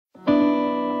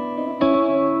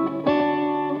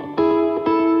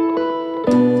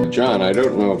John, I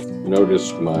don't know if you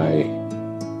noticed my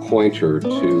pointer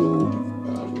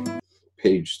to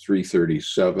page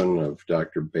 337 of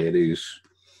Dr. Beatty's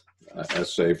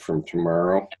essay from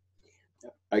tomorrow.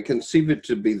 I conceive it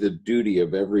to be the duty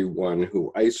of everyone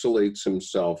who isolates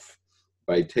himself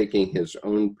by taking his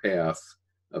own path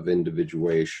of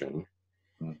individuation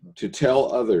to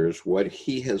tell others what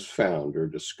he has found or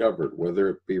discovered, whether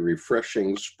it be a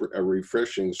refreshing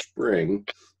spring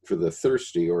for the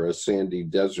thirsty or a sandy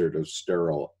desert of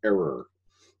sterile error.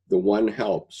 The one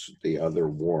helps, the other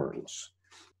warns.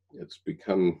 It's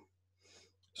become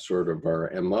sort of our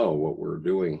MO. What we're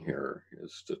doing here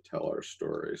is to tell our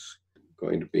stories.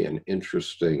 Going to be an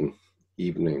interesting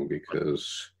evening because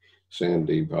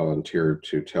Sandy volunteered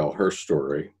to tell her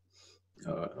story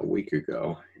a week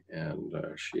ago, and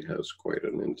she has quite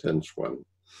an intense one.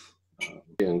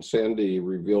 And Sandy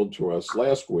revealed to us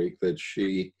last week that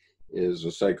she is a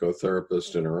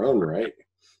psychotherapist in her own right.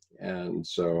 And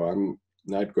so I'm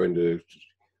not going to,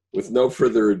 with no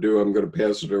further ado, I'm going to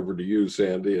pass it over to you,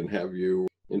 Sandy, and have you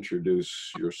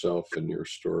introduce yourself and your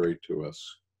story to us.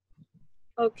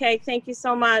 Okay, thank you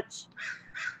so much,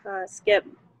 Skip.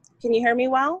 Can you hear me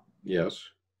well? Yes.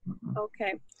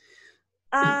 Okay.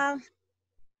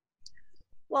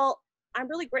 Well, I'm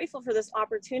really grateful for this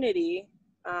opportunity,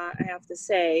 I have to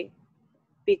say,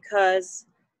 because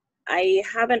I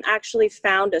haven't actually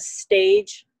found a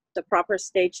stage, the proper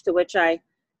stage to which I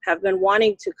have been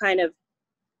wanting to kind of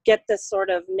get this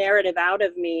sort of narrative out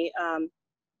of me.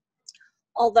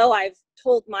 Although I've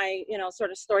told my,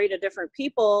 sort of story to different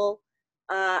people,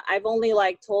 I've only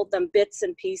told them bits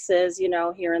and pieces,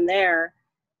 here and there.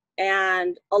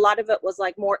 And a lot of it was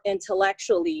more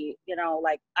intellectually,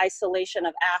 like isolation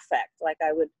of affect. Like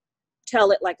I would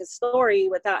tell it like a story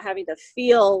without having to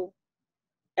feel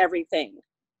everything.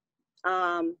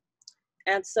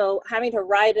 And so having to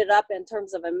write it up in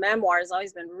terms of a memoir has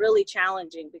always been really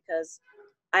challenging because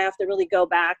I have to really go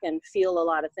back and feel a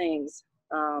lot of things.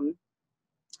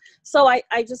 So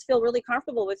I just feel really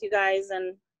comfortable with you guys,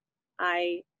 and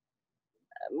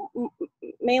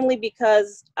mainly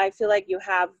because I feel like you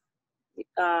have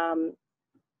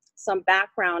some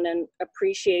background in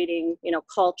appreciating,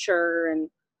 culture and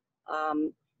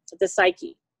the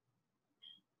psyche.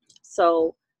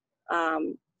 So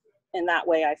in that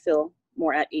way, I feel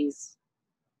more at ease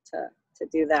to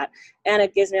do that. And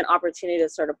it gives me an opportunity to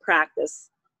sort of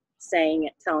practice saying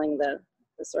it, telling the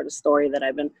sort of story that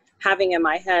I've been having in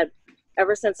my head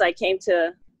ever since I came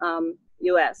to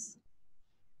US.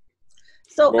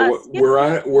 So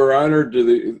we're honored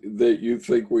that you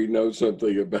think we know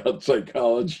something about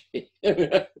psychology.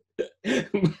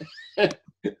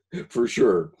 For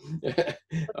sure. Okay.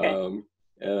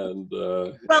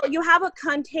 Well, you have a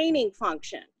containing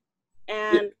function,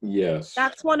 and yes,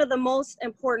 that's one of the most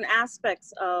important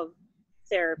aspects of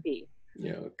therapy.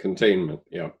 Yeah, containment.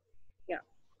 Yeah. Yeah.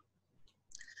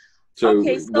 So,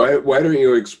 okay, why don't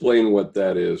you explain what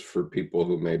that is for people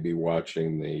who may be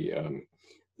watching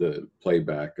the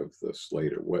playback of this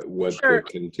later? What Sure. The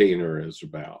container is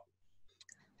about?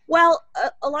 Well,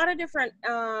 a lot of different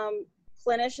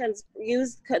clinicians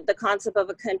use the concept of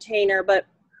a container, but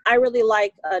I really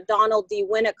like Donald D.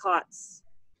 Winnicott's.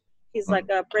 He's like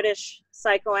a British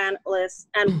psychoanalyst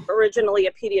and originally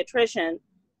a pediatrician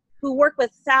who worked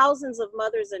with thousands of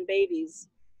mothers and babies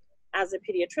as a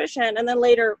pediatrician, and then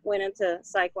later went into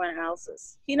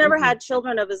psychoanalysis. He never had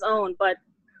children of his own, but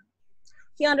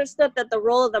he understood that the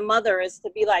role of the mother is to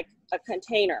be like a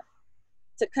container,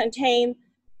 to contain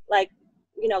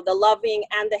the loving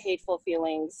and the hateful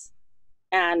feelings,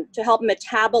 and to help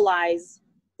metabolize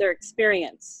their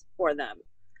experience for them.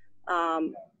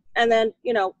 And then,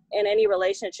 in any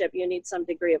relationship, you need some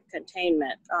degree of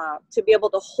containment to be able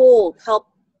to help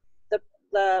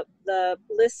the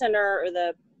listener or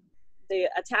the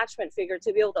attachment figure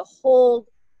to be able to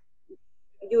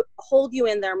hold you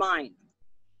in their mind.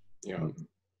 Yeah.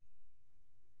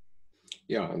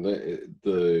 Yeah.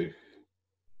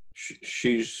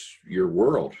 She's your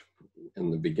world in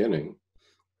the beginning.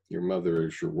 Your mother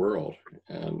is your world,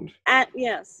 and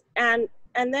yes, and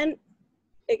then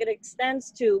it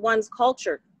extends to one's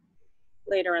culture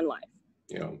later in life.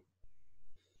 Yeah.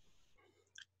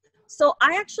 So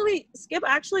Skip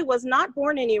actually was not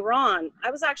born in Iran. I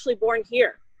was actually born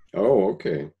here. Oh,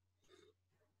 okay.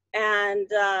 And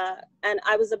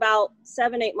I was about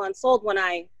 7-8 months old when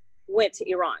I went to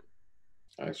Iran.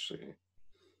 I see.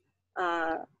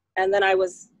 And then I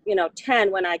was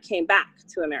 10 when I came back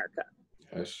to America.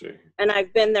 I see. And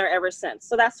I've been there ever since.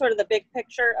 So that's sort of the big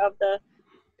picture of the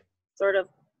sort of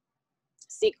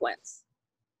sequence.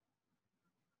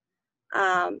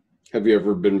 Have you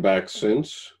ever been back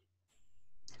since?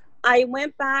 I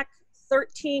went back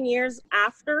 13 years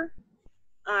after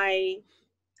I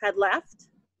had left.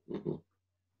 Mm-hmm.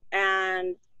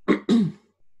 And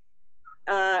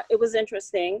it was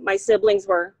interesting. My siblings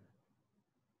were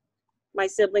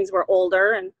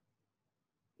older, and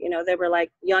you know, they were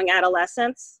like young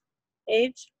adolescents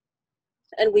age,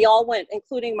 and we all went,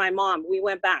 including my mom. We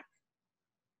went back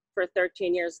for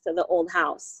 13 years to the old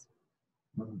house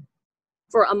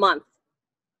for a month,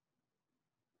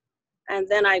 and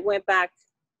then I went back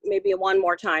maybe one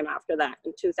more time after that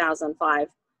in 2005.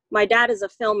 My dad is a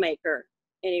filmmaker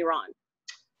in Iran.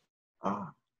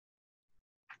 Ah.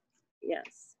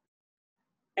 Yes.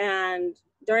 And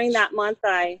during that month,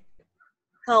 I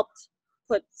helped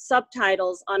put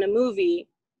subtitles on a movie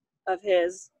of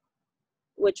his,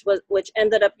 which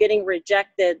ended up getting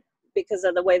rejected because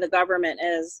of the way the government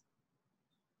is.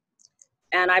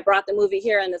 And I brought the movie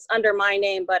here, and it's under my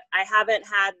name, but I haven't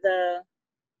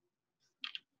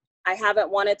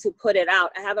wanted to put it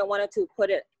out. I haven't wanted to put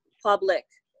it public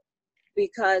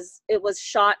because it was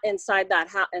shot inside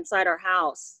inside our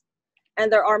house. And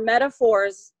there are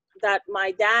metaphors that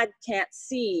my dad can't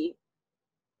see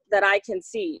that I can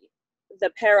see, the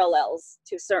parallels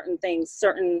to certain things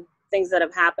that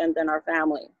have happened in our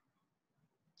family.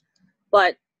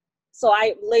 But so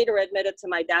I later admitted to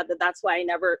my dad that that's why I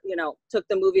never, took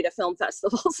the movie to film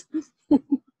festivals.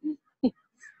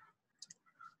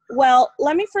 Well,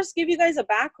 let me first give you guys a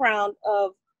background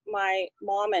of my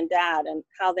mom and dad and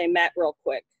how they met real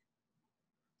quick.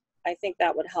 I think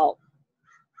that would help.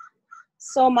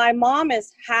 So my mom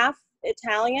is half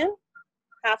Italian,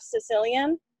 half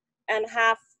Sicilian, and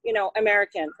half,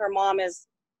 American. Her mom is,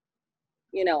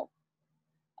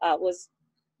 was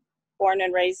born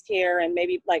and raised here, and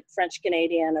maybe like French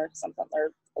Canadian or something,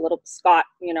 or a little Scot,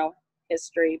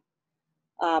 history.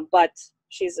 But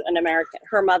she's an American.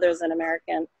 Her mother's an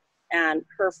American, and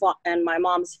and my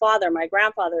mom's father, my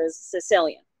grandfather, is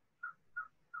Sicilian.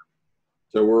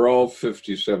 So we're all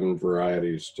 57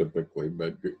 varieties typically,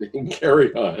 but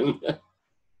carry on.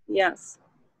 Yes.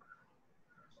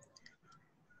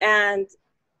 And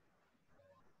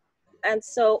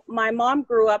so my mom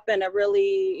grew up in a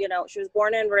really, she was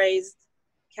born and raised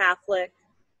Catholic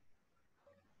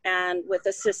and with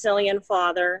a Sicilian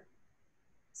father.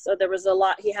 So there was a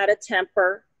lot, he had a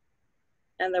temper,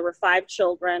 and there were 5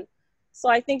 children. So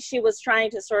I think she was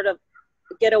trying to sort of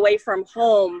get away from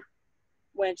home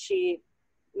when she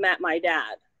met my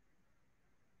dad,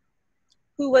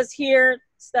 who was here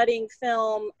studying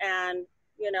film and,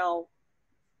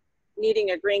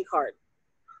 needing a green card.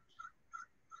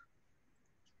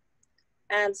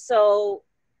 And so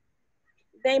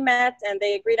they met, and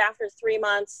they agreed after 3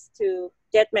 months to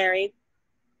get married.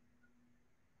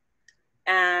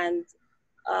 And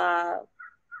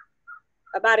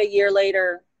about a year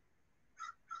later,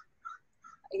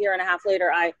 a year and a half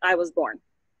later, I was born.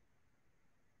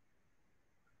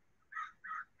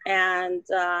 And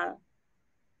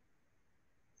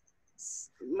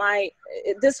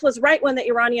this was right when the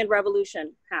Iranian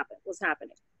Revolution was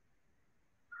happening.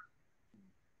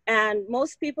 And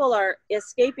most people are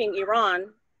escaping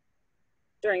Iran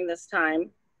during this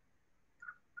time.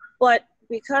 But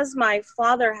because my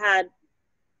father had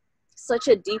such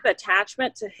a deep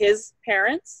attachment to his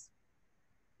parents,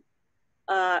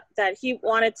 that he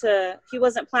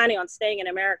wasn't planning on staying in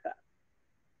America.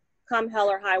 Come hell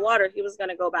or high water, he was going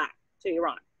to go back to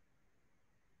Iran.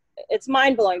 It's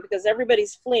mind-blowing because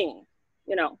everybody's fleeing,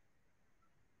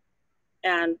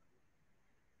 and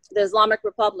the Islamic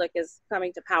Republic is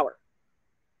coming to power.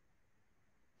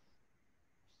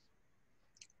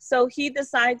 So he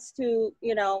decides to,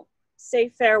 say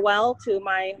farewell to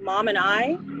my mom and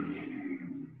I,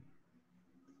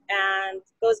 and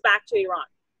goes back to Iran.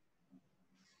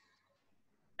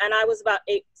 And I was about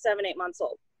 7, 8 months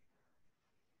old.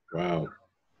 Wow.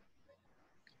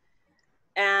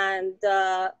 And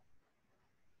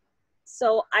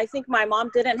so I think my mom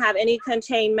didn't have any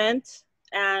containment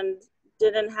and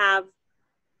didn't have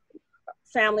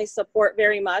family support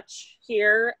very much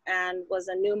here, and was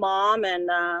a new mom, and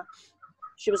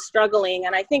she was struggling.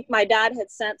 And I think my dad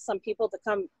had sent some people to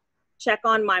come check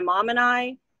on my mom and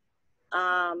I.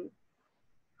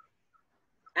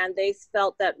 And they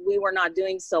felt that we were not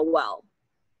doing so well.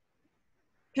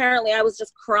 Apparently, I was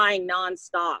just crying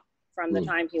nonstop from the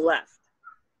time he left.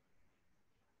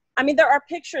 I mean, there are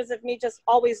pictures of me just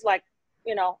always like,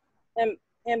 him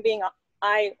being,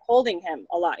 holding him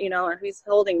a lot, and he's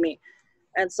holding me.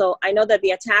 And so I know that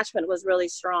the attachment was really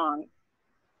strong.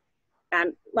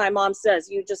 And my mom says,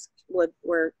 you just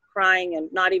were crying and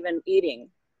not even eating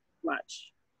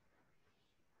much.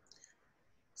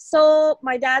 So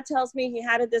my dad tells me he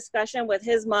had a discussion with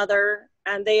his mother,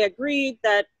 and they agreed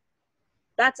that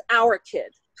that's our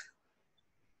kid.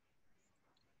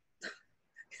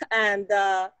 And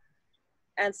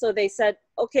so they said,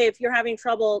 okay, if you're having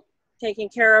trouble taking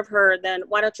care of her, then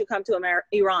why don't you come to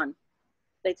Iran?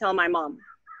 They tell my mom.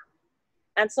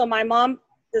 And so my mom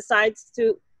decides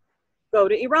to go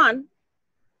to Iran,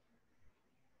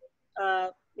 3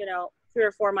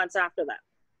 or 4 months after that.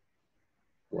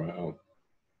 Wow.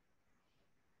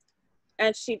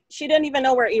 And she didn't even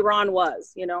know where Iran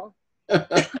was, you know.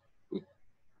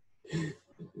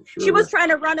 Sure. She was trying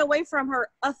to run away from her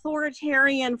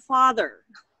authoritarian father,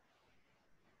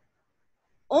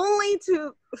 only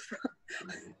to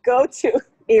go to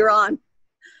Iran.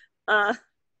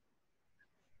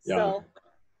 So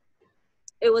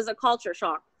it was a culture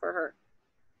shock for her.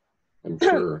 I'm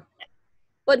sure.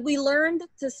 But we learned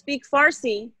to speak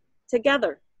Farsi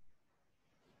together.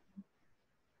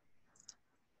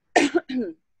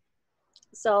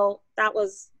 So that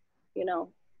was,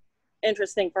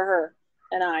 interesting for her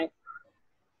and I.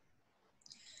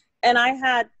 And I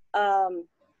had, I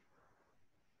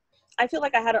feel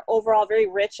like I had an overall very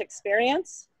rich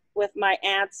experience with my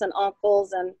aunts and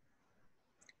uncles and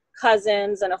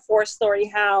cousins and a 4-story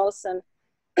house, and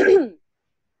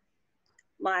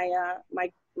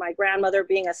my grandmother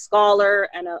being a scholar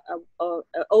and a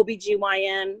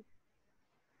OBGYN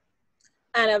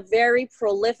and a very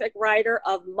prolific writer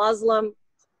of Muslim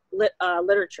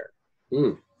literature.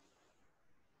 Mm.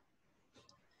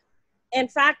 In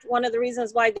fact, one of the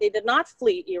reasons why they did not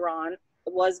flee Iran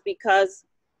was because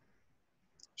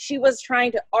she was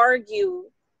trying to argue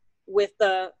with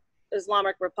the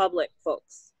Islamic Republic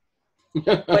folks,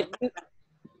 but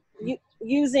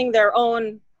using their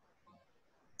own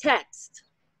text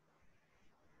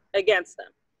against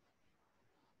them.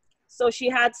 So she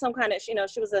had some kind of, she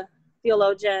was a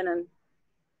theologian, and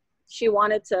she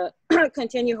wanted to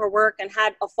continue her work and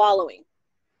had a following.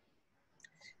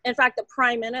 In fact, the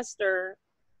prime minister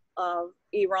of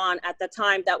Iran at the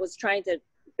time that was trying to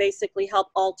basically help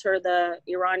alter the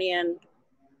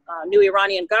new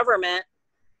Iranian government,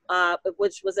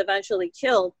 which was eventually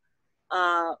killed,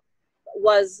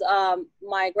 was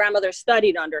my grandmother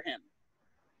studied under him.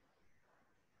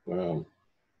 Wow.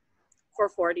 For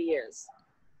 40 years.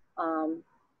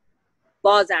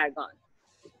 Bazagan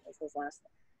was his last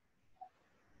name.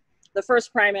 The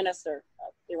first prime minister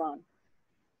of Iran.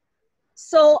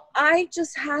 So I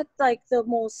just had like the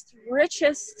most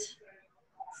richest,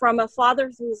 from a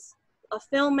father who's a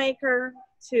filmmaker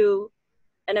to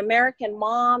an American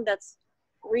mom that's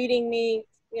reading me,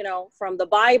 from the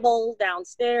Bible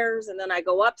downstairs, and then I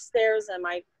go upstairs and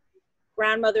my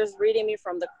grandmother's reading me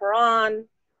from the Quran,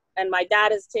 and my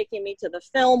dad is taking me to the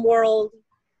film world.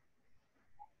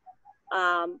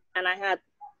 And I had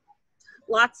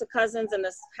lots of cousins in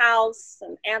this house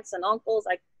and aunts and uncles.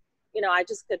 I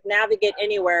just could navigate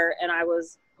anywhere, and I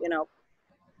was,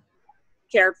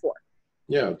 cared for.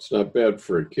 Yeah, it's not bad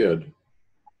for a kid.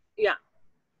 Yeah.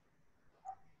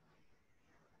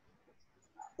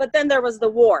 But then there was the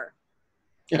war.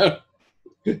 Yeah.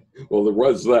 Well, there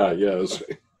was that, yes.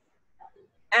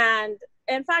 And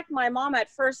in fact, my mom at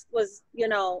first was,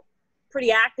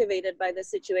 pretty activated by the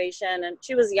situation, and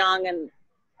she was young, and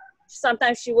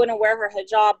sometimes she wouldn't wear her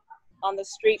hijab on the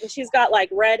street, and she's got like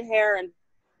red hair and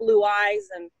blue eyes,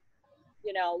 and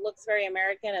looks very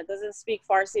American, and doesn't speak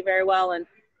Farsi very well, and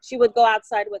she would go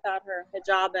outside without her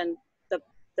hijab, and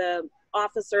the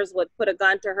officers would put a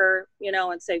gun to her,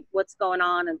 and say, what's going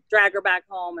on, and drag her back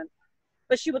home.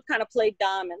 But she would kind of play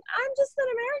dumb, and I'm just an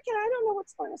American, I don't know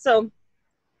what's going on. So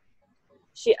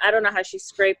I don't know how she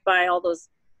scraped by all those,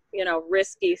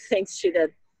 risky things she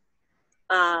did.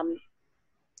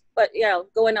 But,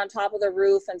 going on top of the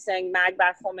roof and saying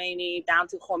Magbach Khomeini, down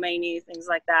to Khomeini, things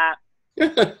like that.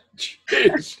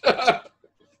 Jeez.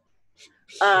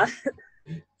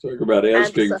 Talk about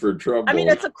asking for trouble. I mean,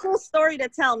 it's a cool story to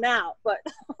tell now, but.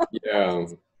 Yeah.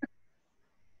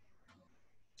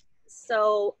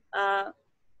 So.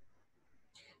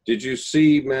 Did you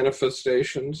see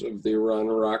manifestations of the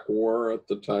Iran-Iraq War at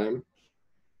the time?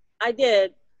 I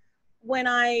did. When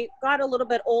I got a little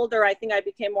bit older, I think I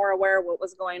became more aware of what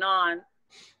was going on.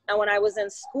 And when I was in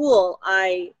school,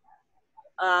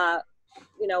 at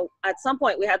some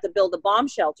point we had to build a bomb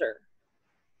shelter.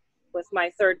 With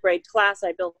my 3rd grade class,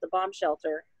 I built the bomb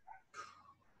shelter.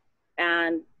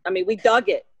 And we dug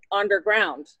it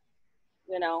underground,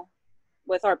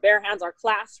 with our bare hands, our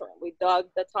classroom. We dug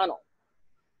the tunnel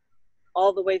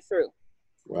all the way through.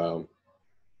 Wow.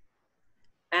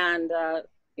 And,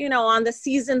 on the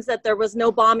seasons that there was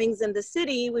no bombings in the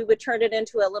city, we would turn it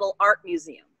into a little art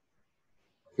museum.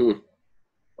 Hmm.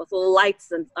 with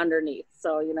lights underneath.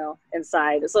 So, you know,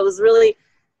 inside. So it was really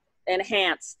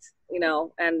enhanced, you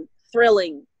know, and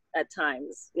thrilling at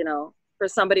times, you know, for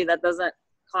somebody that doesn't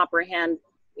comprehend,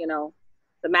 you know,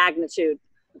 the magnitude.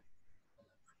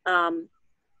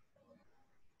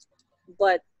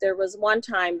 But there was one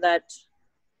time that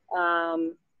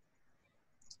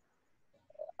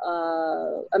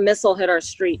a missile hit our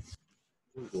street.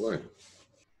 Oh, boy.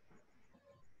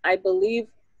 I believe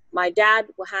my dad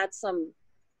had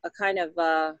a kind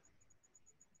of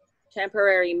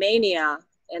temporary mania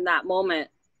in that moment,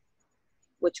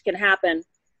 which can happen.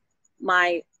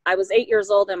 I was 8 years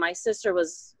old and my sister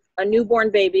was a newborn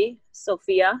baby,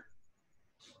 Sophia.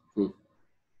 Good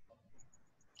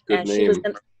and name.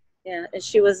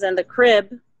 she was in the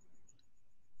crib,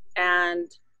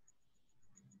 and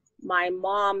my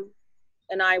mom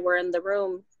and I were in the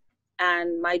room,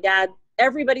 and my dad,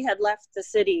 everybody had left the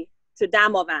city to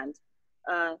Damavand,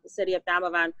 the city of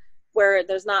Damavand, where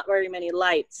there's not very many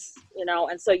lights, you know,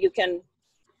 and so you can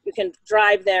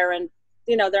drive there, and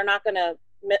you know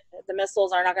the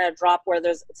missiles are not going to drop where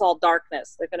it's all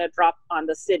darkness. They're going to drop on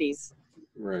the cities.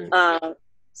 Right.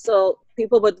 So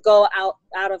people would go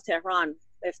out of Tehran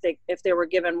if they were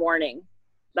given warning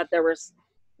that there was,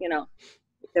 you know,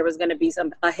 there was going to be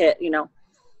a hit, you know.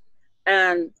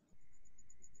 And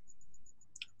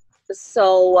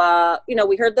so you know,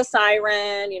 we heard the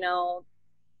siren, you know,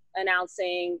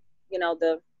 announcing, you know,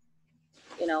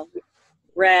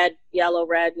 red, yellow,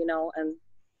 red, you know, and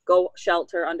go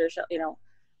shelter, under shelter, you know.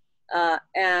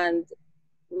 And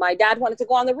my dad wanted to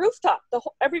go on the rooftop.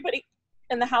 Everybody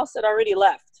in the house had already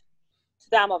left to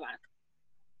Damavand.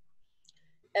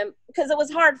 And because it was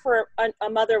hard for a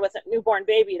mother with a newborn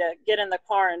baby to get in the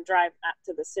car and drive out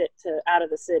of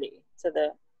the city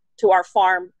to our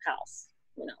farmhouse,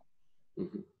 you know.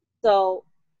 Mm-hmm. So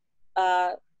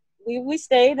we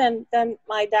stayed, and then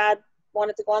my dad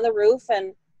wanted to go on the roof,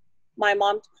 and my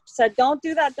mom said, "Don't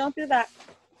do that, don't do that."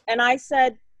 And I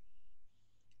said,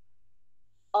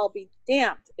 "I'll be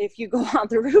damned if you go on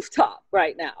the rooftop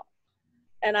right now."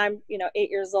 And I'm, you know, 8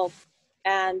 years old.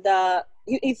 And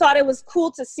he thought it was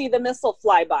cool to see the missile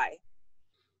fly by.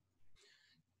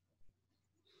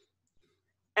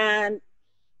 And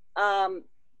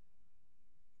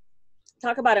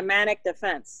talk about a manic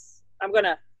defense. I'm going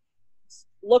to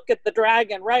look at the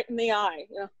dragon right in the eye.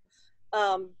 You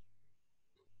know?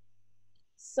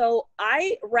 So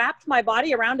I wrapped my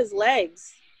body around his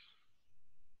legs.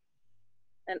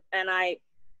 And I,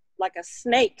 like a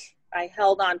snake, I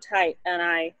held on tight, and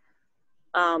I,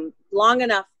 long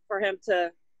enough for him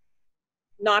to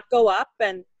not go up,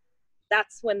 and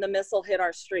that's when the missile hit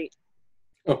our street.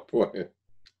 Oh boy.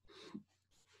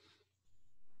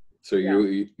 So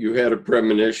yeah. you had a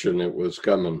premonition it was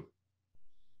coming.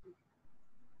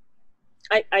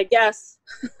 I guess.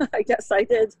 I guess I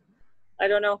did. I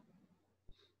don't know.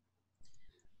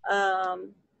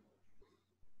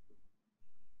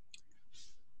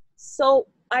 So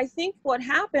I think what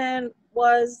happened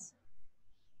was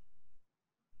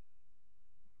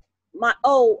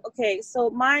so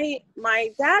my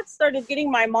dad started getting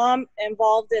my mom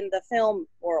involved in the film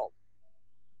world,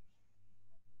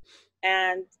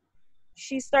 and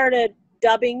she started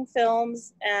dubbing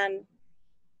films, and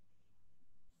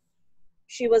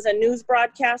she was a news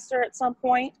broadcaster at some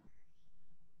point,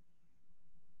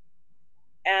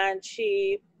 and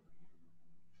she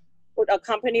would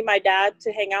accompany my dad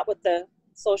to hang out with the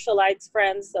socialites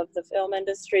friends of the film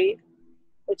industry,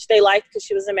 which they liked because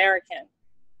she was American.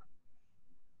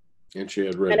 And she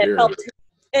had red and hair.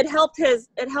 It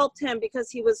helped him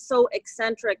because he was so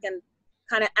eccentric and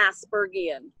kind of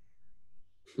Aspergian.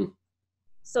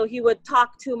 So he would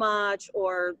talk too much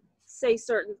or say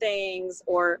certain things,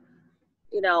 or,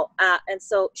 you know, and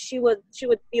so she would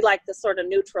be like the sort of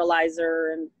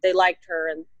neutralizer, and they liked her,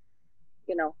 and,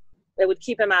 you know, they would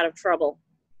keep him out of trouble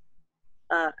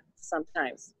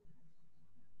sometimes.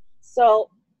 So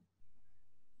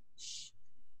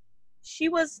she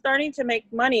was starting to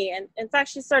make money, and in fact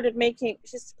she's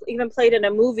even played in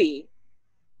a movie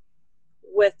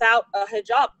without a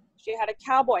hijab. She had a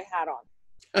cowboy hat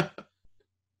on.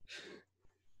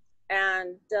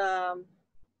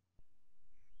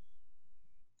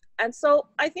 And so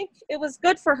I think it was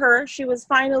good for her. She was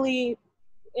finally,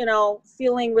 you know,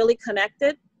 feeling really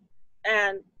connected,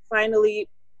 and finally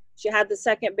she had the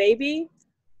second baby,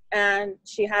 and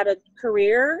she had a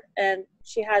career, and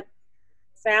she had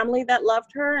family that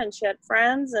loved her, and she had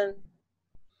friends, and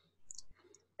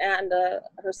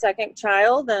her second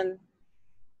child, and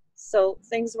so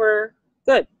things were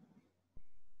good.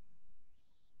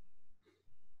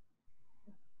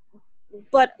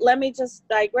 But let me just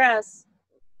digress.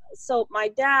 so my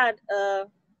dad,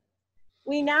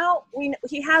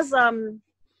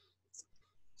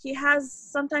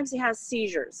 sometimes he has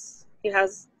seizures. He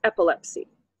has epilepsy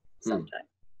sometimes.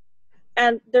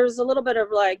 And there's a little bit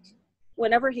of like,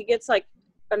 whenever he gets like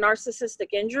a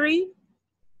narcissistic injury,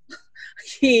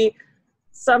 he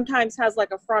sometimes has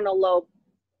like a frontal lobe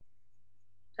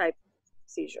type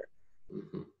seizure.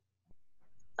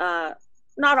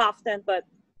 Not often, but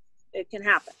it can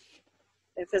happen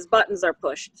if his buttons are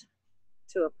pushed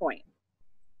to a point.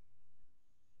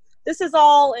 This is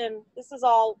all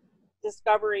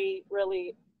discovery,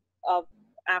 really, of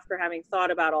after having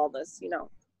thought about all this, you know.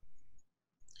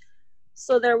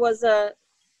 So there was a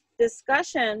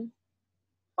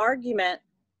argument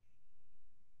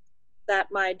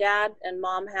that my dad and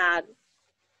mom had.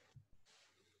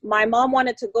 My mom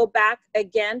wanted to go back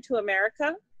again to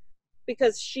America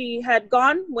because she had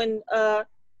gone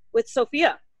with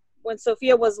Sophia, when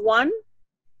Sophia was 1,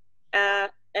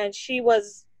 and she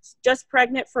was just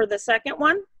pregnant for the second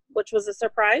one, which was a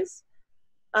surprise.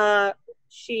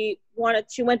 She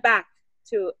went back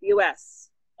to US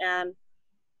and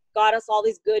got us all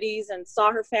these goodies and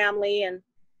saw her family and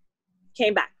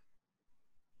came back.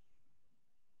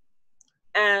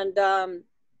 And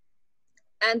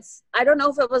I don't know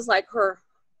if it was like her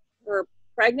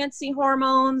pregnancy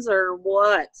hormones or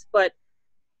what, but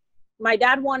my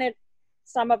dad wanted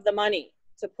some of the money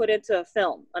to put into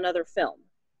another film.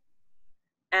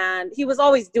 And he was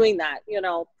always doing that, you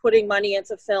know, putting money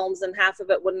into films, and half of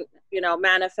it wouldn't, you know,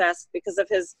 manifest because of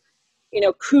his, you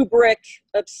know, Kubrick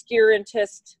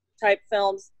obscurantist type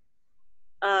films.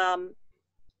 And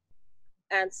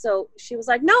so she was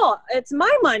like, no, it's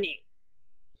my money.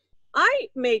 I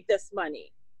made this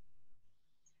money.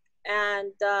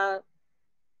 And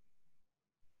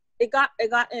it got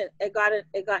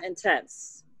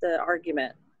intense, the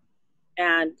argument.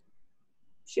 And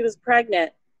she was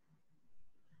pregnant.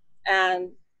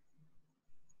 And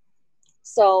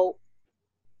so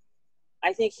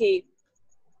I think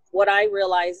what I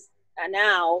realize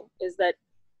now is that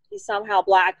he somehow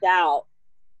blacked out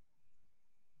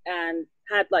and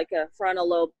had like a frontal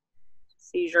lobe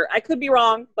seizure. I could be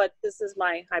wrong, but this is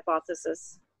my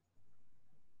hypothesis.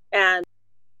 And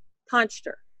punched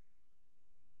her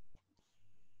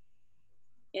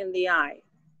in the eye.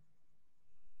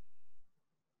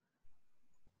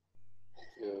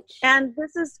 And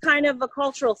this is kind of a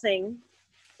cultural thing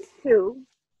too.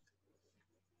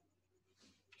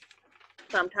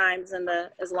 Sometimes in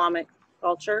the Islamic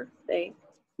culture,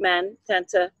 men tend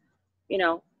to, you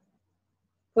know,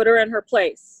 put her in her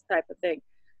place type of thing.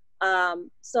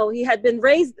 So he had been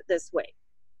raised this way,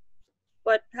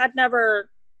 but had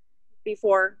never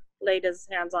before laid his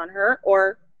hands on her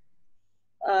or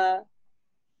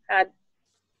had,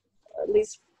 at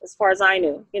least as far as I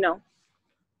knew, you know.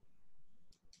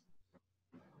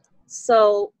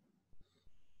 So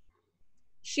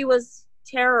she was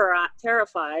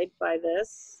terrified by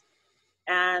this.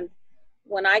 And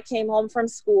when I came home from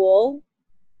school,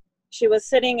 she was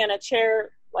sitting in a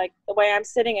chair like the way I'm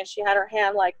sitting, and she had her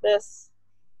hand like this.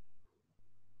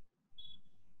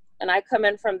 And I come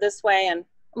in from this way, and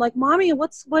I'm like, Mommy,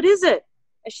 what is it?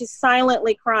 And she's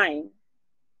silently crying.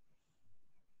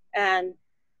 And,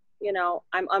 you know,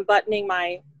 I'm unbuttoning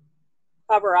my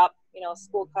cover up, you know,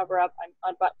 school cover up.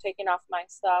 I'm taking off my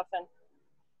stuff,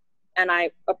 and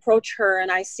I approach her, and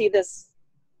I see this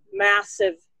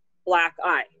massive black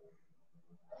eye.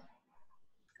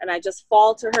 And I just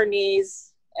fall to her knees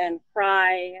and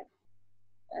cry,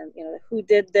 and, you know, who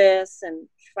did this? And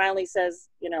she finally says,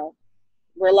 you know,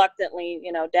 reluctantly,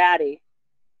 you know, Daddy.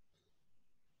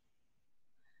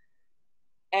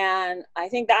 And I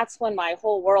think that's when my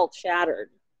whole world shattered,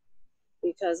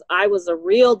 because I was a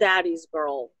real daddy's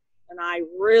girl, and I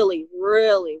really,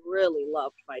 really, really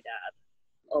loved my dad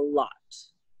a lot.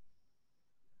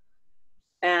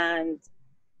 And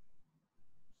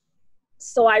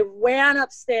so I ran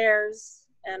upstairs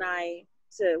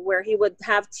to where he would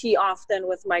have tea often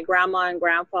with my grandma and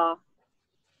grandpa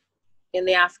in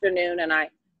the afternoon, and I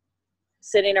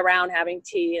sitting around having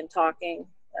tea and talking.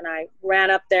 And I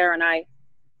ran up there, and I,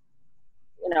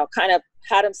 you know, kind of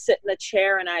had him sit in a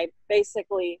chair, and I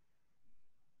basically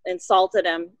insulted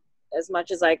him as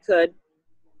much as I could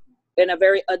in a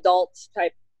very adult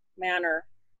type manner.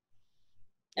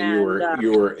 And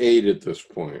you were 8 at this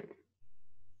point.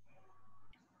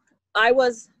 I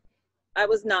was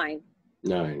 9.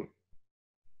 9.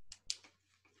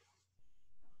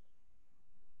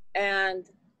 And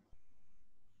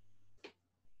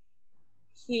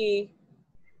he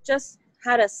just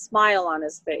had a smile on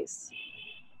his face.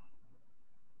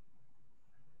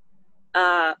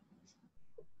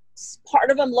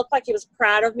 part of him looked like he was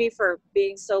proud of me for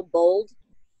being so bold.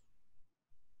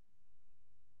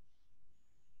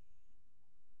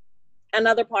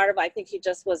 Another part of it, I think he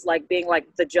just was like being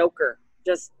like the Joker,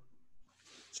 just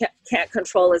can't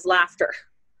control his laughter,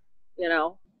 you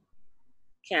know,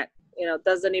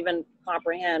 doesn't even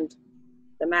comprehend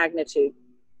the magnitude.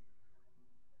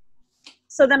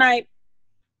 So then I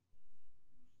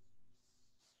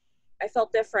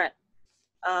felt different.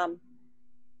 And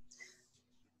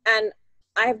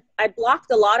I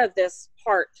blocked a lot of this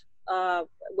part,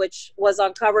 which was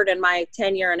uncovered in my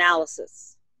 10-year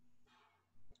analysis,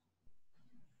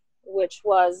 which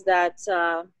was that,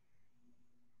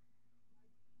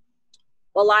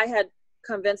 I had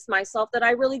convinced myself that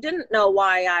I really didn't know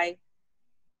why I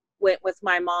went with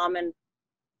my mom, and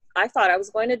I thought I was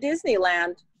going to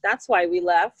Disneyland. That's why we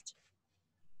left.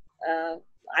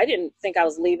 I didn't think I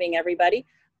was leaving everybody,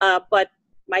 but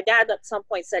my dad at some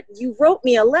point said, "You wrote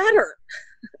me a letter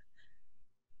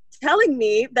telling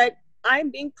me that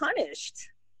I'm being punished."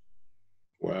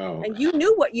 Wow. And you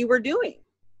knew what you were doing.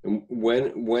 And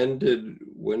when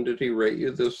did he write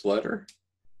you this letter?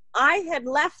 I had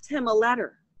left him a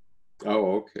letter.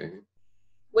 Oh, okay.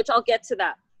 Which I'll get to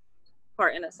that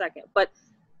part in a second. But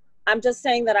I'm just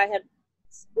saying that I had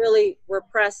really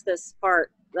repressed this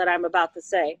part that I'm about to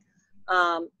say,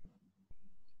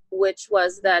 which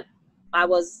was that I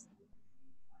was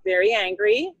very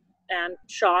angry and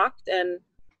shocked. And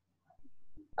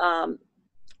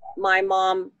my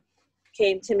mom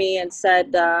came to me and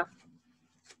said,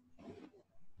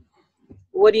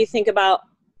 "What do you think about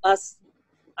us?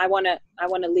 I want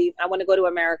to leave. I want to go to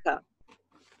America.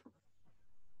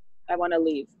 I want to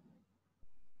leave."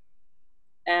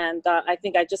 And I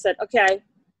think I just said, "Okay,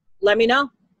 let me know,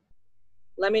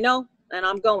 and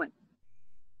I'm going."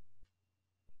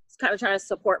 It's kind of trying to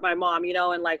support my mom, you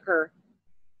know, and like her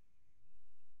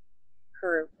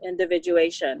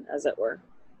individuation, as it were.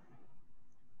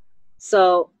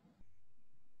 So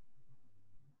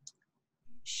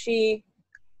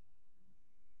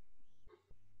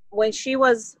when she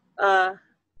was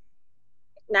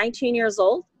 19 years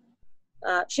old,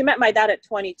 she met my dad at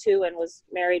 22 and was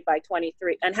married by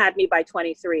 23 and had me by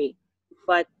 23.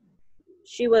 But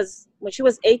when she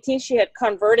was 18, she had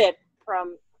converted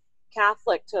from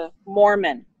Catholic to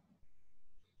Mormon.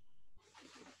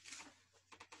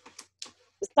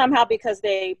 Somehow because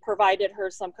they provided her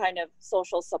some kind of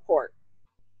social support.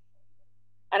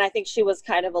 And I think she was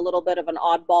kind of a little bit of an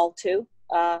oddball too,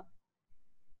 kind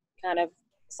of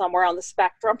somewhere on the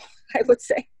spectrum, I would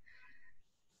say.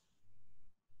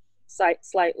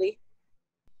 Slightly.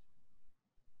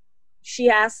 She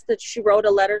wrote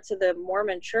a letter to the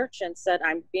Mormon church and said,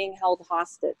 "I'm being held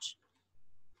hostage."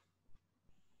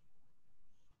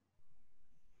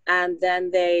 And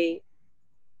then they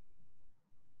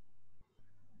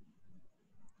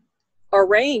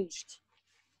arranged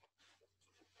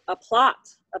a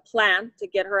plan to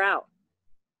get her out.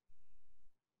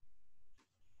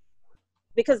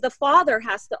 Because the father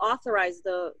has to authorize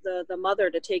the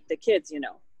mother to take the kids, you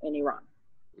know, in Iran.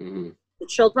 Mm-hmm. The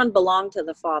children belong to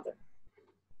the father.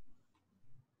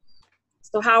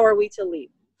 So how are we to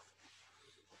leave?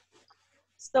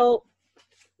 So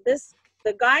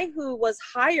the guy who was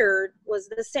hired was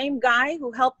the same guy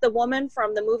who helped the woman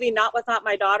from the movie Not Without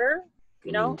My Daughter.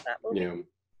 You know, that movie? Yeah.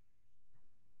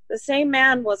 The same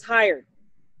man was hired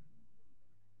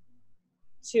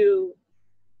to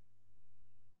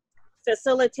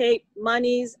facilitate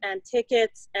monies and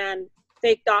tickets and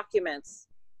fake documents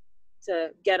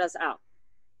to get us out.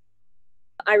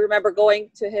 I remember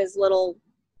going to his little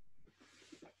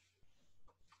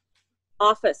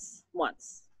office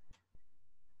once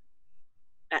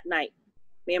at night.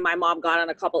 Me and my mom got on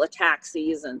a couple of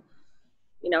taxis, and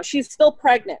you know, she's still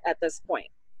pregnant at this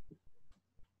point.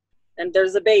 And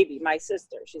there's a baby, my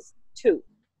sister, she's 2.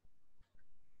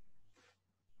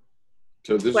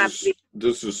 So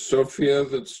this is Sophia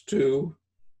that's 2?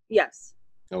 Yes.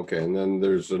 Okay, and then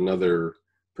there's another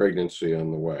pregnancy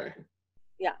on the way.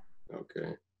 Yeah.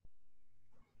 Okay.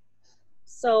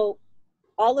 So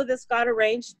all of this got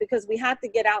arranged because we had to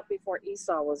get out before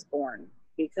Esau was born,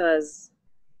 because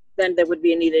then there would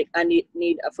be a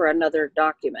need for another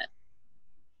document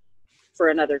for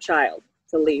another child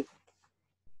to leave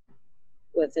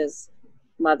with his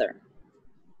mother.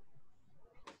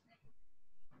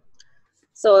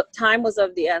 So time was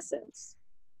of the essence.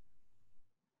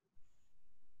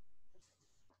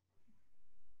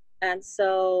 And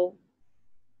so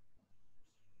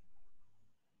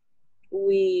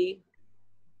we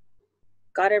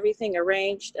got everything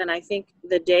arranged. And I think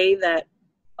the day that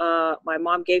my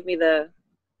mom gave me the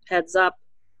heads up,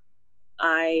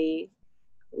 I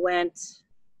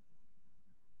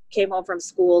came home from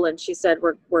school, and she said,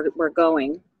 we're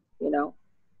going,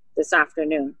 this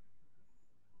afternoon.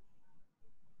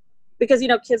 Because,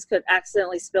 kids could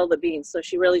accidentally spill the beans. So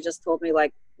she really just told me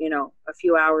like, a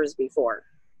few hours before.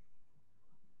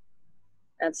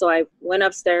 And so I went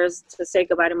upstairs to say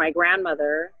goodbye to my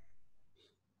grandmother,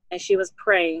 and she was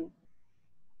praying.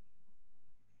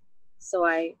 So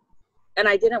I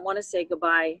didn't want to say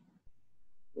goodbye,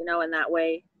 in that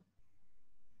way.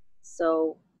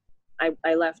 So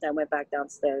I left. I went back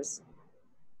downstairs.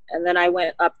 And then I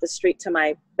went up the street to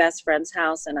my best friend's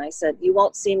house, and I said, you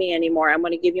won't see me anymore. I'm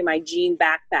going to give you my jean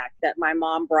backpack that my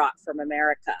mom brought from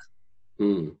America.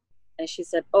 And she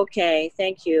said, okay,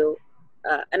 thank you.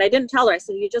 And I didn't tell her. I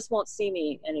said, you just won't see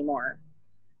me anymore.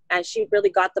 And she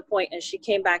really got the point, and she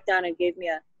came back down and gave me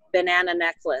a banana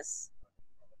necklace.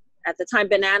 At the time,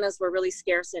 bananas were really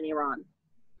scarce in Iran.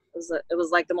 It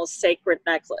was like the most sacred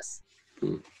necklace.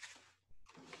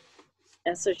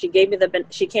 And so she gave me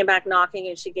she came back knocking,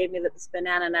 and she gave me this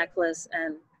banana necklace,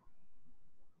 and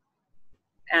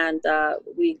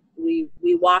we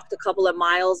walked a couple of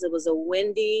miles. It was a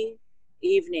windy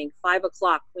evening, 5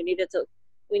 o'clock. We needed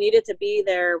to be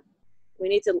there. We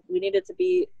needed to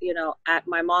be, at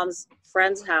my mom's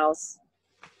friend's house,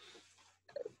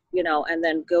 and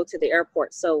then go to the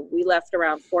airport. So we left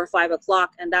around 4 or 5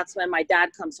 o'clock, and that's when my dad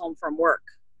comes home from work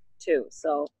too.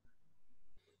 So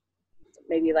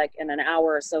maybe like in an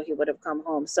hour or so he would have come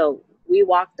home. So we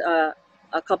walked a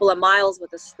couple of miles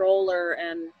with a stroller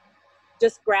and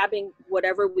just grabbing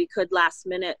whatever we could last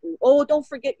minute. And, oh, don't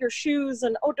forget your shoes.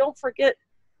 And, oh, don't forget,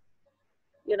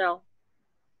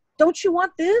 don't you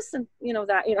want this? And,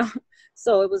 that.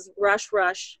 So it was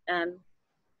rush. And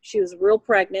she was real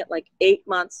pregnant, like 8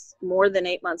 months, more than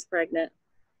 8 months pregnant.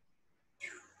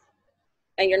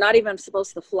 And you're not even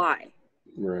supposed to fly.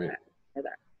 Right.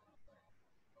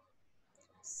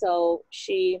 So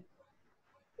she,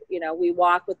 we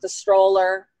walked with the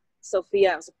stroller.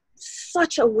 Sophia, it was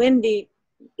such a windy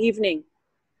evening,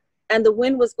 and the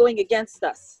wind was going against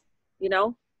us,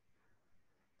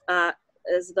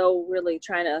 as though really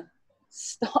trying to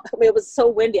stop. I mean, it was so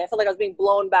windy. I felt like I was being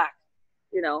blown back,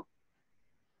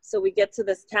 So we get to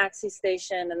this taxi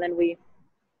station, and then we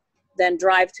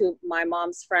drive to my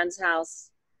mom's friend's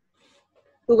house,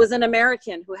 who was an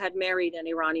American who had married an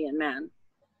Iranian man.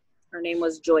 Her name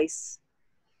was Joyce.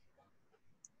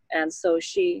 And so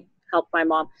she helped my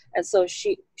mom. And so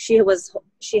she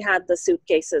had the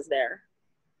suitcases there.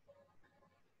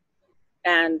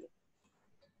 And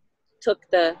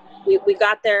we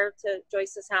got there to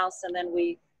Joyce's house, and then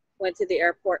we went to the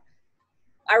airport.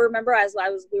 I remember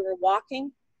we were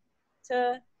walking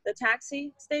to the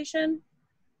taxi station,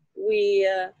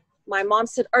 my mom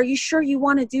said, are you sure you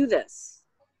want to do this?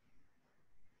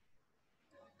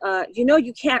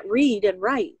 You can't read and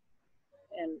write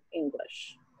in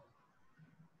English.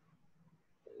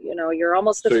 You're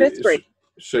almost a fifth grade.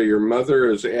 So your mother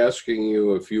is asking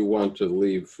you if you want to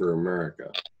leave for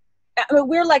America. I mean,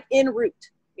 we're like en route,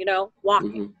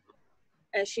 walking.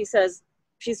 And she says,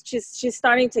 she's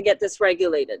starting to get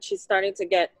dysregulated. She's starting to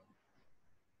get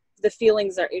the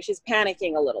feelings she's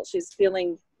panicking a little. She's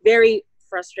feeling very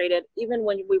frustrated. Even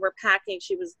when we were packing,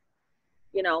 she was,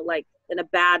 like in a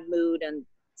bad mood and,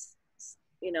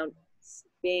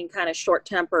 being kind of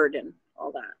short-tempered and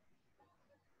all that.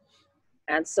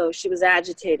 And so she was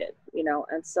agitated,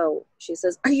 and so she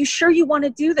says, are you sure you want to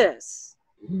do this?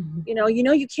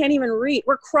 You can't even read.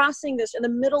 We're crossing this in the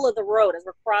middle of the road as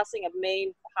we're crossing a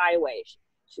main highway.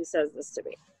 She says this to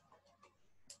me.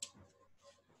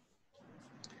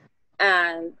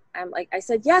 And I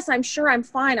said, yes, I'm sure I'm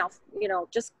fine. I'll,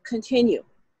 just continue.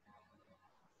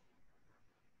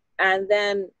 And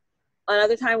then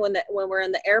another time when we're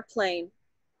in the airplane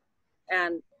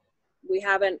and we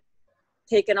haven't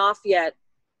taken off yet,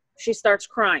 she starts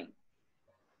crying.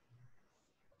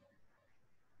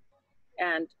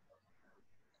 And,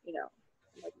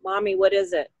 like, Mommy, what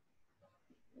is it?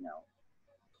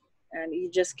 And you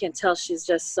just can tell she's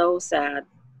just so sad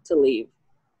to leave.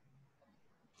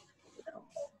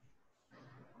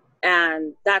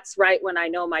 And that's right when I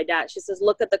know my dad. She says,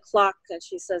 look at the clock. And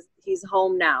she says, he's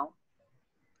home now.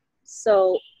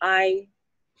 So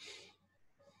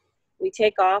we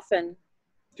take off and,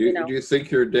 do you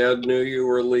think your dad knew you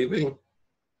were leaving?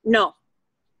 No,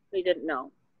 he didn't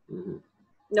know. Mm-hmm.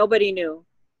 Nobody knew.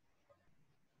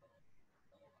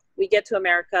 We get to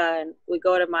America and we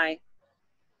go to my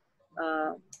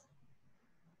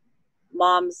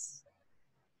mom's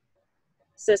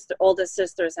oldest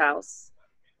sister's house,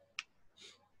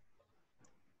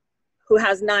 who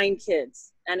has 9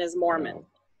 kids and is Mormon.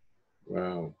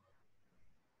 Wow.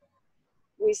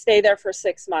 We stayed there for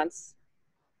 6 months.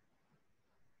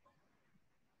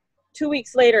 2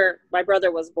 weeks later, my brother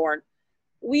was born.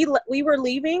 We were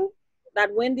leaving.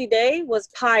 That windy day was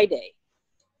Pi Day,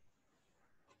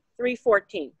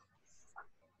 3/14.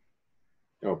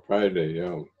 Oh, Pi Day,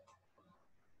 yeah.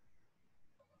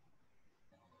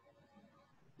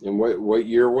 And what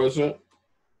year was it?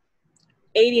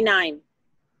 89.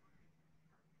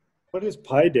 What is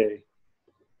Pi Day?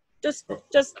 Just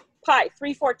Pi,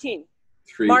 3/14.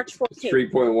 Three, March 14th.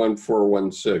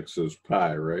 3.1416 is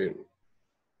pi, right?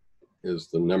 Is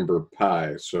the number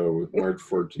pi. So March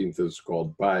 14th is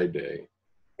called Pi Day.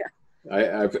 Yeah.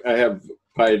 I have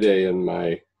Pi Day in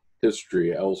my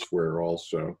history elsewhere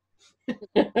also.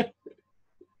 But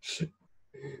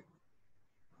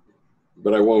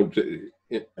I won't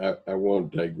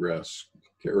digress.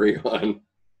 Carry on.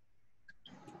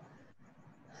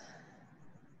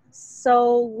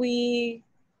 So we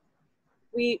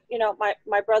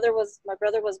my brother was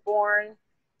born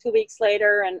 2 weeks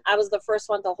later, and I was the first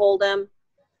one to hold him.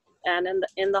 And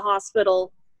in the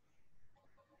hospital,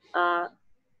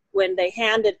 when they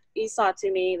handed Esau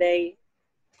to me,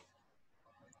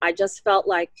 I just felt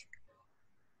like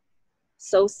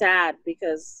so sad,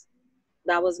 because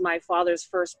that was my father's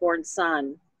firstborn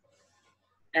son.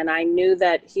 And I knew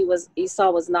that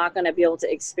Esau was not going to be able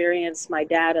to experience my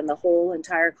dad and the whole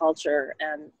entire culture.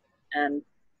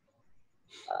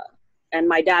 And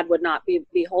my dad would not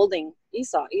be holding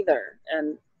Esau either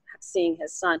and seeing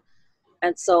his son.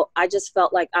 And so I just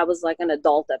felt like I was like an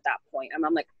adult at that point. And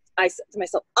I said to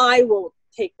myself, I will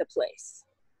take the place.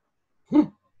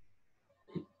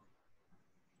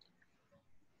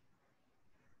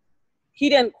 He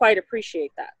didn't quite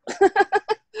appreciate that.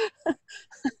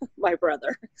 My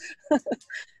brother.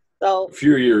 So a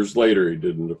few years later, he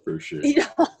didn't appreciate it.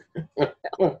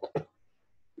 Yeah.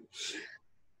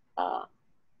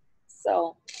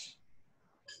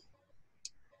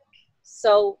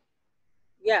 So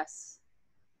yes,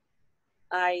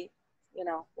 I,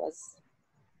 was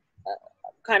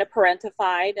kind of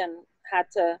parentified and had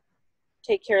to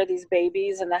take care of these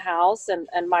babies in the house. And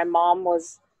my mom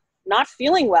was not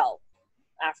feeling well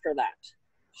after that.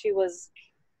 She was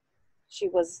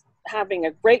having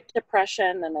a great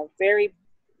depression and a very,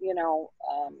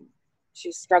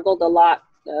 she struggled a lot,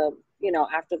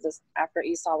 after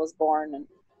Esau was born, and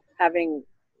having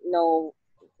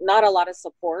not a lot of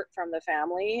support from the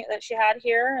family that she had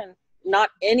here, and not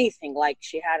anything like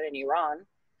she had in Iran.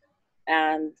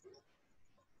 And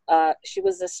she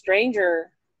was a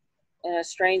stranger in a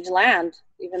strange land,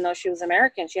 even though she was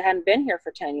American. She hadn't been here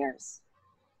for 10 years.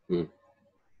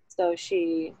 So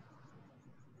she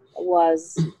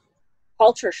was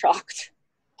culture shocked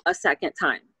a second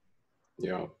time.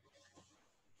 Yeah.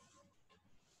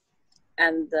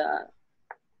 And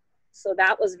so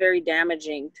that was very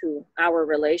damaging to our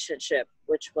relationship,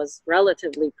 which was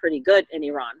relatively pretty good in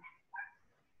Iran.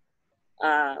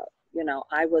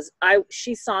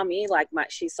 She saw me like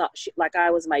I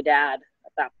was my dad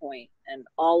at that point, and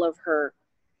all of her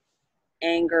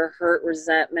anger, hurt,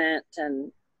 resentment,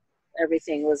 and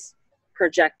everything was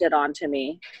projected onto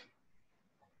me,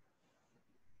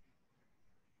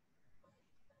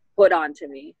 put onto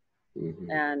me.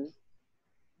 Mm-hmm. And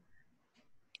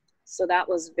so that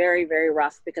was very, very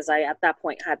rough, because I, at that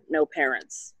point, had no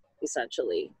parents,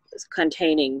 essentially, was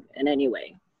containing in any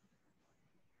way.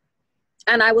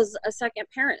 And I was a second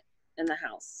parent in the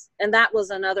house. And that was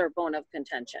another bone of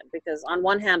contention, because on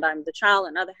one hand, I'm the child,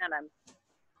 on the other hand, I'm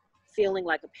feeling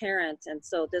like a parent. And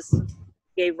so this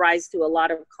gave rise to a lot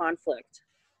of conflict.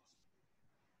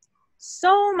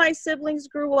 So my siblings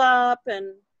grew up,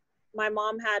 and my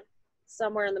mom had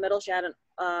somewhere in the middle, she had an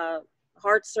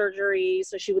heart surgery,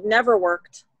 so she would never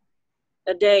worked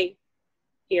a day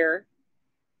here,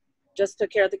 just took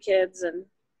care of the kids, and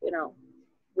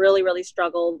really, really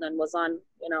struggled, and was on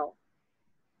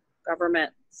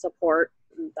government support,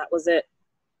 and that was it.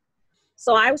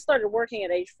 So I started working at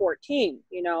age 14,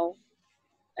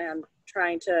 and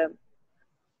trying to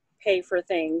pay for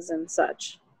things and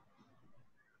such.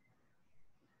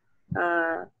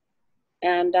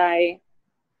 And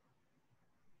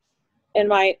in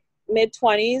my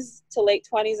mid-20s to late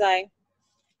 20s, I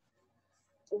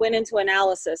went into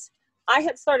analysis. I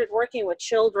had started working with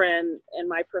children in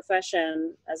my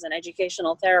profession as an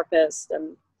educational therapist,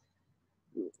 and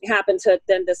happened to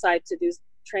then decide to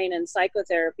train in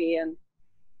psychotherapy. And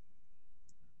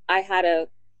I had a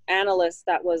analyst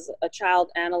that was a child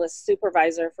analyst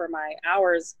supervisor for my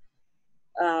hours,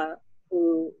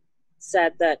 who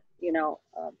said that,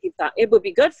 he thought it would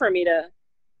be good for me to,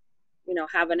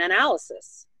 have an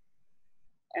analysis,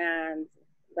 and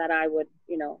that I would,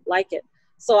 like it.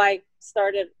 So I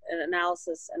started an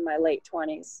analysis in my late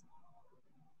 20s.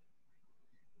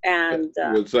 And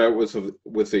was that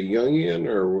with a Jungian,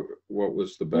 or what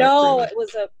was the background? no,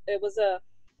 it was a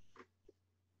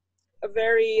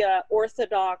very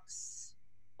orthodox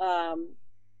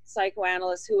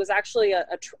psychoanalyst who was actually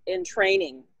in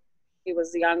training. He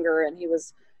was younger, and he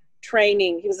was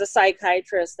training. He was a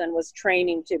psychiatrist and was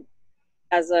training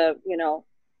as a,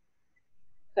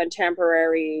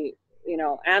 contemporary,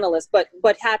 analyst, but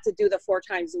had to do the 4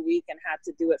 times a week and had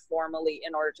to do it formally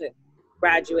in order to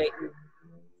graduate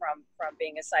from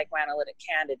being a psychoanalytic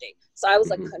candidate. So I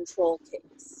was a control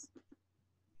case,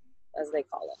 as they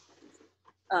call it.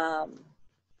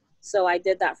 So I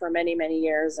did that for many, many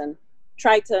years and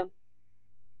tried to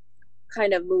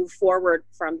kind of move forward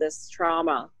from this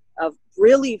trauma of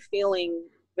really feeling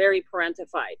very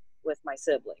parentified with my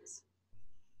siblings.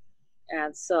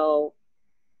 And so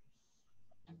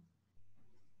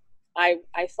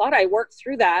I thought I worked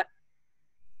through that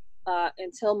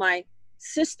until my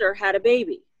sister had a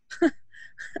baby.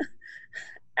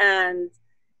 And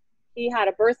he had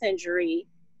a birth injury,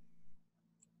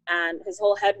 and his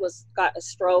whole head got a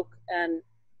stroke, and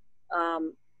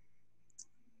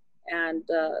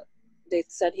they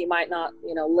said he might not,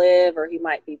 live, or he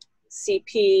might be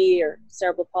CP or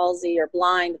cerebral palsy or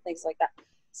blind and things like that.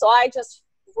 So I just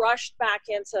rushed back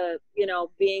into,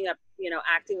 being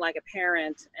acting like a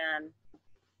parent, and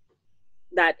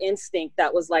that instinct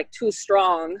that was like too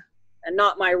strong and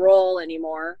not my role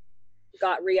anymore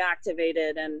got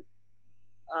reactivated, and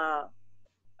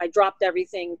I dropped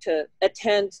everything to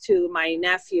attend to my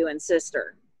nephew and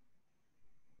sister.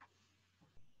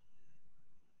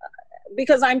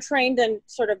 Because I'm trained in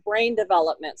sort of brain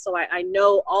development, so I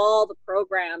know all the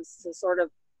programs to sort of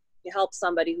help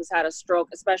somebody who's had a stroke,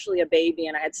 especially a baby.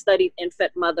 And I had studied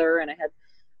infant mother, and I had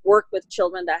worked with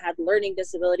children that had learning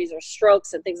disabilities or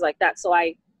strokes and things like that. So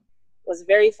I was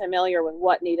very familiar with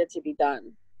what needed to be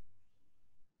done.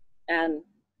 And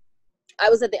I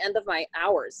was at the end of my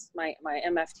hours, my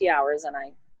MFT hours, and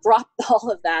I dropped all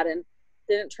of that and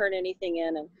didn't turn anything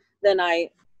in. And then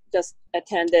I just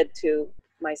attended to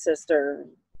my sister,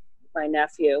 my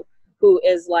nephew, who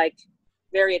is like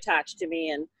very attached to me,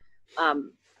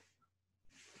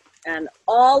 and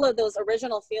all of those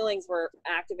original feelings were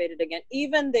activated again.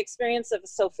 Even the experience of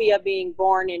Sophia being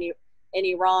born in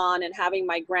Iran, and having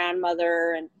my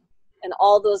grandmother, and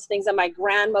all those things that my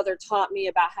grandmother taught me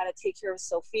about how to take care of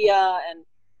Sophia, and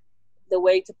the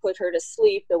way to put her to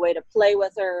sleep, the way to play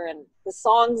with her, and the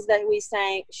songs that we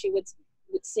sang, she would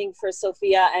sing for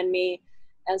Sophia and me.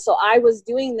 And so I was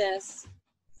doing this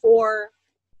for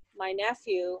my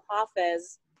nephew,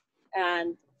 Hafez,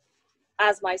 and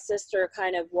as my sister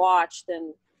kind of watched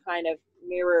and kind of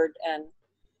mirrored and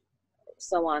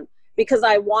so on, because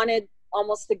I wanted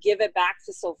almost to give it back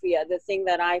to Sophia, the thing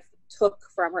that I took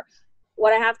from her.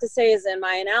 What I have to say is, in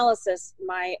my analysis,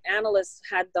 my analyst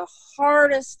had the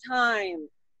hardest time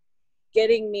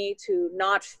getting me to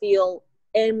not feel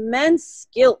immense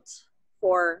guilt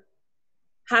for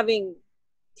having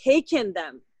taken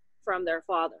them from their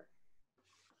father.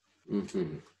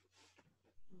 Mm-hmm.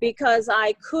 Because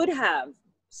I could have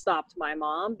stopped my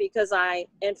mom, because I,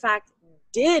 in fact,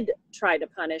 did try to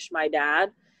punish my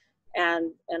dad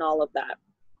and all of that.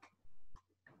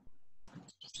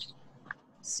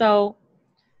 So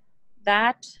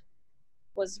that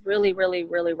was really, really,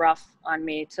 really rough on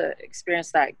me to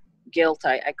experience that guilt.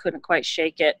 I couldn't quite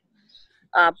shake it.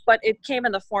 But it came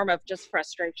in the form of just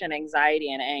frustration,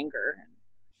 anxiety, and anger.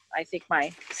 I think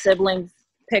my siblings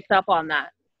picked up on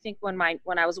that. I think when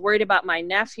I was worried about my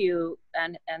nephew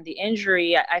and the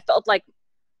injury, I felt like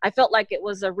it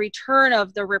was a return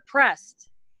of the repressed.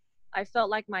 I felt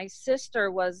like my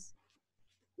sister was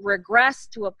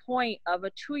regressed to a point of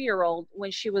a 2-year-old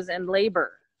when she was in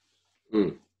labor.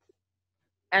 Mm.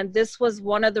 And this was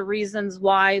one of the reasons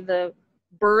why the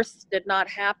birth did not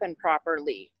happen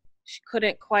properly. She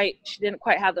didn't quite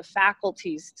have the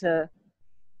faculties to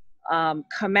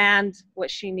command what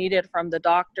she needed from the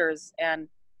doctors, and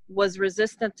was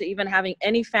resistant to even having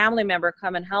any family member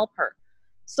come and help her.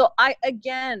 So I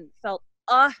again felt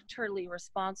utterly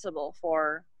responsible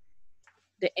for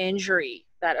the injury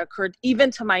that occurred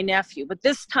even to my nephew, but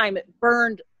this time it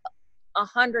burned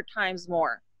 100 times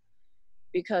more,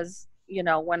 because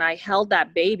when I held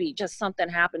that baby, just something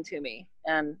happened to me.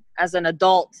 And as an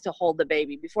adult, to hold the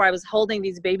baby, before I was holding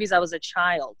these babies, I was a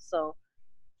child. So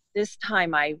this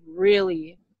time I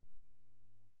really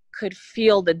could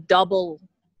feel the double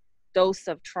dose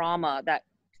of trauma that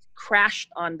crashed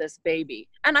on this baby.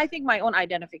 And I think my own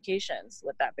identifications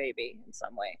with that baby in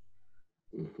some way.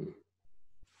 Mm-hmm.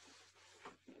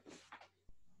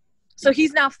 So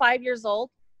he's now 5 years old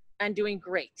and doing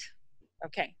great.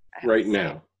 Okay. Right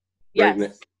now. Yes. Right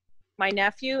now. My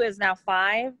nephew is now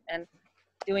 5 and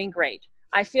doing great.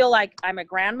 I feel like I'm a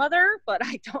grandmother, but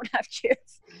I don't have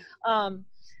kids.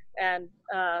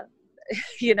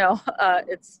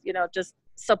 It's, just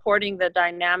supporting the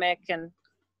dynamic and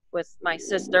with my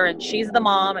sister, and she's the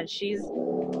mom and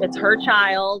it's her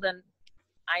child, and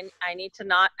I need to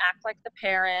not act like the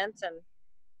parent, and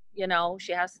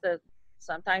she has to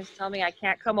sometimes tell me I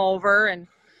can't come over, and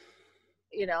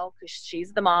because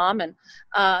she's the mom, and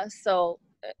so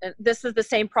this is the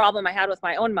same problem I had with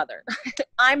my own mother.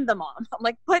 I'm the mom. I'm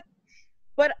like, but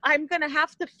I'm gonna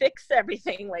have to fix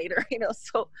everything later,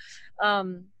 so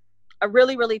a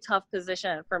really, really tough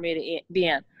position for me to be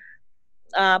in.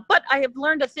 But I have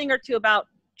learned a thing or two about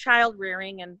child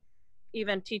rearing and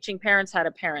even teaching parents how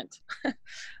to parent.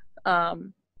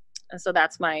 And so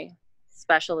that's my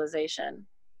specialization.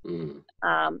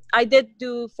 I did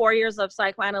do 4 years of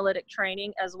psychoanalytic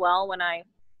training as well when I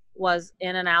was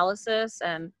in analysis,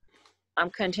 and I'm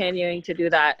continuing to do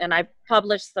that. And I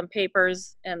published some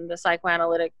papers in the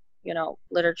psychoanalytic,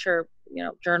 literature,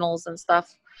 journals and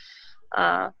stuff.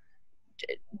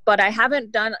 But I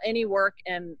haven't done any work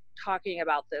in talking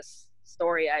about this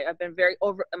story. I've been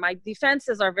my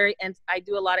defenses are I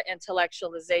do a lot of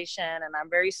intellectualization, and I'm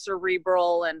very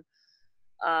cerebral, and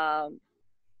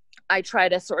I try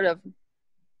to sort of,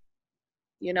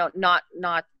 not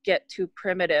get too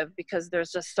primitive, because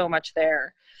there's just so much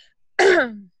there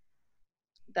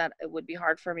that it would be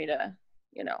hard for me to,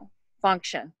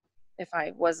 function if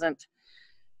I wasn't,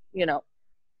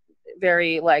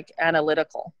 very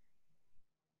analytical.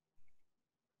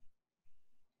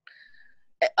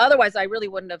 Otherwise, I really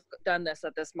wouldn't have done this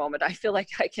at this moment. I feel like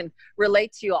I can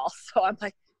relate to you all. So I'm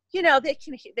like, they're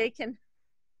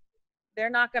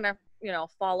not going to,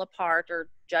 fall apart or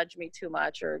judge me too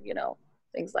much, or,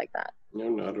 things like that. No,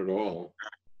 not at all.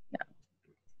 Yeah.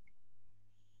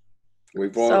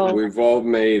 We've all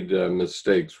made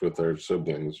mistakes with our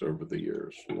siblings over the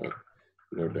years.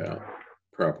 No doubt.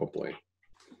 Probably.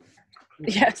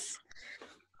 Yes.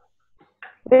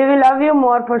 We will love you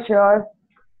more for sure.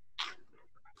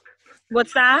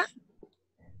 What's that?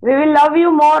 We will love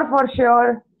you more for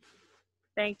sure.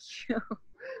 Thank you.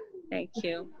 Thank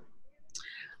you.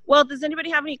 Well, does anybody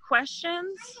have any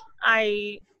questions?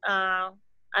 I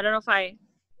don't know if I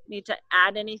need to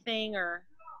add anything, or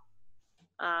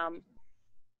I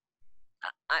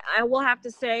will have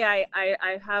to say I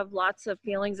have lots of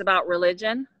feelings about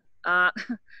religion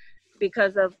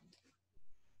because of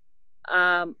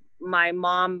my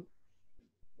mom,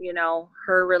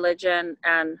 her religion,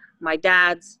 and my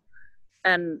dad's,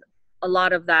 and a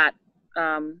lot of that,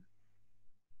 a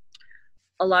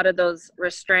lot of those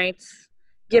restraints,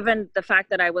 given the fact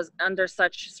that I was under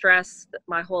such stress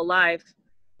my whole life.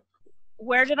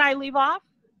 Where did I leave off?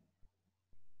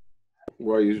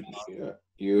 Well,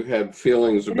 you had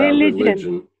feelings about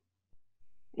religion.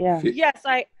 Yeah. Yes,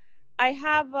 I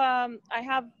have a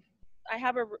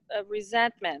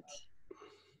resentment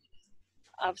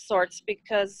of sorts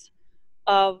because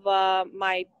of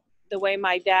the way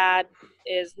my dad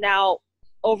is now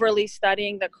overly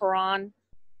studying the Quran,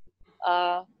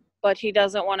 but he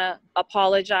doesn't want to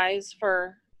apologize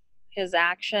for his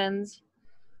actions,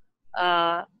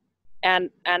 and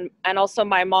also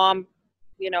my mom,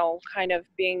 kind of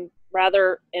being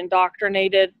rather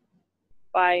indoctrinated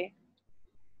by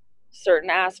certain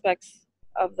aspects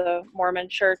of the Mormon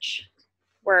church,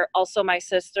 where also my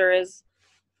sister is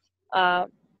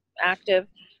active.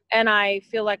 And I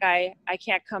feel like I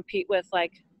can't compete with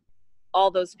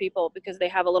all those people, because they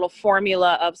have a little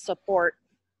formula of support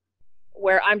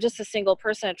where I'm just a single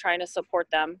person trying to support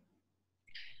them.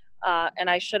 And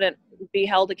I shouldn't be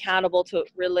held accountable to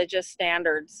religious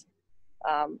standards.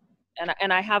 And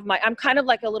I'm kind of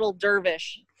like a little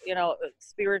dervish,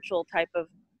 spiritual type of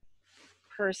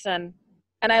person.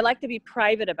 And I like to be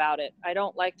private about it. I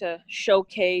don't like to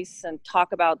showcase and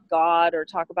talk about God, or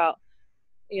talk about,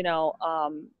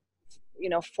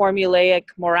 formulaic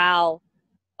morale.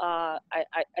 I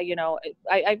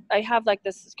have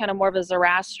this kind of more of a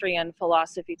Zoroastrian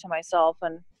philosophy to myself,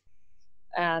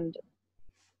 and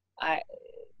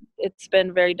it's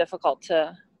been very difficult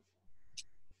to,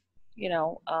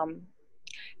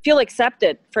 feel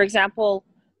accepted. For example,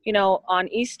 on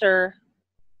Easter,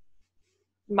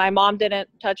 my mom didn't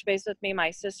touch base with me.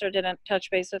 My sister didn't touch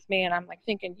base with me. And I'm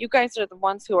thinking, you guys are the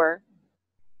ones who are,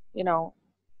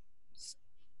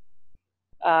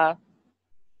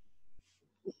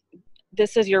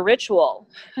 this is your ritual,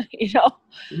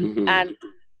 Mm-hmm. And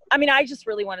I just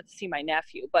really wanted to see my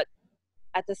nephew, but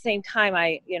at the same time,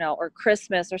 or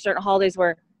Christmas or certain holidays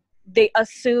where they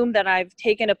assume that I've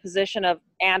taken a position of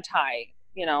anti,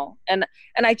 you know, and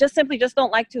I just simply just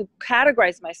don't like to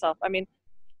categorize myself. I mean,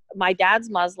 my dad's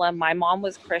Muslim, my mom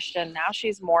was Christian, now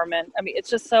she's Mormon. I mean, it's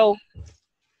just so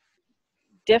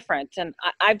different. And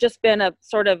I've just been a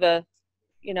sort of a,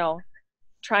 you know,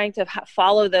 trying to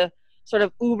follow the sort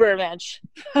of Ubermensch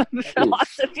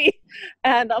philosophy.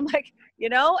 And I'm like, you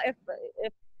know, if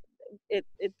it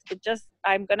just,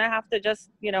 I'm going to have to just,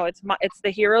 you know, it's the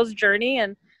hero's journey,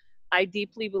 and I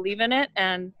deeply believe in it.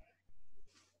 And,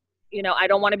 you know, I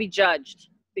don't want to be judged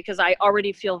because I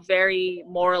already feel very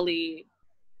morally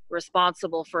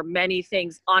responsible for many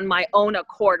things on my own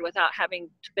accord without having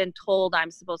been told I'm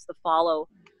supposed to follow,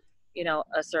 you know,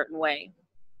 a certain way.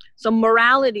 So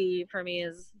morality for me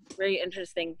is a very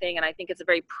interesting thing. And I think it's a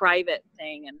very private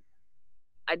thing. And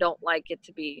I don't like it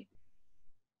to be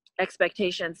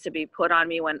expectations to be put on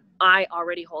me when I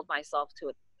already hold myself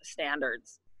to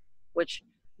standards, which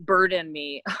burden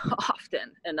me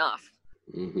often enough.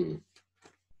 Mm-hmm.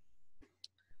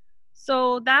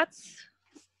 So that's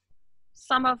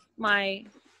some of my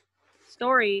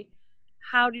story.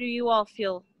 How do you all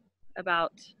feel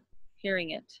about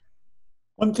hearing it?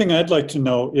 One thing I'd like to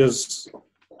know is,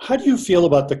 how do you feel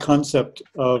about the concept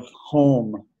of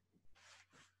home?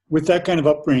 With that kind of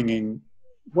upbringing,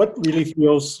 what really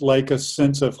feels like a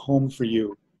sense of home for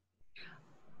you?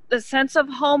 The sense of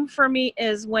home for me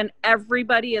is when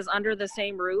everybody is under the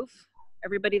same roof.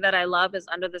 Everybody that I love is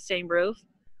under the same roof.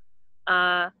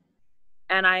 And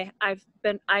I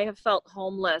have felt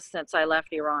homeless since I left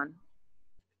Iran.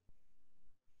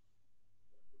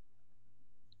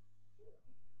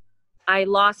 I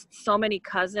lost so many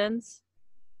cousins,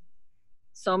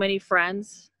 so many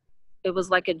friends. It was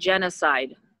like a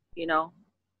genocide, you know.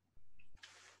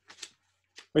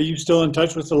 Are you still in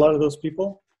touch with a lot of those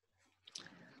people?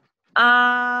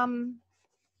 My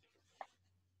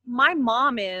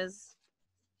mom is,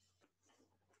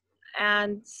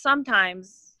 and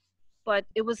sometimes, but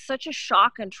it was such a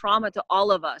shock and trauma to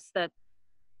all of us that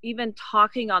even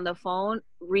talking on the phone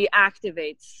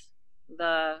reactivates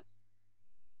the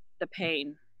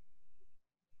pain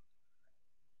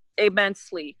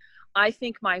immensely. I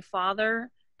think my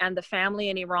father and the family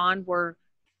in Iran were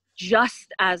just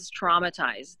as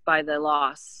traumatized by the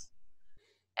loss.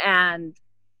 And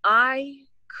I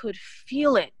could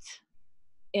feel it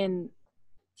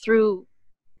through,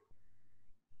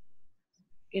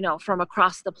 you know, from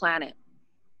across the planet.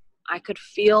 I could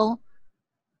feel,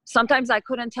 sometimes I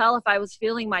couldn't tell if I was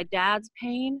feeling my dad's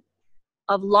pain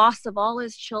of loss of all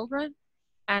his children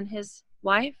and his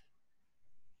wife,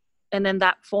 and in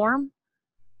that form,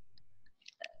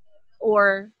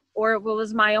 or if it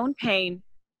was my own pain,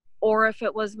 or if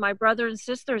it was my brother and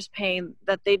sister's pain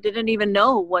that they didn't even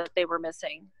know what they were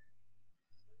missing.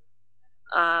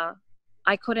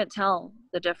 I couldn't tell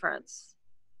the difference.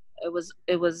 It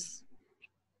was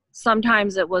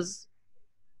sometimes it was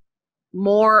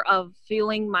more of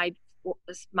feeling my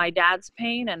dad's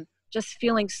pain and just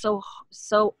feeling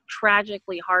so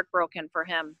tragically heartbroken for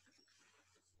him.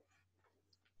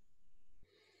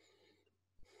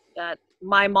 That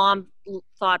my mom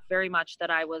thought very much that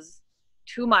I was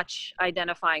too much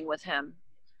identifying with him.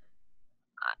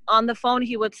 On the phone,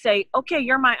 he would say, "Okay,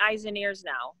 you're my eyes and ears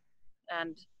now."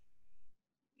 And,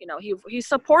 you know, he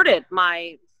supported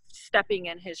my stepping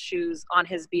in his shoes on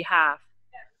his behalf.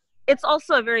 It's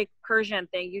also a very Persian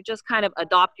thing. You just kind of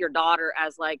adopt your daughter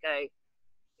as like a,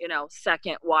 you know,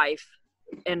 second wife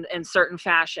in certain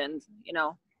fashions, you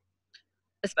know,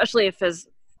 especially if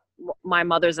my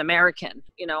mother's American,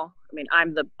 you know. I mean,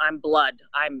 I'm blood.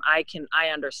 I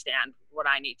understand what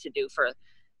I need to do for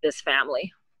this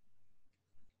family.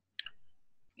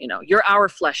 You know, you're our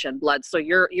flesh and blood, so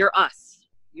you're us.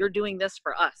 You're doing this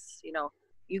for us, you know.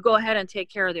 You go ahead and take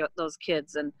care of those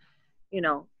kids, and, you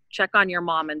know, check on your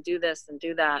mom and do this and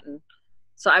do that. And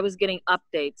so I was getting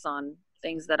updates on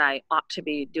things that I ought to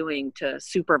be doing to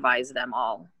supervise them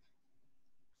all.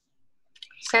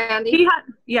 Sandy?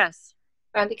 Yes.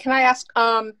 Sandy, can I ask,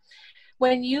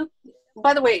 when you,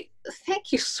 by the way,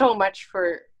 thank you so much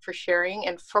for sharing.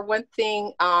 And for one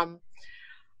thing,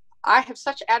 I have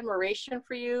such admiration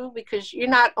for you, because you're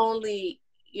not only,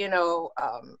 you know,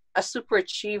 a super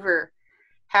achiever,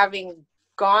 having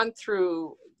gone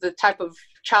through the type of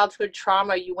childhood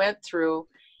trauma you went through,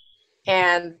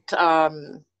 and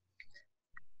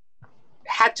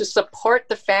had to support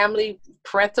the family,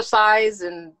 parenthesize,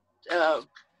 and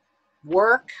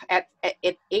work at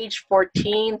age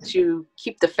 14 to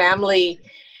keep the family,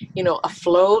 you know,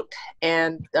 afloat.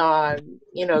 And,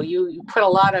 you know, you put a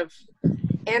lot of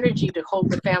energy to hold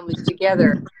the family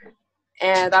together.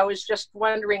 And I was just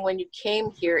wondering, when you came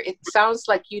here, it sounds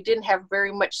like you didn't have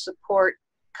very much support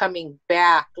coming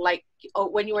back. Like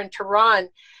when you were in Tehran,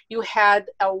 you had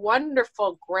a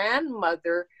wonderful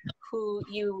grandmother who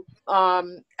you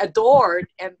adored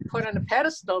and put on a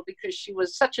pedestal because she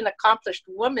was such an accomplished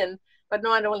woman, but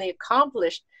not only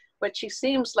accomplished, but she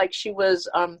seems like she was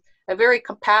a very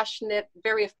compassionate,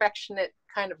 very affectionate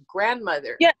kind of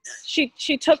grandmother. Yes,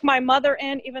 she took my mother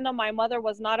in, even though my mother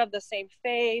was not of the same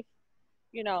faith,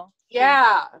 you know.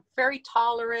 Yeah, very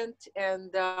tolerant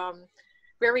and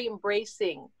very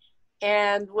embracing.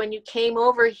 And when you came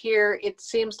over here, it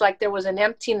seems like there was an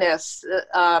emptiness,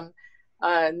 no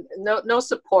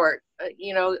support.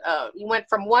 You went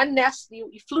from one nest, you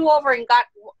flew over and got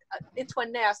into a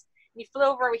nest, you flew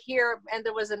over here and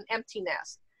there was an empty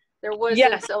nest. There wasn't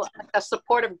Yes. a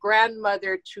supportive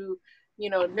grandmother to,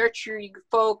 nurture you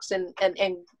folks and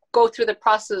go through the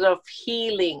process of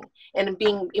healing and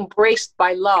being embraced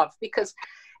by love. Because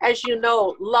as you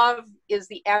know, love is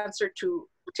the answer to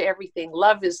everything.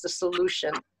 Love is the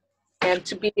solution. And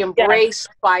to be embraced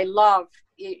by love,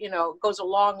 goes a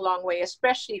long, long way,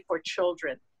 especially for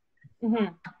children.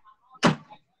 Mm-hmm.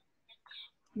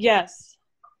 Yes.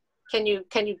 Can you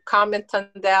comment on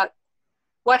that?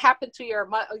 What happened to your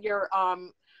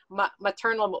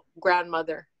maternal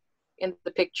grandmother in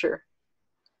the picture?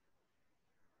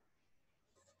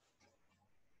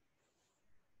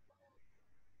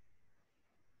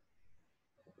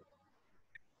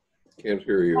 Can't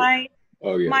hear you.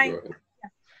 Oh yeah, go ahead.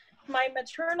 My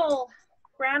maternal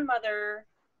grandmother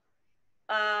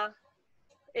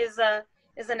is an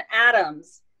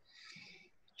Adams.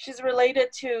 She's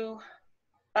related to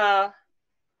the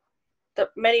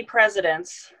many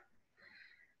presidents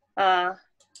and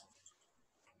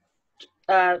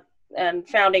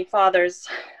founding fathers,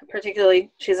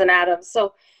 particularly she's an Adams.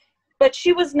 So, but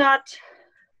she was not.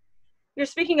 You're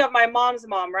speaking of my mom's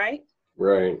mom, right?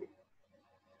 Right.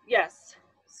 Yes.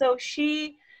 So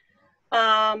she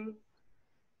was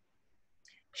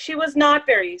not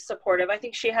very supportive. I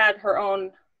think she had her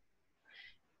own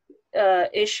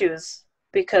issues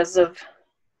because of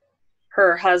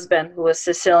her husband, who was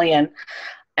Sicilian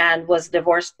and was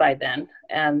divorced by then,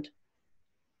 and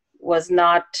was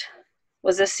a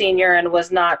senior and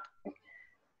was not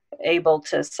able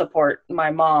to support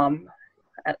my mom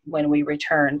when we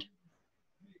returned.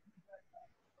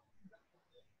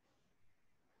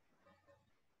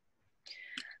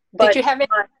 Did you have any,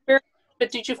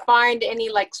 but did you find any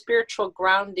like spiritual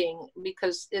grounding?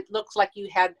 Because it looks like you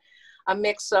had a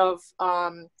mix of,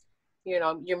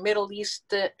 your Middle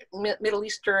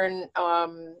Eastern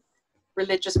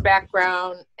religious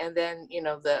background, and then,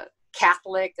 the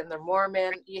Catholic and the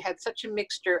Mormon. You had such a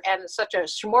mixture and such a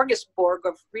smorgasbord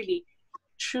of really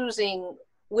choosing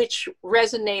which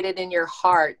resonated in your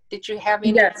heart. Did you have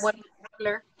any one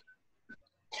particular?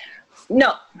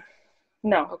 No.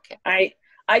 Okay.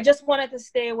 I just wanted to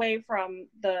stay away from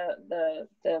the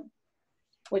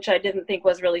which I didn't think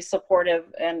was really supportive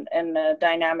and in a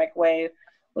dynamic way,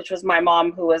 which was my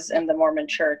mom, who was in the Mormon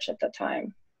church at the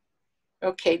time.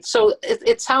 Okay, so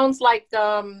it sounds like,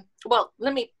 well,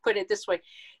 let me put it this way.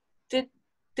 Did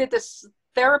this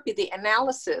therapy, the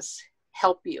analysis,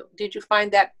 help you? Did you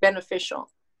find that beneficial?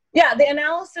 Yeah, the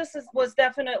analysis was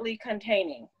definitely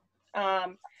containing.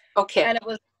 Okay. And it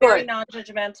was very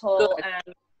non-judgmental,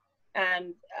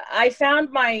 and I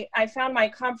found my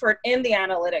comfort in the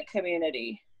analytic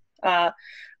community,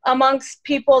 amongst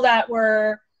people that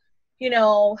were,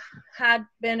 had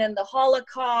been in the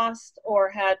Holocaust or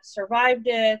had survived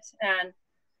it and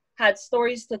had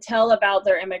stories to tell about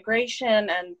their immigration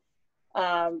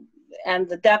and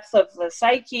the depth of the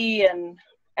psyche, and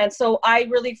so I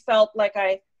really felt like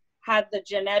I had the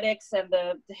genetics and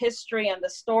the history and the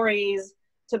stories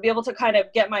to be able to kind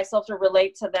of get myself to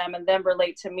relate to them and them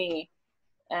relate to me.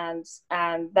 And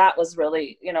that was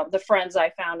really, the friends I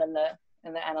found in the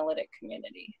analytic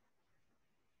community.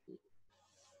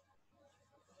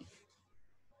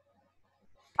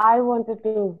 I wanted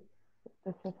to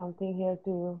say something here to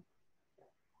you.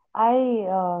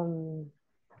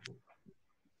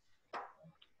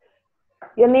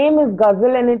 Your name is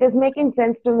Ghazal, and it is making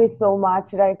sense to me so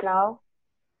much right now.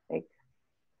 Like,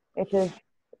 it is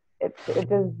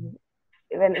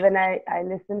when I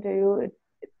listen to you,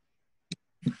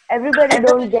 everybody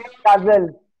don't get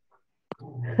Ghazal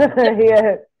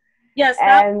here. Yes,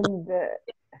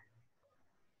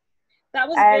 that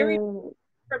was very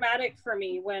traumatic for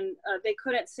me when they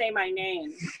couldn't say my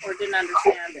name or didn't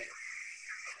understand it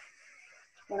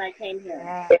when I came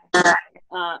here.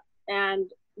 And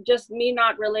just me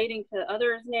not relating to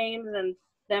others' names and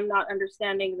them not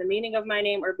understanding the meaning of my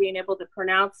name or being able to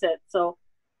pronounce it. So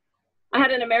I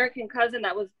had an American cousin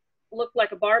that looked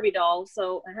like a Barbie doll.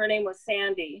 So her name was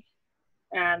Sandy.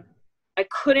 And I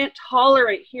couldn't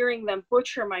tolerate hearing them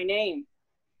butcher my name.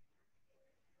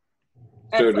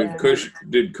 So and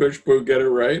did Kushbu get it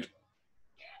right?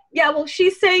 Yeah, well,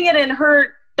 she's saying it in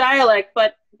her dialect,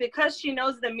 but because she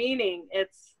knows the meaning,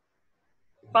 it's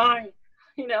fine,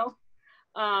 you know?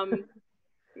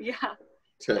 Yeah.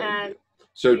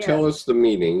 Tell us the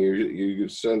meaning. You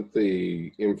sent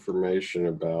the information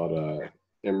about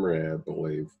Emre, I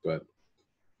believe, but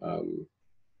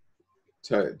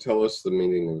tell us the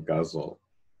meaning of Ghazal.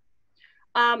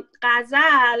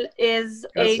 Ghazal is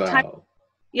a type. Ghazal.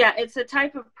 Yeah, it's a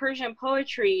type of Persian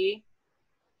poetry.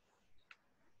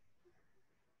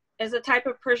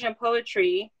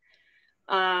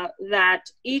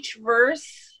 That each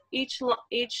verse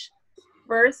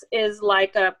is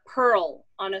like a pearl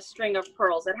on a string of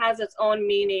pearls. It has its own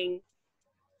meaning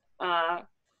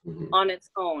on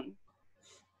its own.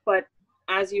 But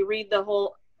as you read the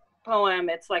whole poem,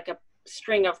 it's like a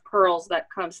string of pearls that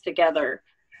comes together.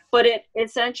 But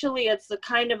it's a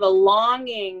kind of a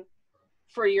longing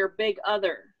for your big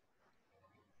other,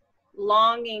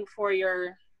 longing for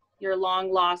your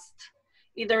long lost,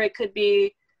 either it could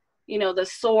be, you know, the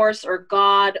source or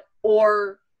God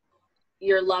or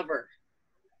your lover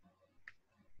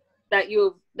that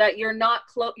you're not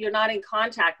in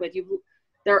contact with.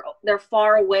 They're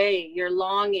far away. You're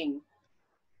longing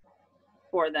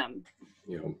for them.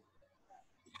 Yeah.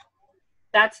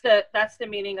 That's the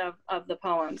meaning of the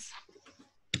poems.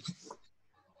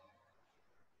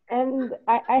 And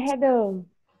I had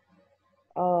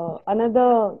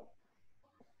another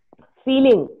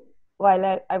feeling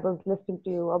while I was listening to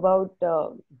you about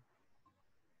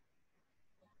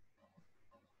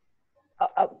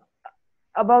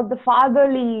the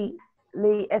fatherly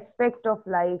aspect of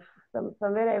life.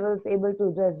 Somewhere I was able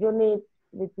to resonate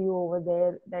with you over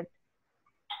there that,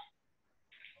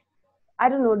 I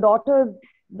don't know, daughters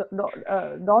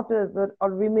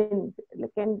or women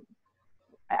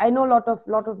I know a lot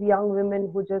of young women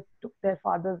who just took their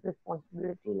father's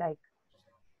responsibility like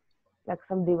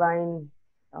some divine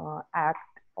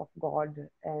act of God,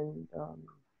 and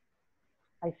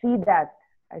I see that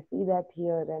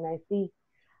here, and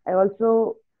I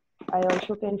also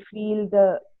can feel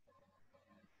the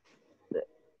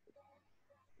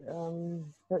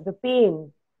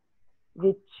pain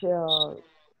which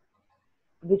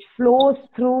flows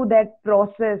through that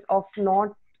process of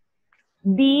not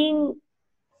being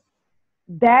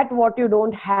that what you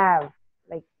don't have.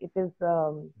 Like it is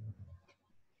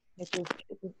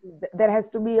there has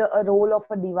to be a role of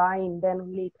a divine, then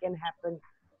only it can happen,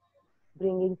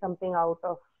 bringing something out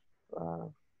of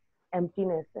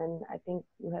emptiness. And I think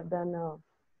you have done a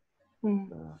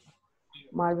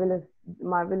marvelous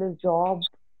job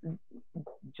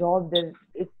there.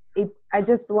 I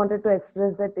just wanted to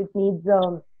express that it needs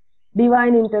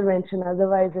divine intervention,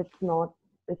 otherwise it's not.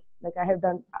 It's like I have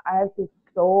seen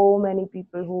so many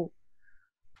people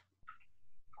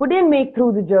who didn't make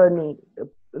through the journey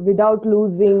without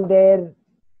losing their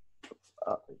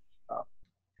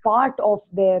part of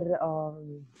their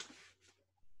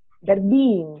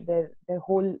being, their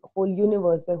whole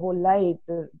universe, their whole life,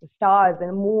 the stars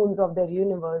and moons of their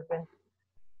universe,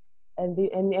 and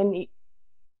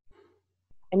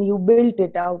you built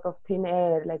it out of thin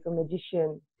air like a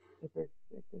magician. It is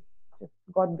just,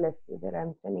 God bless you. There,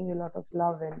 I'm sending you a lot of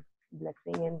love and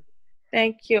blessing. And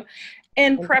thank you.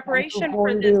 In preparation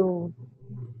for this,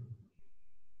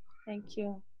 thank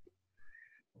you.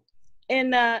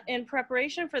 In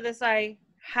preparation for this, I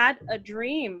had a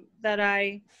dream that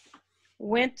I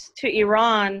went to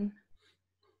Iran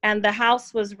and the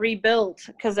house was rebuilt,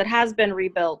 because it has been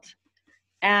rebuilt,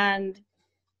 and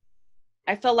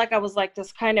I felt like I was like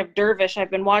this kind of dervish. I've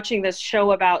been watching this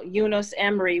show about Yunus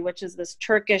Emre, which is this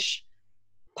Turkish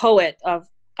poet of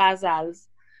ghazals,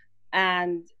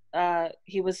 and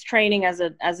he was training as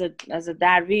a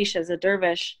darvish, as a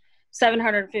dervish,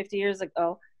 750 years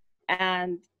ago.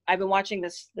 And I've been watching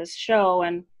this show,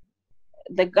 and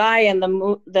the guy in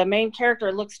the main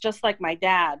character looks just like my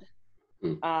dad.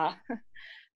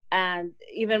 And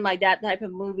even my dad type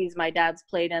of movies my dad's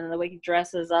played in, and the way he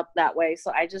dresses up that way.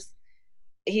 So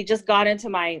he just got into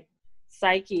my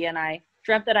psyche, and I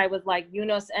dreamt that I was like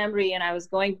Yunus Emre, and I was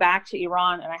going back to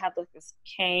Iran, and I had like this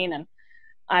cane, and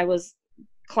I was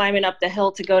climbing up the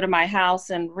hill to go to my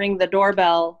house and ring the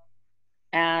doorbell,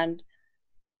 and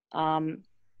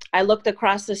I looked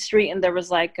across the street, and there was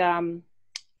like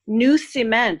new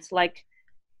cement, like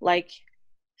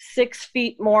 6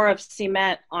 feet more of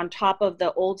cement on top of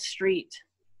the old street.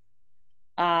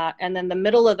 And then the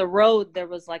middle of the road, there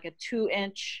was like a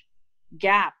 2-inch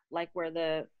gap, like where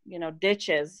the, ditch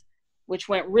is, which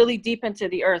went really deep into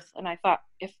the earth. And I thought,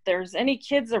 if there's any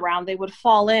kids around, they would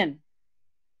fall in.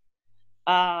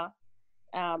 But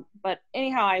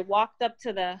anyhow, I walked up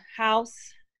to the house,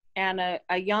 and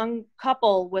a young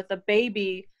couple with a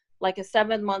baby, like a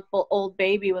 7-month-old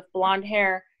baby with blonde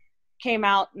hair, came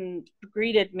out and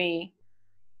greeted me.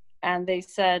 And they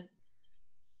said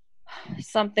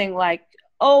something like,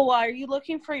 "Oh, are you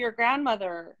looking for your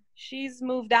grandmother? She's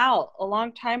moved out a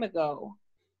long time ago."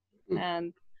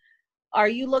 And, "Are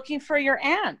you looking for your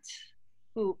aunt,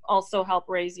 who also helped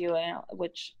raise you?"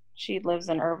 Which she lives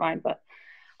in Irvine, but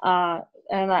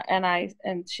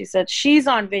and she said she's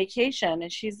on vacation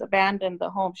and she's abandoned the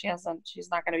home. She's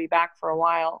not going to be back for a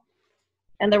while.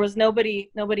 And there was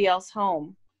nobody else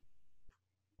home.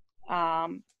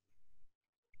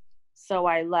 So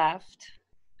I left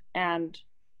and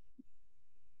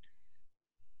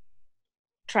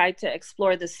tried to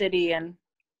explore the city, and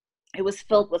it was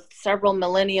filled with several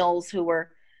millennials who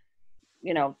were,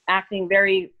 acting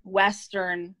very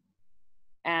Western,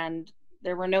 and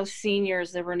there were no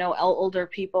seniors, there were no older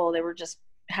people. They were just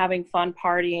having fun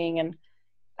partying, and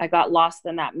I got lost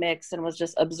in that mix and was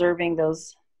just observing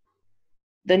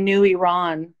the new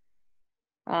Iran.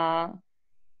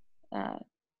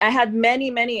 I had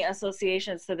many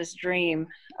associations to this dream,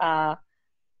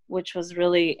 which was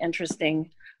really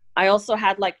interesting. I also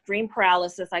had like dream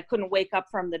paralysis. I couldn't wake up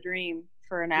from the dream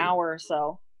for an hour or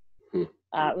so.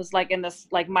 It was like in this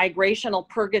like migrational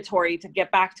purgatory to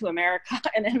get back to America.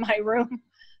 And in my room,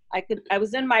 I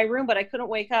was in my room, but I couldn't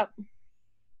wake up.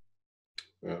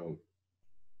 Wow.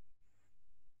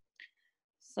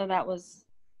 So that was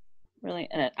really,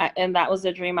 and that was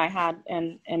a dream I had,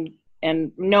 and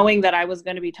knowing that I was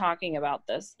going to be talking about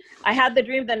this. I had the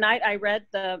dream the night I read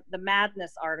the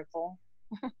Madness article.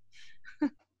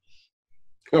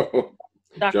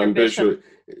 John Bishop,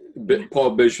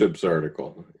 Paul Bishop's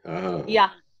article. Yeah,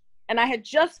 and I had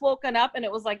just woken up, and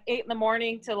it was like 8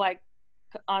 a.m. to like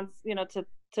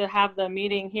to have the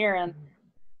meeting here,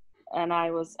 and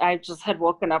I just had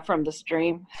woken up from this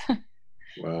dream.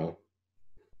 Wow.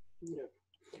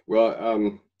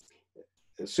 Well,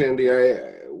 Sandy,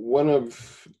 one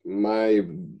of my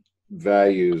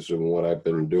values and what I've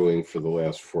been doing for the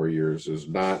last 4 years is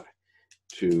not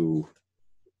to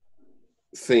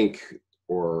think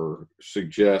or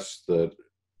suggest that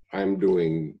I'm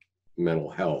doing mental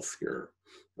health here,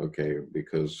 okay,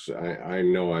 because I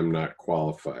know I'm not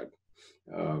qualified.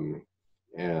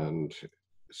 And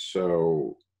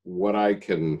so what I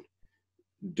can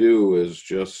do is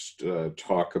just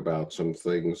talk about some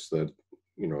things that,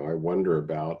 I wonder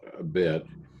about a bit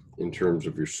in terms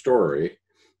of your story.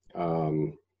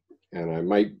 And I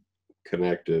might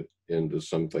connect it into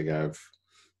something I've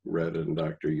read in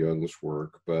Dr. Jung's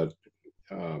work, but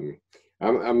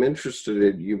I'm interested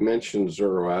in, you mentioned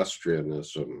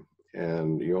Zoroastrianism,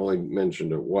 and you only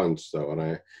mentioned it once though, and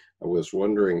I was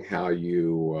wondering how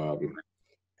you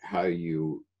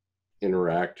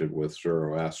interacted with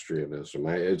Zoroastrianism.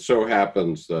 It so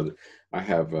happens that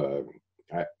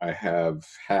I have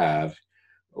had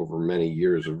over many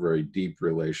years a very deep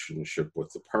relationship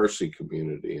with the Parsi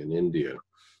community in India.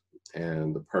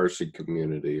 And the Parsi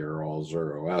community are all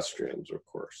Zoroastrians, of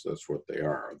course. That's what they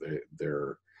are.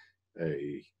 They're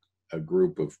a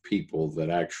group of people that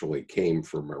actually came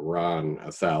from Iran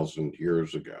 1,000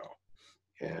 years ago,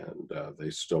 and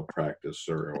they still practice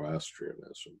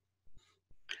Zoroastrianism.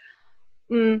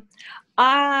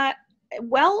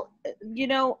 Well,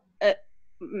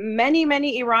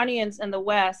 many Iranians in the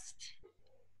West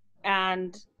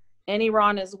and in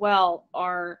Iran as well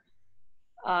are.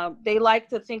 They like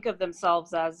to think of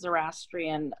themselves as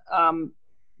Zoroastrian,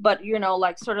 but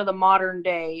like sort of the modern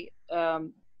day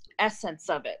essence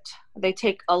of it. They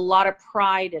take a lot of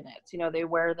pride in it. They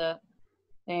wear the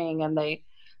thing, and they,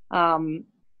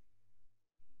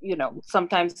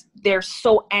 sometimes they're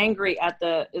so angry at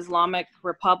the Islamic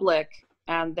Republic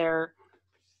and their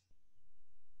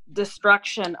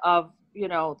destruction of,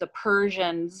 the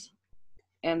Persians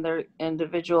and their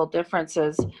individual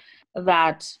differences,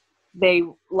 that they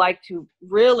like to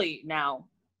really now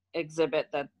exhibit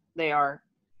that they are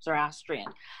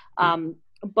Zoroastrian.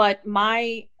 But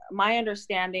my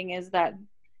understanding is that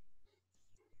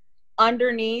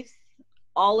underneath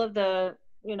all of the,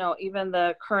 even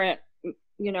the current,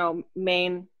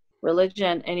 main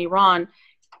religion in Iran,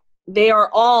 they are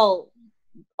all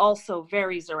also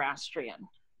very Zoroastrian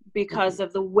because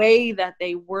of the way that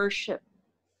they worship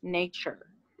nature.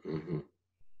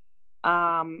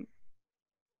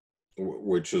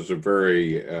 Which is a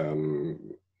very,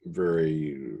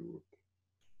 very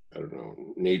I don't know,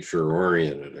 nature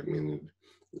oriented. I mean,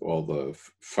 all the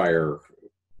fire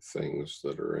things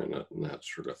that are in it and that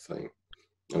sort of thing.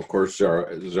 Of course,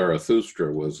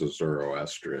 Zarathustra was a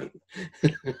Zoroastrian.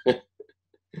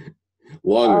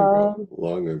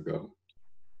 Long ago.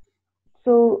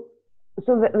 So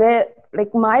where,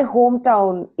 like, my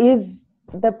hometown is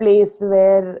the place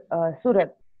where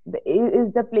Surat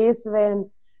is the place where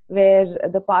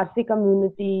the Parsi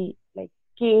community like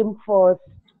came first,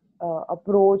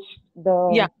 approached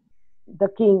the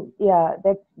king. Yeah,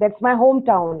 that's my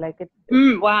hometown. Like it's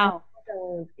wow.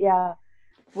 Yeah.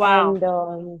 Wow.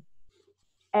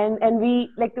 And we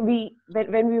like when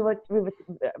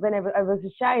I was a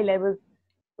child,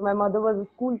 my mother was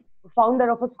founder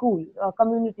of a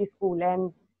community school,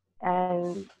 and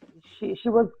she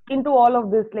was into all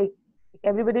of this. Like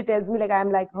everybody tells me like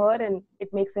I'm like her, and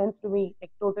it makes sense to me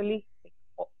like totally, like,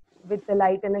 with the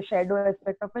light and the shadow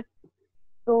aspect of it.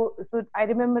 So I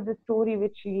remember the story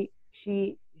which she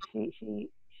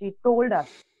told us,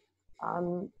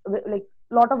 like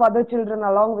lot of other children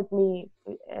along with me,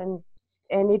 and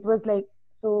it was like,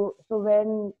 so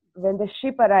when the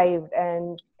ship arrived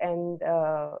and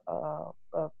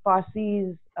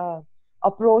Parsis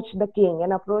approached the king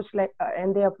and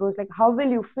they approached like, how will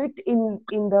you fit in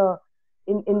the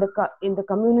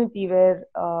community where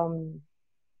all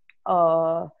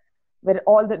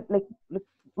the like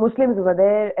Muslims were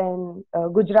there, and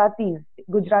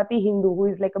Gujarati Hindu, who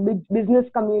is like a big business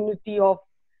community of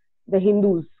the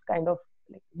Hindus, kind of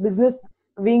like business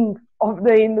wing of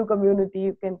the Hindu community,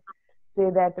 you can say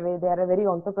that way. They are very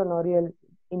entrepreneurial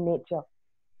in nature.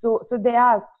 So they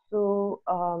asked. So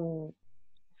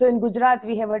in Gujarat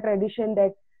we have a tradition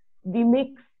that we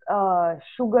mix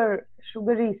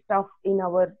sugary stuff in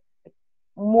our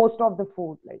most of the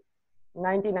food, like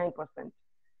 99%.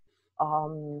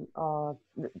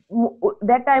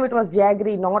 That time it was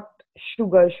jaggery, not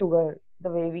sugar, the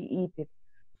way we eat it.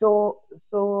 So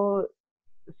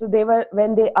they were,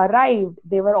 when they arrived,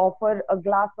 they were offered a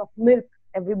glass of milk.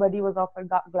 Everybody was offered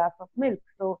a glass of milk.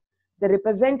 So the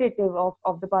representative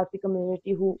of the Parsi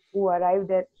community who arrived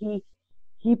there, he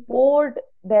poured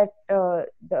that the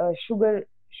sugar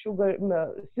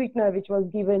sweetener which was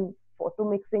given to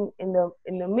mixing in the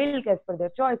milk as per their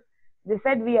choice. They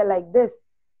said, we are like this,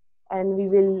 and we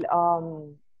will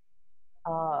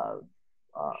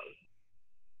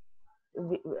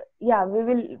we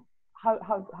will,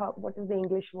 how what is the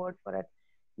English word for it?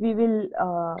 We will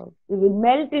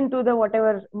melt into the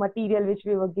whatever material which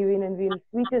we were given, and we'll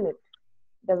sweeten it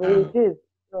the way it is.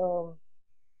 So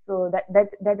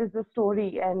that is the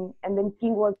story, and then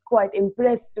king was quite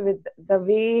impressed with the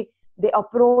way they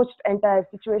approached entire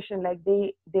situation. Like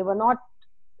they were not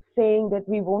saying that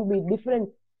we won't be different,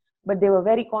 but they were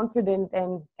very confident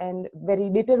and very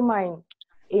determined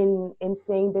in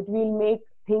saying that we'll make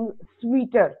things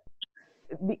sweeter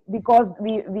because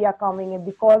we are coming and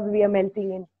because we are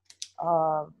melting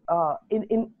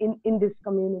in this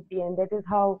community, and that is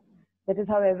how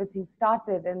everything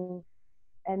started, and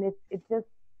it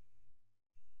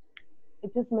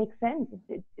just makes sense.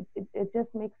 It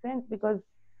just makes sense because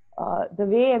the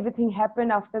way everything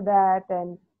happened after that,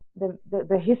 and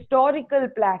the historical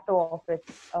plateau of it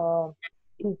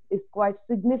is quite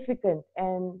significant,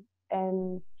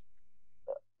 and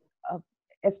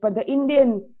as per the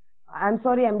Indian, I'm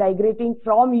sorry, I'm digressing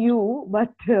from you,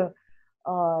 but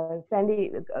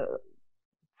Sandy,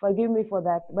 forgive me for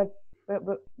that, but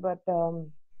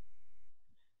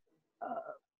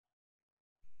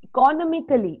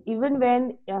economically, even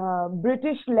when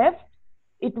British left,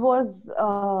 it was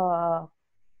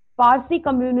Parsi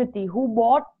community who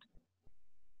bought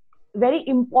very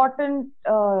important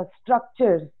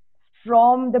structures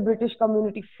from the British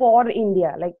community for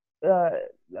India, like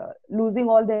losing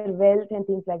all their wealth and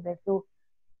things like that. So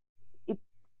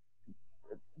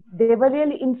they were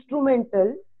really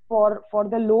instrumental for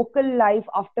the local life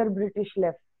after British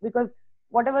left, because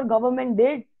whatever government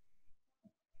did,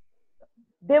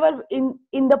 they were in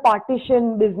the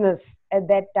partition business at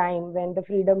that time when the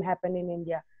freedom happened in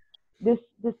India. This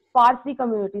Parsi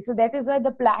community, so that is why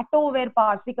the plateau where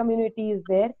Parsi community is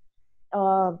there,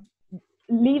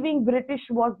 leaving British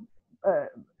was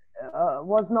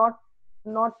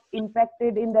not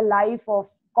impacted in the life of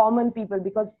common people,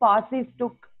 because Parsis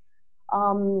took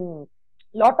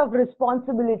lot of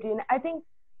responsibility. And I think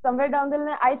somewhere down the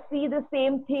line, I see the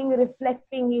same thing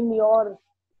reflecting in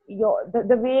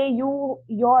the way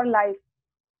your life,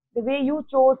 the way you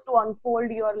chose to unfold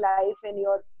your life and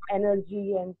your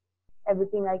energy and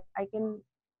everything. I can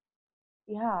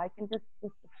just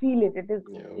feel it. It is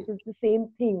the same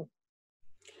thing.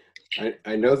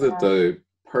 I know that the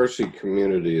Parsi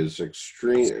community is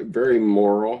very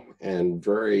moral and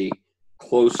very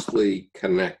closely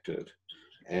connected,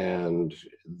 and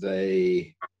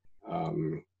they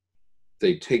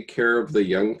take care of the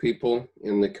young people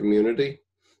in the community.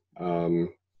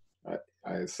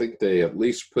 I think they at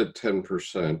least put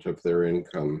 10% of their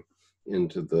income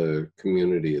into the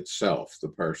community itself, the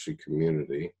Parsi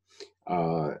community.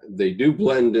 They do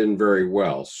blend in very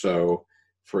well. So,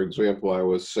 for example, I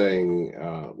was saying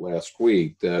last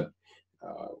week that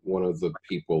one of the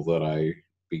people that I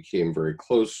became very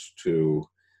close to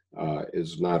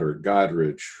is Nader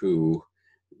Godrich, who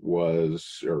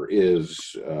was or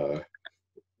is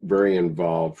very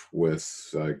involved with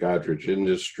Godrich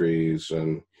Industries,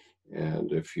 and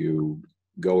if you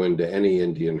go into any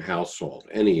Indian household,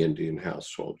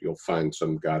 you'll find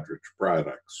some Godrich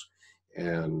products.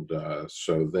 And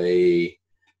so they,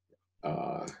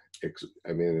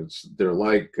 they're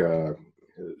like,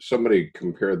 somebody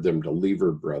compared them to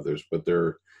Lever Brothers, but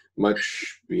they're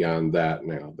much beyond that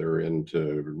now. They're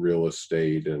into real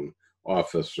estate and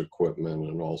office equipment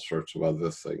and all sorts of other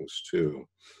things too.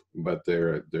 But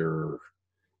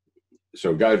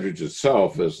so Godrich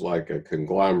itself is like a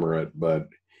conglomerate, but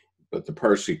the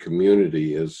Parsi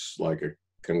community is like a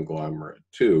conglomerate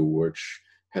too, which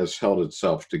has held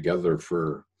itself together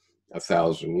for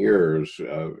 1,000 years,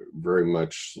 very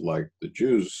much like the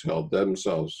Jews held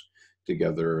themselves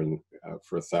together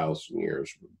for 1,000 years.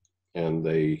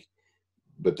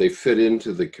 But they fit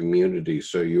into the community,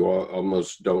 so you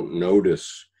almost don't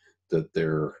notice that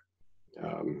they're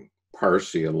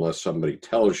Parsi unless they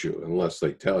tell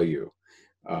you.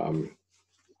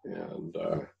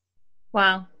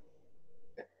 Wow.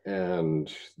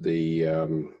 And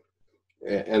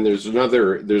and there's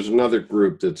another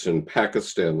group that's in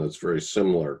Pakistan that's very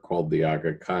similar, called the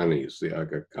Aga Khanis, the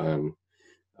Aga Khan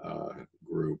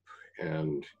group.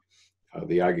 And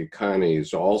the Aga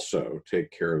Khanis also take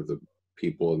care of the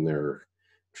people in their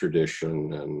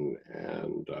tradition,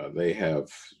 and they have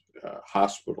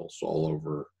hospitals all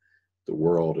over the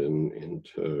world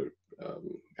into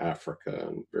Africa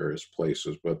and various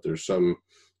places. But there's some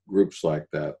groups like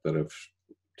that have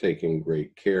taken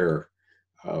great care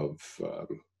of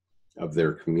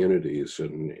their communities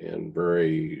in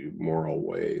very moral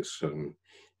ways, and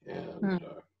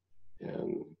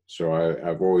so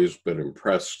I've always been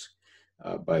impressed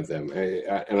by them.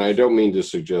 And I don't mean to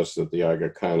suggest that the Aga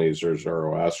Khanis are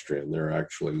Zoroastrian. They're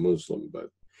actually Muslim, but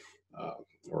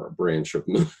or a branch of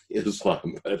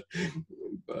Islam.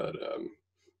 But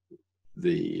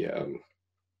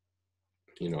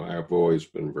I've always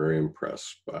been very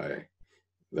impressed by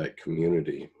that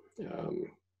community.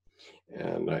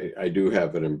 And I do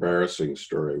have an embarrassing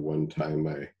story. One time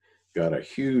I got a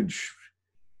huge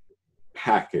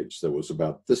package that was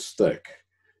about this thick,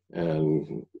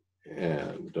 and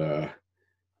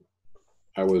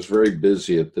I was very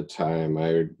busy at the time.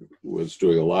 I was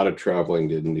doing a lot of traveling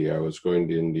to India. I was going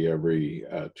to India every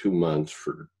 2 months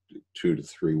for 2 to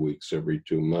 3 weeks every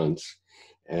 2 months.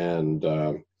 And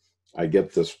I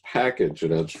get this package,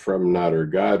 and it's from Nader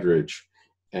Godrich,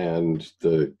 and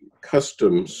the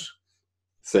customs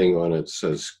thing on it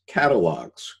says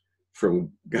catalogs from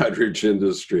Godrich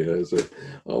Industry. And I said,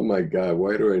 "Oh my God,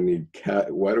 why do I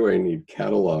need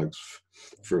catalogs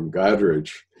from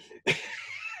Godrich?"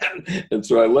 And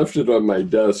so I left it on my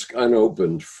desk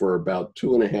unopened for about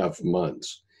 2.5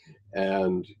 months.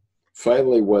 And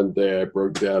finally one day I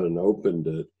broke down and opened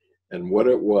it. And what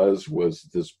it was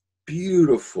this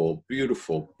beautiful,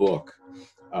 beautiful book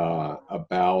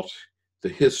about the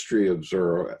history of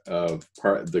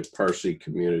the Parsi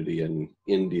community in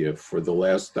India for the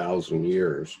last 1,000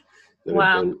 years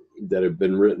that have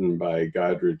been written by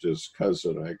Godrich's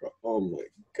cousin. I go, "Oh my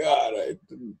God, I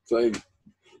didn't thank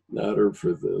Nader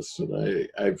for this." And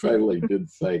I finally did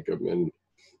thank him, and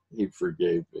he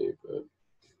forgave me, but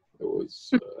it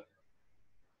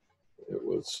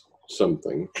was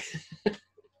something.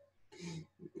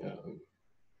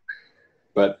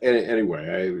 But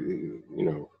anyway,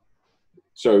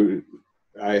 so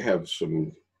I have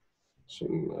some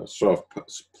soft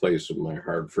place in my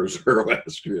heart for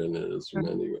Zoroastrianism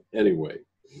anyway.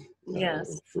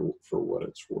 Yes. For what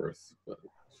it's worth.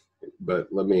 But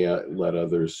let me let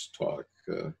others talk.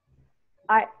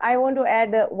 I want to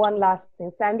add one last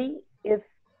thing. Sandy, if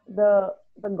the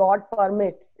God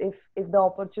permits, if the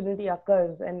opportunity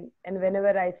occurs, and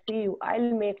whenever I see you,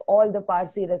 I'll make all the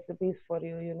Parsi recipes for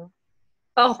you,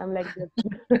 Oh, I'm like this.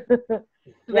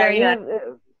 very nice.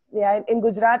 In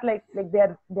Gujarat, like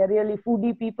they're really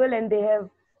foodie people, and they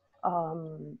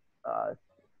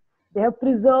have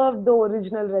preserved the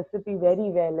original recipe very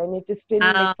well, and it is still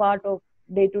like part of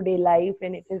day-to-day life,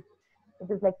 and it It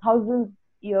is like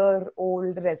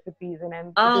 1,000-year-old recipes, and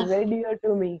it is very dear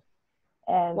to me.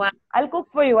 And Wow. I'll cook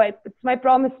for you. It's my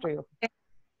promise to you.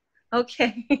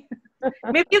 Okay.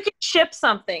 Maybe you can ship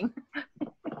something.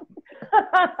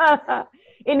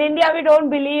 In India, we don't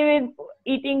believe in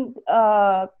eating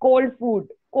cold food.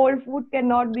 Cold food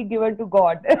cannot be given to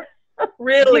God.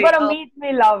 Really? You're gonna meet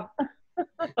me, love.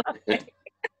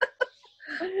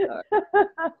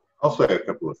 I'll say a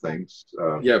couple of things.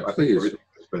 Yeah, I think please. everything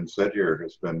that's been said here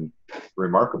has been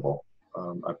remarkable.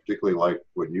 I particularly like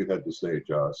what you had to say,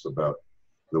 Joss, about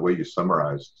the way you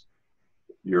summarized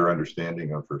your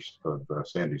understanding of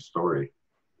Sandy's story.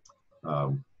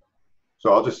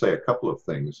 So I'll just say a couple of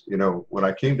things. You know, when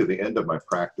I came to the end of my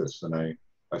practice and I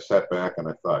sat back and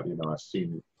I thought, you know, I've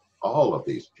seen all of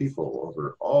these people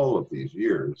over all of these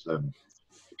years, and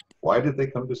why did they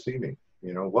come to see me?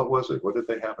 You know, what was it? What did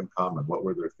they have in common? What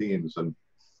were their themes? And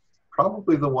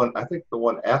probably I think the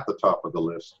one at the top of the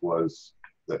list was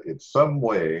that in some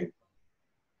way,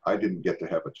 I didn't get to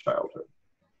have a childhood.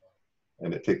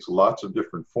 And it takes lots of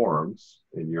different forms.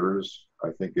 In yours, I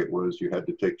think it was you had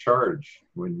to take charge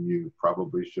when you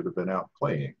probably should have been out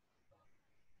playing.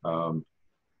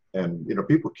 And, you know,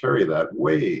 people carry that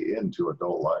way into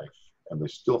adult life, and they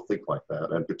still think like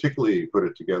that. And particularly put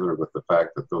it together with the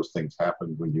fact that those things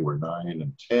happened when you were 9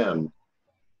 and 10.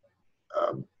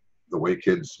 The way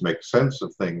kids make sense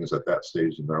of things at that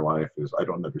stage in their life is, I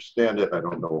don't understand it. I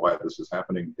don't know why this is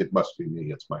happening. It must be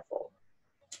me. It's my fault.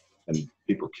 And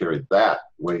people carry that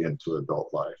way into adult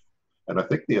life. And I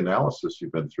think the analysis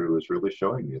you've been through is really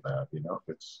showing you that, you know,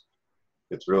 it's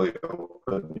really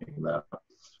opening that.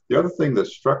 The other thing that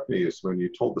struck me is when you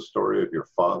told the story of your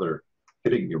father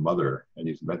hitting your mother, and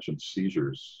you mentioned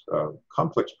seizures,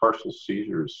 complex partial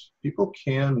seizures. People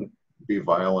can be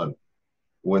violent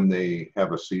when they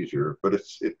have a seizure, but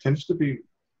it tends to be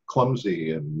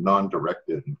clumsy and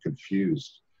non-directed and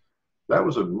confused. That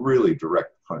was a really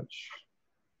direct punch.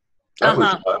 That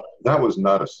was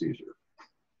not a seizure.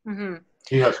 Mm-hmm.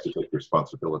 He has to take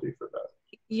responsibility for that.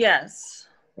 Yes.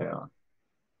 Yeah.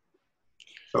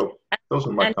 So those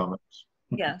are my comments.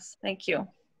 Yes, thank you.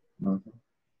 Mm-hmm.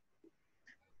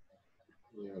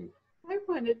 Yeah. I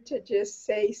wanted to just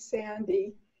say,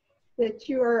 Sandy, that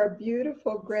you are a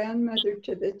beautiful grandmother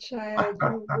to the child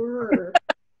you were.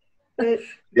 That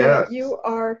Yes. you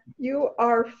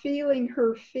are feeling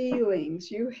her feelings.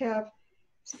 You have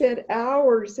spent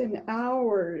hours and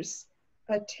hours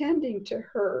attending to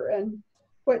her and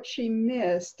what she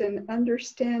missed and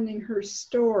understanding her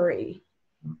story.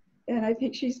 And I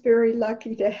think she's very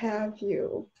lucky to have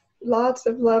you. Lots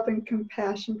of love and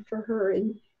compassion for her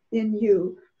in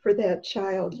you, for that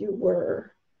child you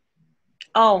were.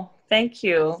 Oh, thank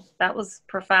you. That was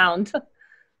profound.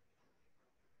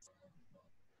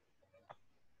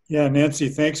 Yeah, Nancy,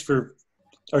 thanks for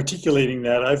articulating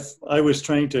that. I was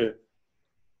trying to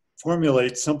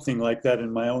formulate something like that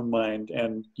in my own mind,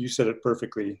 and you said it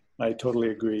perfectly. I totally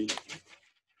agree.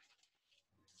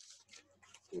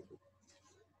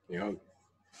 Yeah.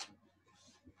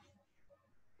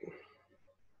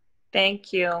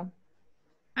 Thank you.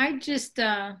 I just,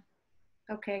 okay,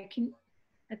 I think.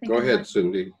 Go ahead,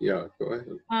 Cindy. Yeah, go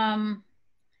ahead.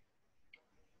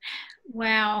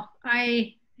 Wow,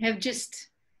 I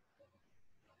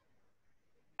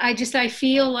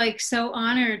feel like so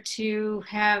honored to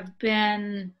have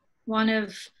been one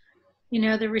of, you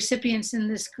know, the recipients in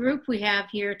this group we have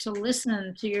here to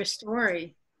listen to your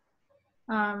story.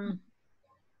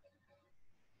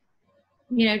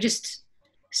 You know, just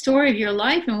story of your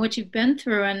life and what you've been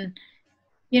through. And,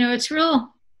 you know, it's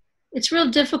real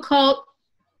difficult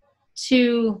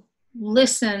to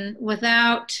listen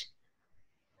without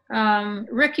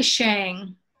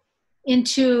ricocheting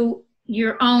into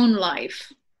your own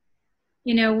life.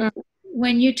 You know,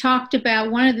 when you talked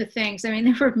about one of the things, I mean,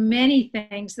 there were many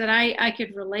things that I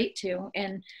could relate to,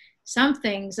 and some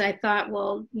things I thought,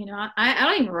 well, you know, I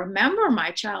don't even remember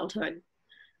my childhood.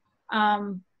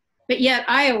 But yet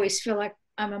I always feel like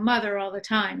I'm a mother all the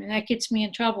time, and that gets me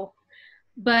in trouble.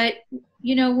 But,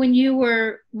 you know, when you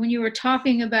were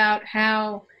talking about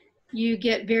how you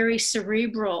get very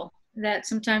cerebral, that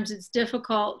sometimes it's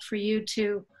difficult for you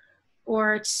to,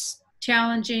 or it's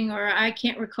challenging, or I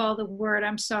can't recall the word,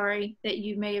 I'm sorry, that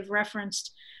you may have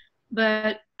referenced,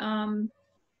 but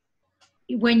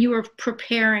when you were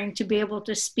preparing to be able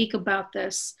to speak about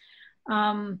this,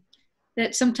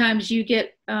 that sometimes you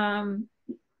get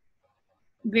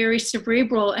very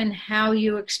cerebral in how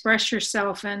you express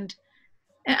yourself, and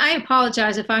I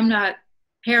apologize if I'm not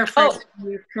paraphrasing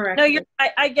you correctly. No,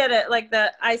 I get it, like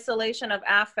the isolation of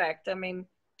affect. I mean,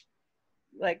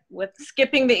 like with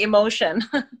skipping the emotion.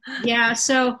 Yeah,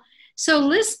 so So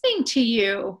listening to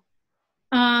you,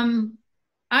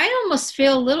 I almost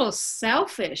feel a little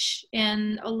selfish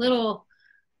and a little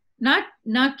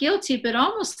not guilty, but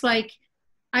almost like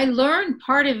I learned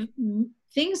part of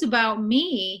things about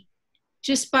me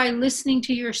just by listening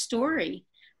to your story.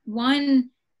 One,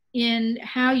 in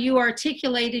how you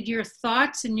articulated your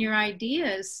thoughts and your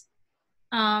ideas.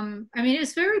 I mean,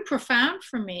 it's very profound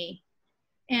for me.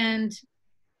 And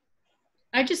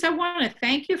I want to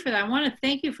thank you for that. I want to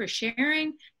thank you for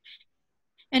sharing.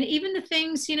 And even the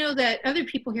things, you know, that other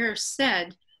people here have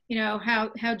said, you know,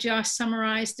 how Josh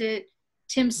summarized it.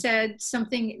 Tim said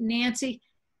something, Nancy,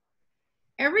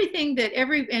 everything that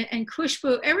and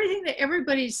Kushbu, everything that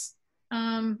everybody's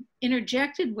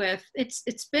interjected with,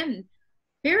 it's been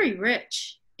very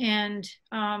rich and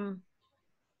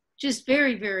just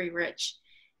very, very rich.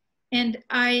 And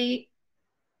I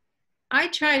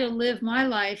try to live my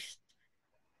life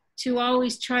to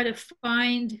always try to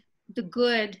find the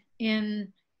good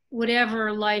in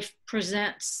whatever life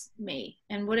presents me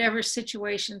and whatever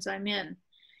situations I'm in.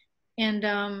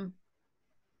 And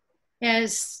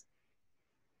as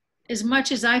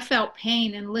much as I felt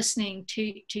pain in listening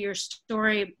to your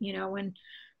story, you know, when,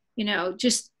 you know,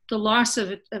 just the loss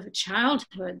of a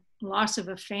childhood, loss of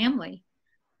a family,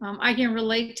 I can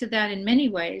relate to that in many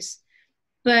ways.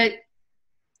 But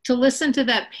to listen to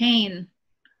that pain,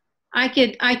 I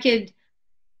could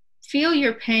feel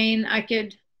your pain. I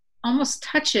could almost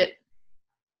touch it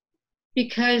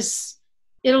because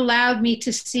it allowed me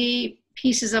to see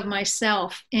pieces of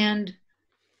myself. And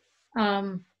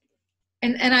I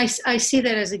see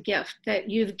that as a gift that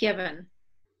you've given.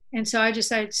 And so I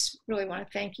just really want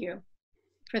to thank you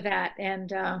for that.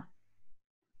 And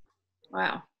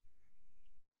wow.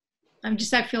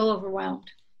 I feel overwhelmed.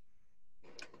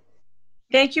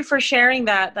 Thank you for sharing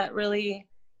that. That really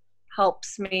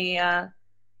helps me,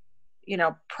 you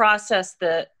know, process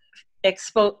the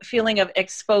feeling of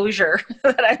exposure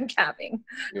that I'm having.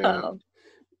 Yeah.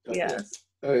 Yes.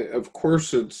 Of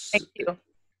course, Thank you.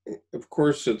 Of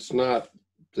course, it's not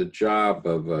the job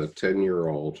of a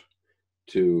 10-year-old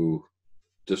to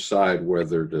decide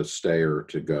whether to stay or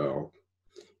to go.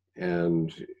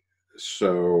 And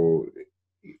so,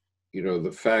 you know,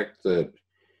 the fact that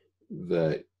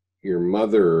your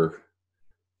mother,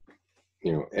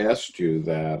 you know, asked you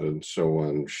that and so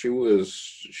on, she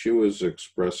was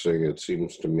expressing, it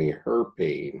seems to me, her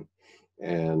pain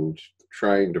and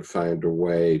trying to find a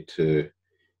way to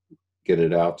get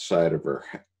it outside of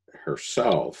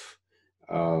herself.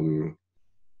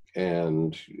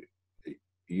 And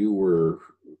you were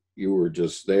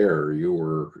just there. You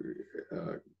were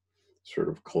sort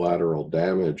of collateral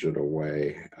damage in a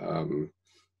way.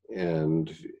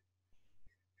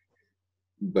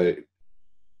 But,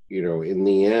 you know, in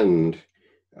the end,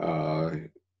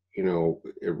 you know,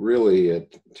 it really,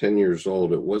 at 10 years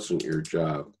old, it wasn't your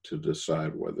job to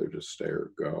decide whether to stay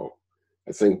or go.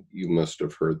 I think you must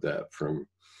have heard that from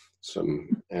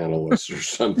some analysts or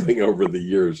something over the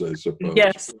years, I suppose.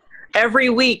 Yes, every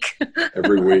week.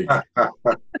 Every week.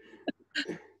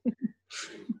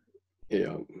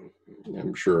 Yeah,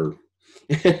 I'm sure.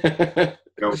 You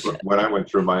know, when I went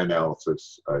through my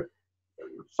analysis,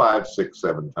 5, 6,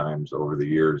 7 times over the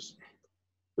years,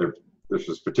 there's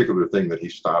this particular thing that he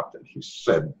stopped and he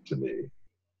said to me,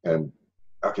 and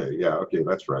okay,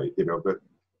 that's right, you know, but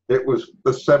it was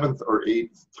the 7th or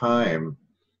 8th time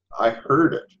I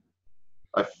heard it.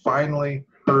 I finally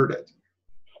heard it.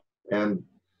 And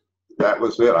that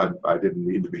was it. I didn't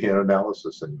need to be in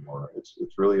analysis anymore. It's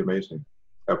really amazing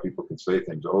how people can say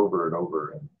things over and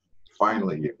over and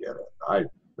finally you get it.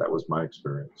 That was my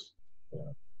experience.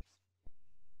 Yeah.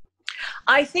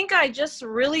 I think I just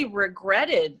really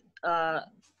regretted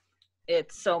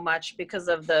it so much because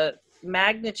of the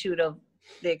magnitude of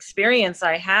the experience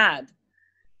I had.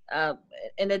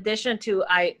 In addition to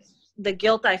the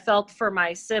guilt I felt for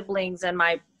my siblings and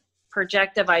my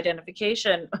projective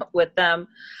identification with them,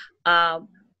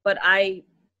 but I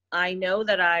know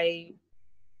that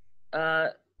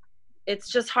it's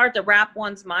just hard to wrap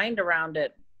one's mind around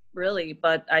it, really.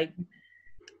 But I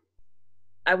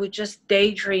would just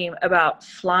daydream about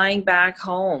flying back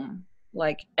home,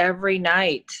 like every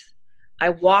night. I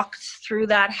walked through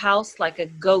that house like a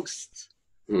ghost,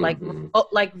 Mm-hmm.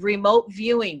 like remote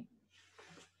viewing,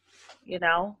 you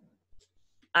know.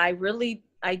 I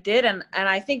did, and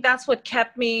I think that's what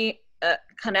kept me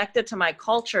connected to my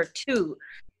culture too.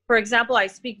 For example, I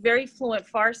speak very fluent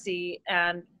Farsi,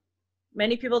 and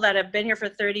many people that have been here for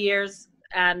 30 years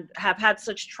and have had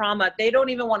such trauma, they don't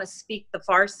even want to speak the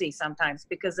Farsi sometimes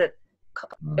because it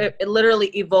literally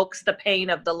evokes the pain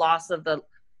of the loss of the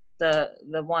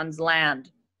one's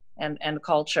land. and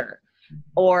culture,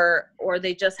 or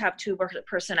they just have two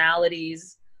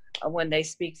personalities when they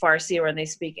speak Farsi or when they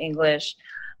speak English,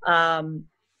 and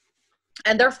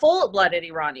they're full-blooded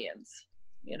Iranians,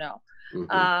 you know.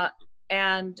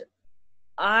 And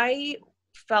I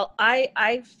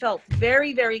felt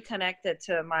very, very connected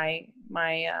to my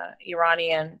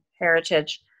Iranian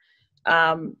heritage,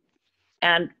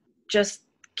 and just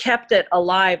kept it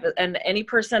alive. And any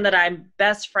person that I'm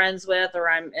best friends with or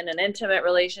I'm in an intimate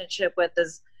relationship with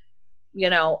is, you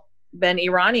know, been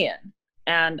Iranian.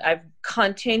 And I've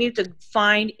continued to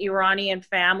find Iranian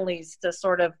families to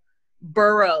sort of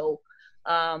burrow,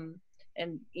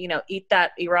 and, you know, eat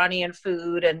that Iranian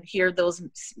food and hear those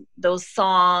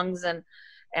songs and,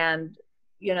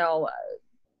 you know,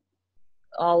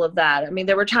 all of that. I mean,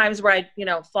 there were times where I'd, you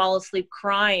know, fall asleep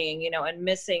crying, you know, and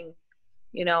missing,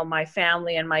 you know, my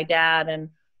family and my dad and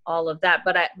all of that.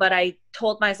 But I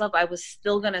told myself I was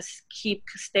still going to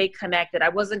stay connected. I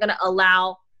wasn't going to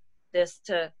allow this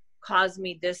to cause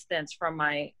me distance from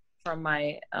my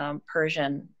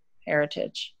Persian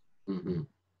heritage. Mm-hmm.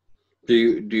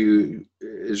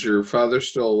 Is your father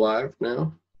still alive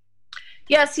now?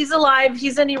 Yes, he's alive.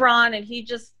 He's in Iran, and he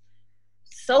just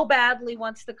so badly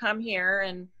wants to come here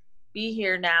and be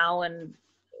here now. And,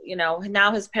 you know,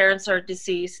 now his parents are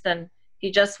deceased, and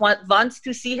he just wants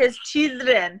to see his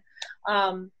children.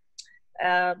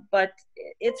 But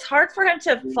it's hard for him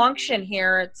to function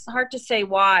here. It's hard to say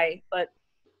why, but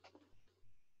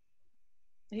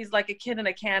he's like a kid in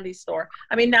a candy store.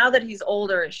 I mean, now that he's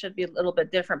older, it should be a little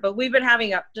bit different. But we've been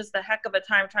having just a heck of a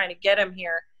time trying to get him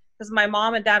here, because my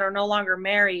mom and dad are no longer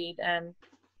married, and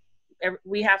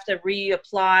we have to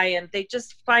reapply, and they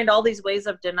just find all these ways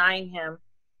of denying him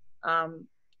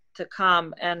to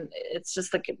come. And it's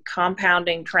just like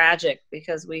compounding tragic,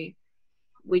 because we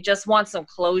just want some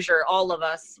closure, all of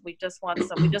us. We just want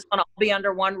to be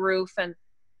under one roof and,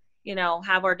 you know,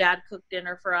 have our dad cook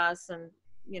dinner for us and,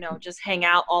 you know, just hang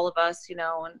out, all of us, you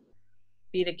know, and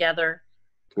be together.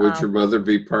 Would your mother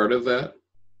be part of that?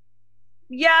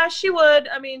 Yeah, she would.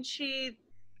 I mean, she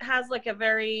has like a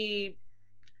very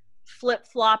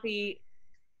flip-floppy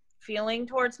feeling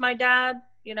towards my dad.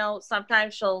 You know,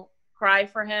 sometimes she'll cry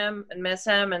for him and miss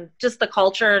him and just the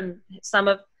culture and some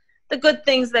of the good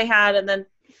things they had. And then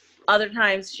other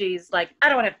times she's like, I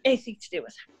don't want to have anything to do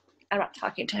with him. I'm not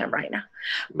talking to him right now.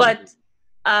 But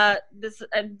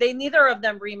neither of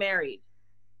them remarried.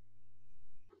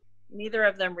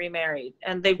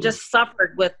 And they've just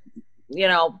suffered with, you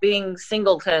know, being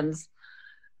singletons,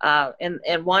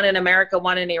 and one in America,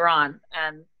 one in Iran.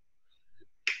 And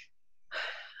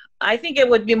I think it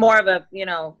would be more of a, you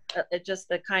know, just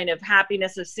the kind of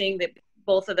happiness of seeing that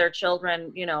both of their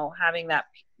children, you know, having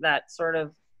that sort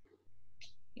of,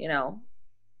 you know,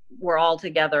 we're all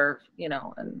together, you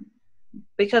know. And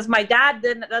because my dad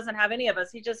doesn't have any of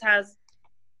us. He just had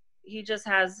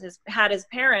his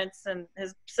parents and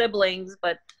his siblings,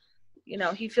 but, you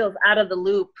know, he feels out of the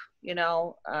loop, you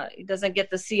know. He doesn't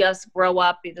get to see us grow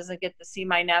up. He doesn't get to see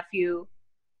my nephew,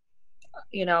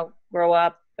 you know, grow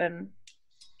up. And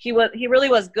he really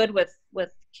was good with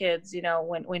kids, you know,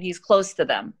 when he's close to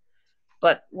them.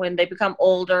 But when they become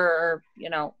older, or, you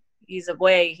know, he's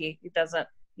away, he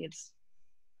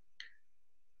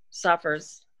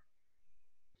suffers.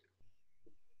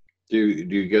 Do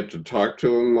you get to talk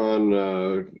to him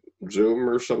on Zoom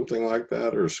or something like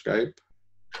that, or Skype?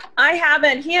 I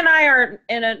haven't. He and I are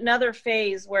in another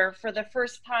phase where, for the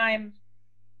first time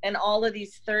in all of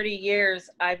these 30 years,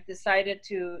 I've decided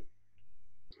to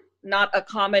not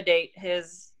accommodate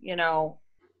his, you know,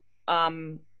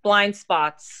 blind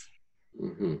spots.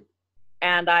 Mm-hmm.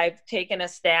 And I've taken a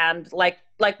stand, like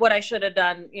what I should have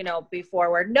done, you know, before,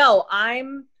 where no,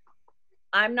 I'm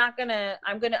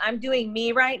doing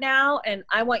me right now, and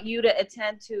I want you to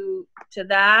attend to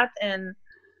that. And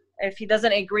if he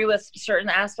doesn't agree with certain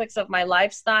aspects of my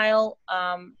lifestyle,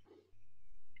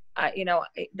 you know,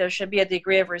 there should be a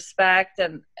degree of respect.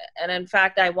 And in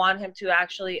fact, I want him to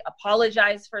actually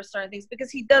apologize for certain things, because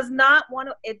he does not want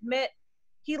to admit,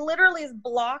 he literally has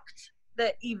blocked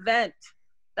the event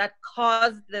that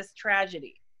caused this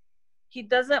tragedy. He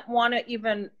doesn't want to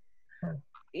even,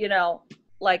 you know,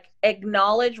 like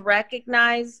acknowledge,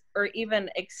 recognize, or even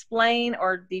explain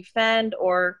or defend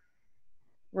or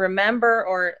remember,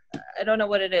 or I don't know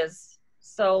what it is.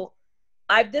 So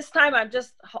this time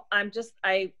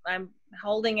I'm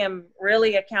holding him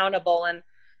really accountable. And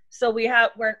so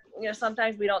we're, you know,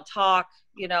 sometimes we don't talk,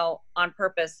 you know, on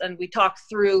purpose, and we talk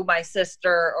through my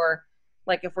sister, or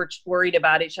like if we're worried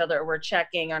about each other, or we're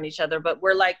checking on each other, but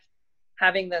we're like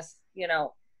having this, you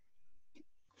know,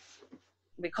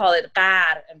 we call it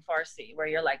qar in Farsi, where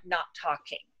you're like not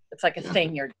talking, It's like a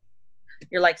thing. You're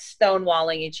like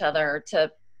stonewalling each other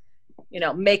to,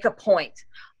 make a point.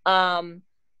 And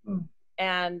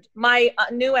my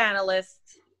new analyst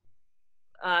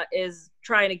is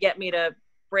trying to get me to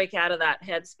break out of that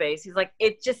headspace. He's like,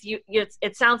 it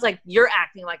sounds like you're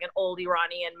acting like an old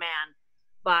Iranian man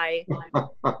by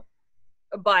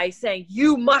saying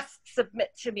you must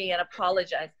submit to me and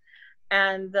apologize.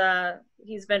 And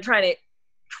he's been trying to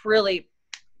really,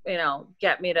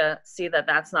 get me to see that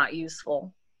that's not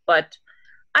useful. But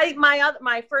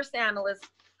my first analyst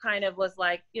kind of was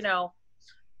like,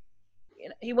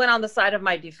 he went on the side of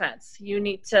my defense. You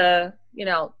need to,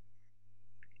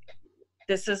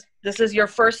 this is your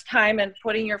first time and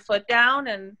putting your foot down,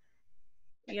 and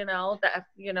if you don't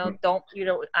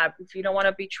want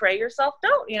to betray yourself,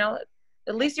 don't.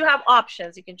 At least you have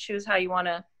options. You can choose how you want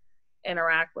to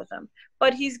interact with him.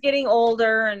 But he's getting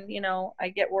older, and I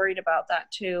get worried about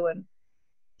that too. And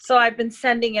so I've been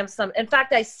sending him some. In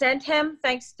fact, I sent him,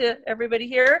 thanks to everybody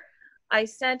here, I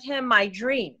sent him my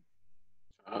dream.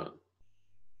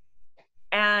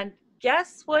 And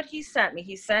guess what he sent me?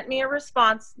 He sent me a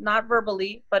response, not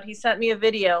verbally, but he sent me a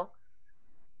video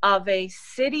of a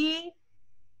city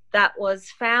that was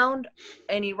found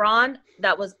in Iran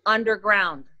that was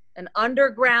underground, an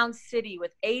underground city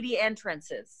with 80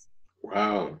 entrances.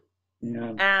 Wow.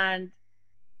 Yeah. And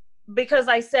because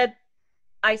I said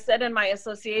in my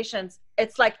associations,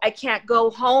 it's like I can't go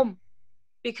home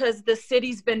because the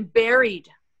city's been buried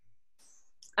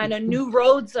and a new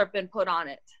roads have been put on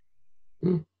it.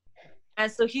 And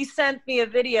so he sent me a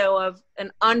video of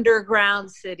an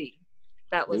underground city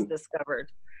that was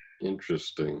discovered.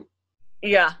 Interesting.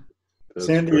 Yeah. That's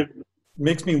Sandy, great. it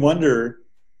makes me wonder,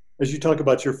 as you talk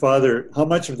about your father, how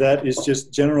much of that is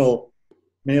just general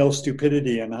male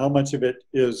stupidity and how much of it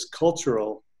is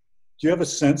cultural? Do you have a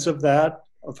sense of that,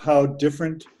 of how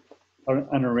different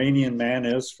an Iranian man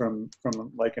is from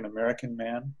like an American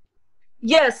man?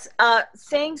 Yes.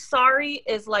 Saying sorry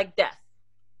is like death.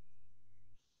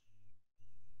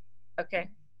 Okay.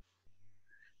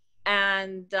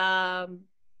 And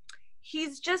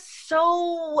he's just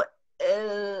so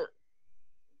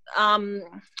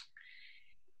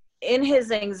in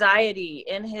his anxiety,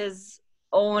 in his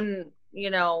own,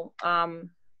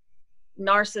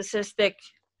 narcissistic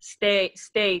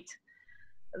state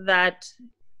that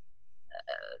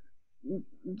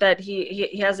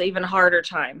he has an even harder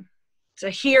time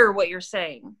to hear what you're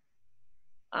saying.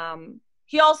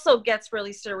 He also gets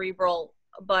really cerebral,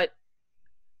 but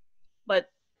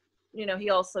he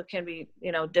also can be,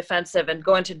 defensive and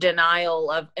go into denial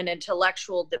of an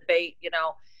intellectual debate.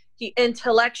 He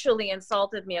intellectually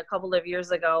insulted me a couple of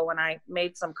years ago when I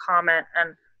made some comment,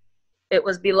 and it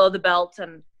was below the belt,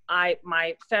 and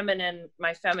my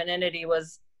femininity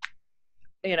was,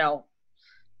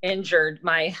 injured.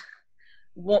 My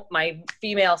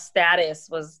female status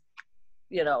was,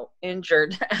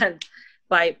 injured, and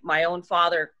by my own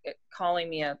father calling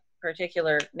me a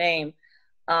particular name.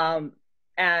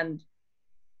 And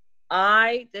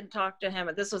I didn't talk to him.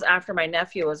 This was after my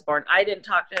nephew was born. I didn't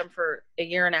talk to him for a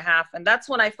year and a half. And that's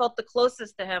when I felt the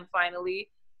closest to him finally,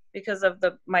 because of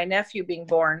my nephew being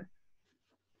born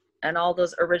and all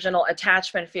those original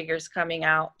attachment figures coming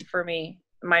out for me,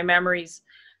 my memories,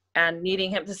 and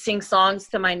needing him to sing songs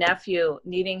to my nephew,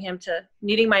 needing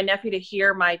my nephew to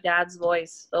hear my dad's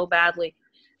voice so badly.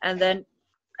 And then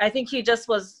I think he just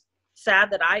was sad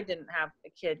that I didn't have a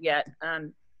kid yet,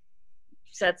 and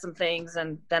said some things,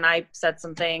 and then I said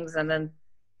some things, and then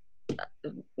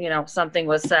something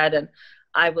was said, and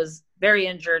I was very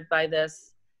injured by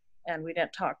this, and we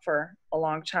didn't talk for a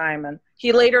long time. And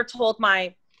he later told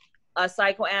my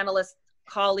psychoanalyst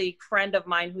colleague, friend of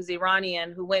mine who's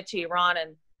Iranian, who went to Iran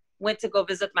and went to go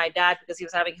visit my dad because he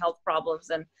was having health problems,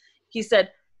 and he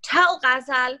said, "Tell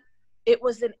Ghazal it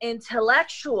was an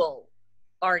intellectual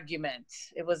argument.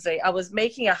 I was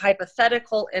making a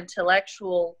hypothetical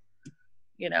intellectual,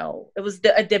 it was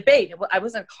a debate. I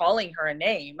wasn't calling her a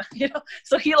name,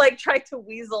 So he tried to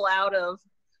weasel out of,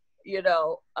 he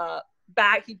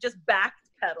just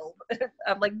backpedaled.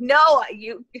 I'm like, no,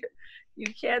 you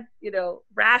can't,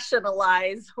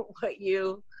 rationalize what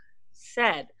you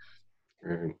said.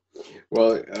 Right.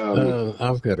 Well,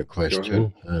 I've got a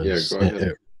question. Go ahead.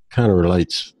 It kind of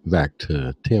relates back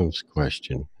to Tim's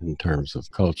question in terms of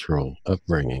cultural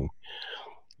upbringing.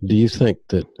 Do you think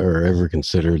that, or ever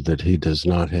considered that he does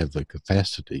not have the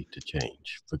capacity to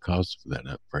change because of that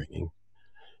upbringing?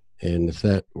 And if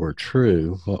that were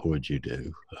true, what would you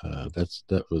do?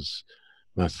 That was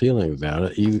my feeling about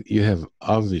it. You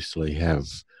obviously have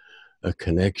a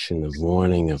connection of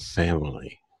wanting a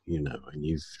family, and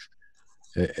you've,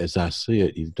 as I see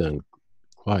it, you've done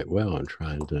quite well in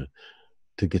trying to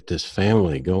get this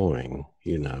family going,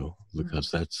 you know, because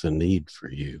that's the need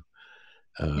for you.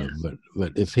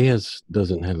 But if he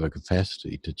doesn't have a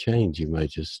capacity to change, you may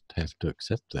just have to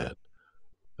accept that.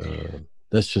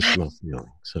 That's just my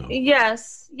feeling. So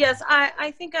yes,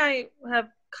 I think I have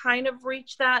kind of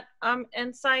reached that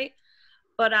insight,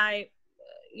 but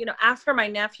you know, after my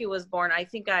nephew was born, I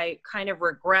think I kind of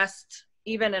regressed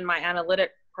even in my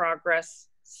analytic progress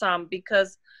some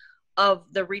because of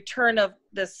the return of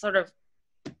this sort of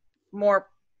more,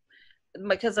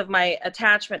 because of my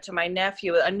attachment to my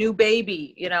nephew, a new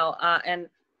baby, you know, and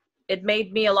it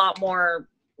made me a lot more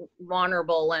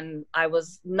vulnerable, and I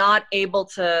was not able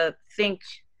to think,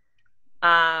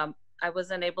 I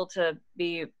wasn't able to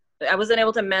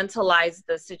mentalize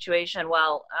the situation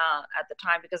well at the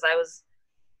time, because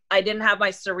I didn't have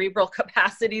my cerebral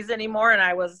capacities anymore, and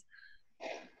I was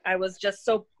just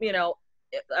so, you know,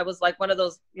 I was like one of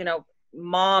those, you know,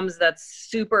 moms that's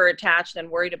super attached and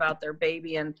worried about their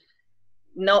baby, and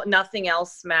nothing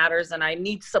else matters, and I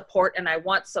need support and I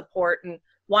want support, and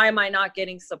why am I not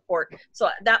getting support? So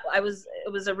it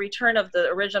was a return of the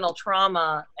original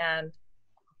trauma, and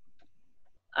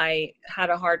I had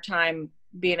a hard time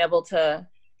being able to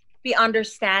be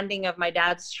understanding of my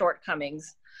dad's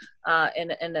shortcomings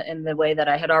in the way that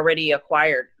I had already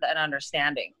acquired that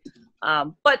understanding.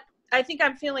 But I think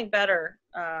I'm feeling better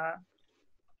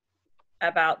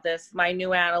about this. My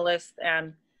new analyst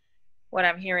and what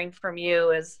I'm hearing from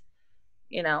you is,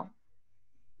 you know,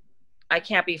 I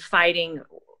can't be fighting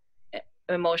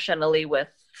emotionally with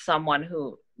someone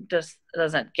who just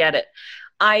doesn't get it.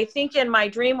 I think in my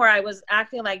dream where I was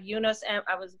acting like Yunus,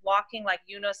 I was walking like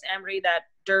Yunus Emre, that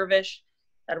dervish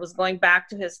that was going back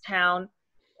to his town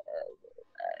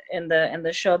in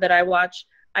the show that I watched.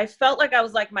 I felt like I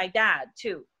was like my dad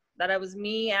too, that I was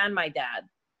me and my dad,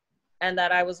 and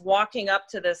that I was walking up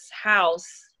to this house,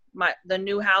 the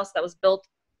new house that was built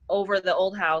over the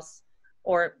old house,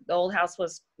 or the old house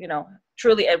was, you know,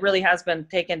 truly, it really has been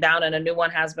taken down and a new one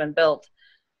has been built.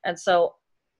 And so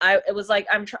it was like,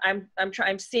 I'm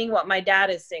seeing what my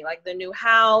dad is seeing, like the new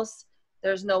house,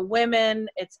 there's no women,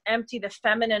 it's empty, the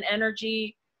feminine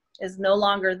energy is no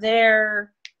longer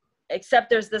there,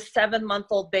 except there's this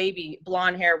 7-month-old baby,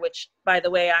 blonde hair, which, by the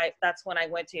way, that's when I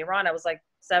went to Iran. I was like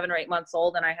 7 or 8 months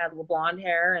old, and I had blonde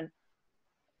hair,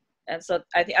 and so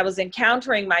I was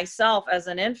encountering myself as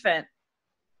an infant,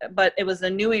 but it was the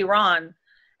new Iran,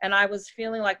 and I was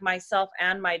feeling like myself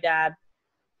and my dad.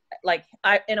 Like,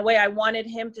 in a way, I wanted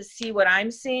him to see what I'm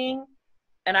seeing,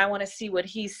 and I want to see what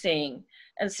he's seeing.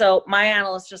 And so my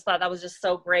analyst just thought that was just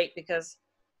so great, because,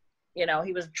 you know,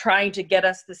 he was trying to get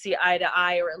us to see eye to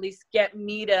eye, or at least get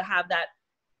me to have that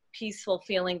peaceful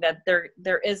feeling that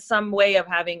there is some way of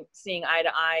seeing eye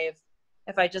to eye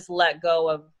if I just let go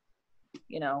of,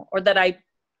 you know, or that I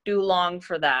do long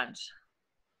for that.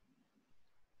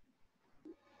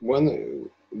 One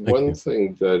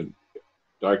thing that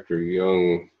Dr.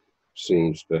 Jung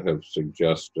seems to have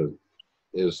suggested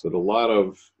is that a lot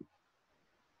of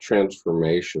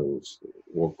transformations,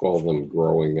 we'll call them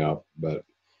growing up, but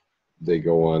they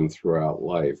go on throughout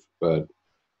life, but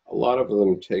a lot of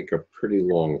them take a pretty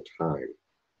long time.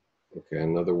 Okay,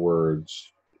 in other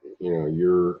words, you know,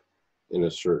 you're in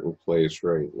a certain place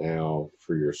right now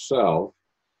for yourself,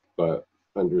 but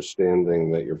understanding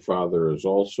that your father is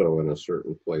also in a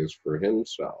certain place for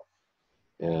himself.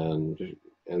 And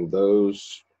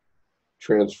those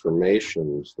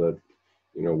transformations that,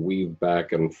 you know, weave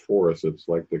back and forth, it's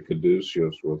like the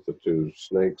caduceus with the two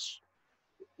snakes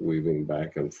weaving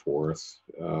back and forth.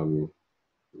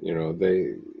 You know,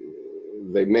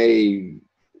 they may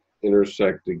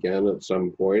intersect again at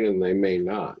some point, and they may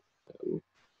not.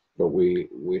 But we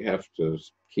have to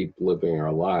keep living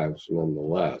our lives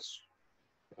nonetheless.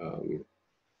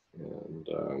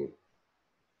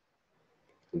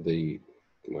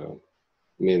 Well,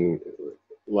 I mean,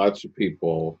 lots of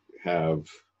people have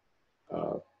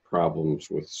problems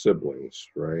with siblings,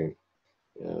 right?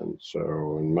 And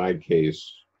so in my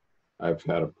case, I've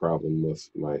had a problem with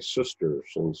my sister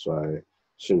since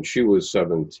she was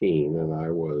 17 and I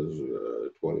was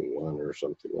 21 or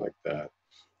something like that.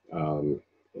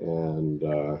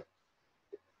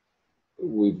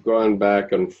 We've gone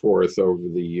back and forth over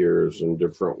the years in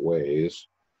different ways,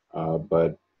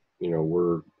 but, you know,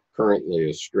 we're currently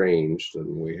estranged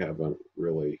and we haven't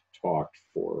really talked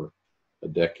for a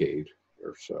decade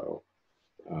or so.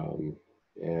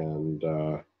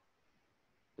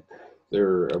 There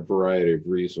are a variety of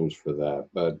reasons for that,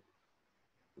 but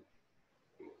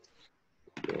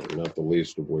you know, not the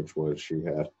least of which was she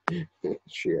had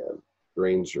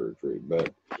brain surgery.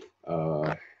 But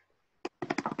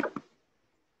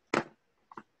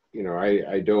you know,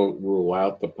 I don't rule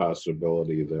out the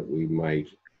possibility that we might,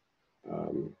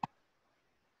 you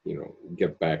know,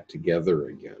 get back together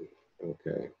again,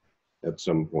 okay, at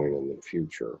some point in the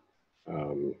future.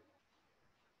 And,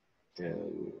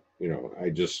 you know, I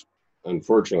just,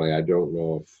 unfortunately, I don't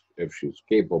know if she's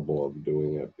capable of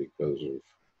doing it because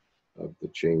of the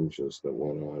changes that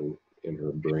went on in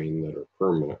her brain that are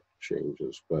permanent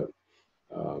changes. But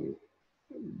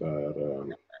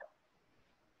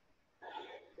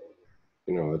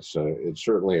you know, it's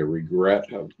certainly a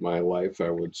regret of my life, I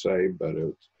would say, but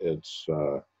it's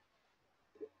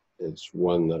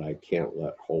one that I can't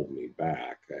let hold me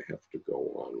back. I have to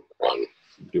go on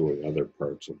doing other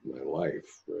parts of my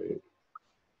life, right?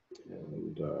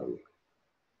 And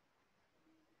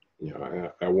you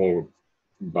know, I won't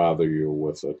bother you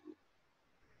with it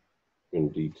in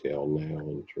detail now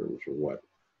in terms of what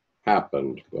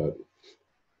happened, but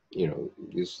you know,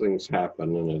 these things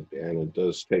happen, and it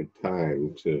does take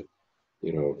time to,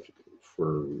 you know,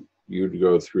 for you to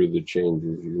go through the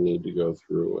changes you need to go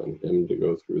through, and him to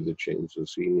go through the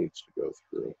changes he needs to go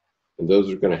through, and those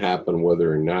are going to happen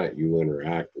whether or not you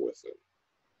interact with him,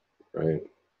 right?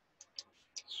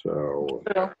 So,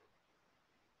 I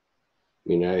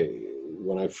mean,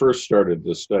 when I first started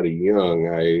to study Jung,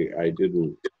 I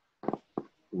didn't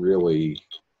really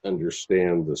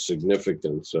understand the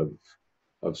significance of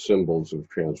symbols of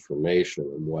transformation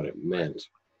and what it meant.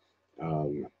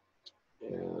 You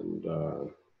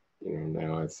know,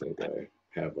 now I think I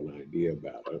have an idea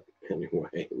about it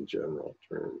anyway, in general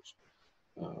terms.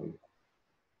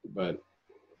 But,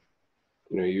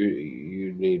 you know,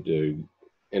 you need to,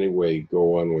 anyway,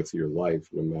 go on with your life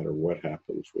no matter what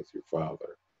happens with your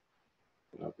father,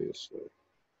 obviously.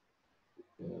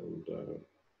 And,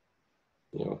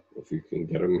 you know, if you can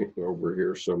get him over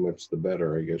here, so much the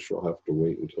better. I guess you'll have to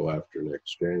wait until after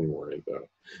next January, though.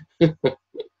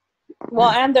 Well,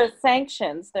 and there's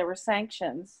sanctions. There were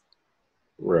sanctions.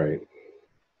 Right.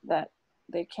 That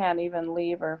they can't even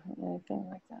leave or anything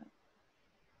like that.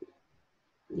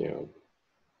 Yeah.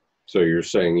 So you're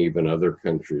saying even other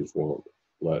countries won't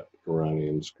let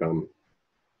Iranians come?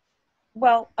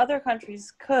 Well, other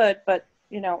countries could, but,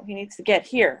 you know, he needs to get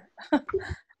here.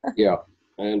 Yeah.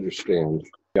 I understand.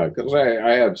 Yeah, because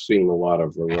I have seen a lot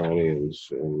of Iranians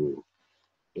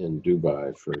in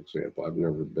Dubai, for example. I've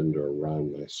never been to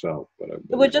Iran myself, but I've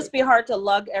been. It would just be hard to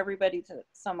lug everybody to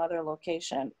some other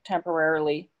location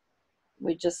temporarily.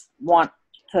 We just want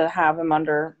to have him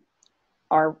under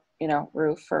our, you know,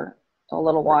 roof for a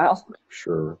little while.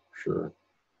 Sure.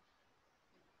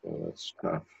 Well, that's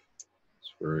tough.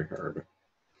 It's very hard.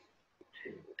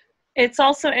 It's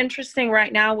also interesting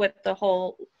right now with the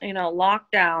whole, you know,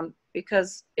 lockdown,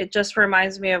 because it just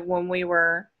reminds me of when we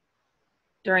were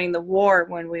during the war,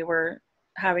 when we were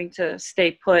having to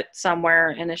stay put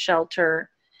somewhere in a shelter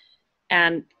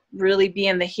and really be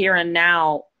in the here and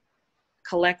now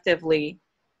collectively.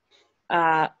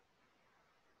 There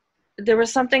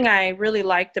was something I really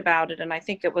liked about it, and I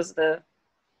think it was the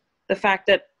fact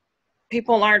that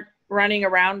people aren't running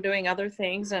around doing other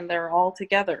things and they're all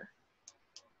together.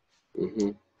 Mm-hmm.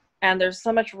 And there's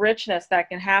so much richness that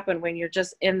can happen when you're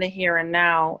just in the here and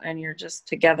now and you're just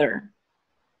together.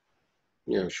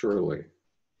 Yeah, surely.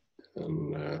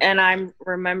 And I'm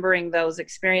remembering those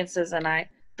experiences, and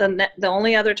the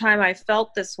only other time I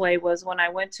felt this way was when I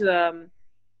went to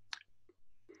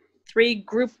 3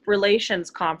 group relations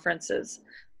conferences.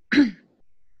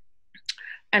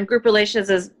 And group relations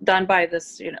is done by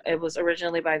this, you know, it was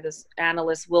originally by this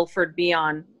analyst, Wilford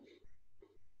Bion,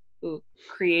 who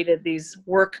created these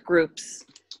work groups.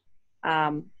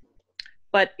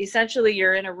 But essentially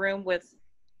you're in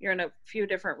a few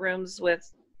different rooms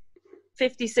with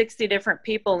 50, 60 different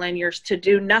people, and you're to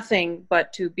do nothing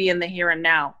but to be in the here and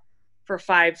now for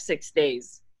 5-6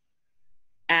 days.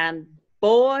 And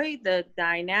boy, the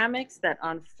dynamics that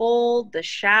unfold, the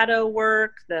shadow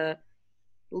work, the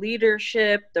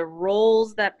leadership, the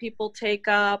roles that people take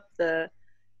up, the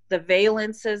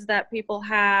valences that people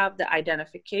have, the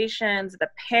identifications, the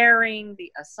pairing,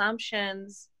 the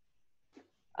assumptions,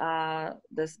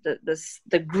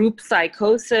 the group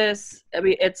psychosis. I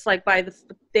mean, it's like by the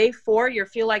day 4, you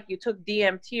feel like you took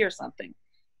DMT or something,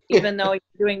 even though you're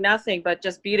doing nothing but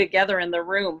just be together in the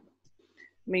room.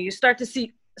 I mean, you start to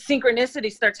see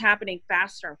synchronicity starts happening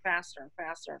faster and faster and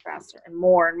faster and faster and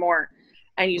more.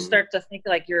 And you start to think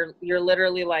like you're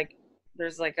literally like,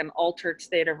 there's like an altered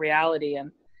state of reality.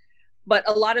 But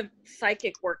a lot of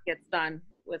psychic work gets done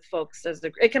with folks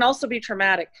it can also be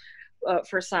traumatic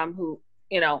for some who,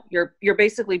 you know, you're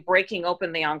basically breaking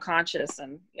open the unconscious,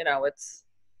 and, you know,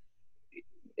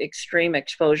 extreme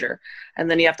exposure. And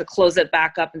then you have to close it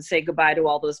back up and say goodbye to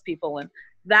all those people. And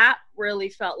that really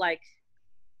felt like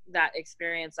that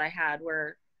experience I had,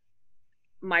 where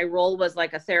my role was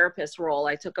like a therapist role.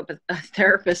 I took up a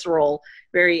therapist role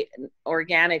very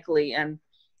organically. And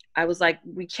I was like,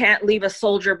 we can't leave a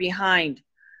soldier behind.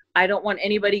 I don't want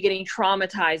anybody getting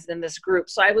traumatized in this group.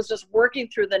 So I was just working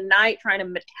through the night trying to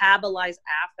metabolize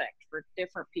affect for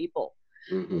different people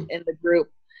in the group.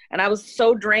 And I was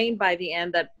so drained by the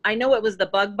end that I know it was the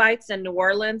bug bites in New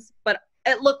Orleans, but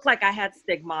it looked like I had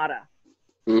stigmata.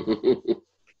 Okay.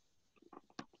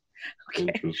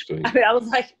 Interesting. I mean, I was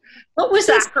like, what was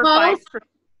this called?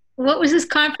 What was this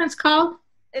conference called?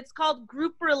 It's called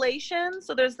Group Relations.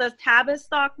 So there's the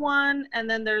Tavistock one, and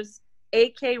then there's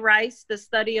A.K. Rice, The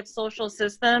Study of Social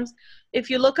Systems. If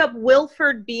you look up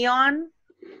Wilford Bion,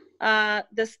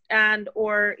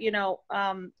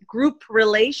 group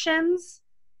relations,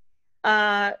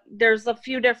 there's a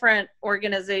few different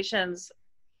organizations,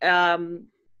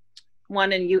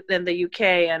 one in the UK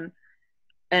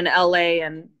and LA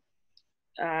and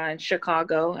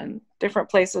Chicago and different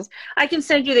places. I can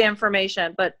send you the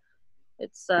information, but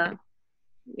it's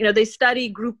they study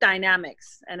group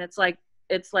dynamics, and it's like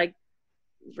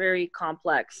very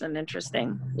complex and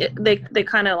interesting. They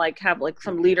kind of like have like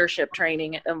some leadership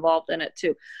training involved in it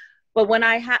too. But when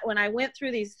I went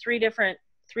through these three different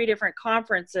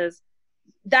conferences,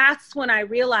 that's when I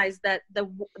realized that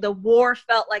the war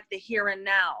felt like the here and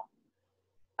now.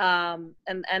 And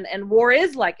war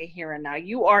is like a here and now.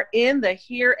 You are in the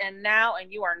here and now,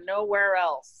 and you are nowhere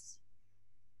else.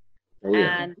 Oh,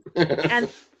 yeah.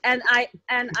 And I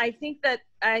think that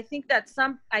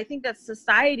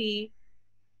society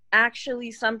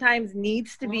actually sometimes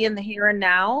needs to be in the here and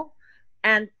now,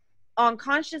 and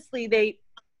unconsciously they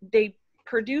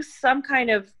produce some kind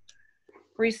of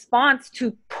response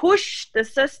to push the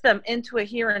system into a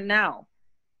here and now,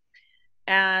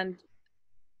 and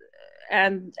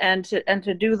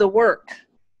to do the work,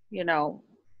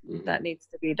 that needs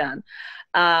to be done,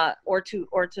 or to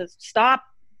stop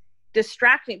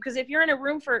distracting. Because if you're in a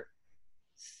room for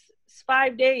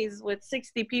 5 days with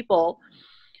 60 people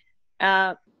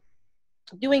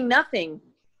doing nothing,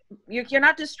 you're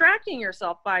not distracting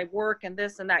yourself by work and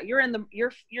this and that. You're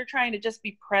trying to just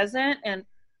be present and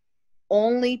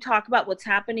only talk about what's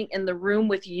happening in the room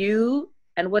with you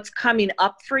and what's coming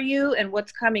up for you and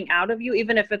what's coming out of you,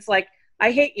 even if it's like,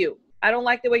 I hate you, I don't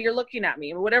like the way you're looking at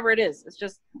me, or whatever it is. It's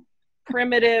just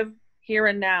primitive here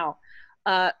and now.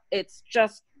 It's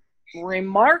just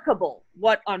remarkable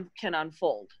what can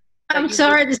unfold. I'm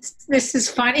sorry, this is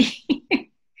funny.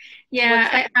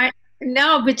 Yeah, I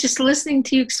no, but just listening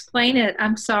to you explain it,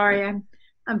 I'm sorry,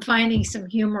 I'm finding some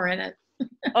humor in it.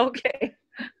 Okay.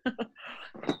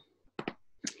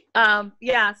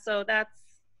 Yeah, so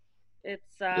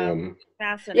it's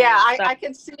fascinating. Yeah, I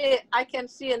can see it. I can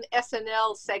see an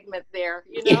SNL segment there,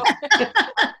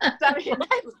 Saturday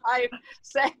Night Live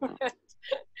segment.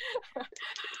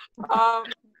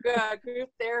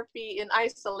 Group therapy in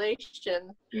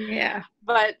isolation. Yeah.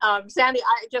 But Sandy,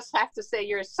 I just have to say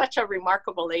you're such a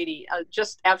remarkable lady,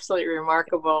 just absolutely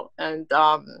remarkable. And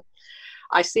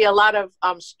I see a lot of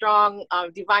strong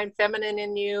divine feminine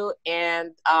in you,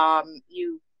 and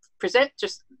you present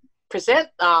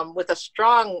with a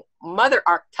strong mother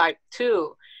archetype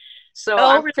too. So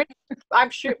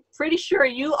I'm pretty sure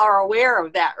you are aware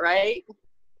of that, right?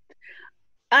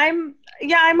 I'm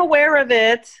aware of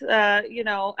it.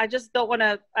 I just don't want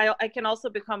to, I can also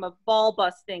become a ball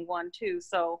busting one too.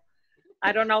 So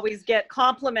I don't always get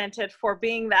complimented for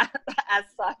being that as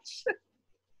such.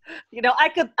 I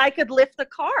could lift a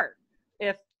car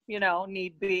if,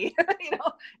 need be,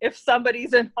 if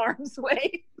somebody's in harm's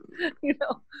way,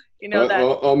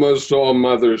 that almost all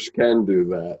mothers can do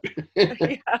that.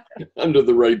 Yeah. Under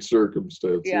the right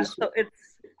circumstances. Yeah. So it's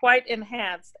quite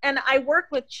enhanced, and I work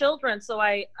with children, so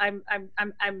I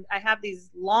have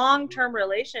these long-term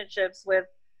relationships with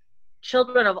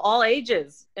children of all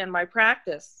ages in my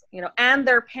practice, and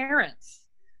their parents.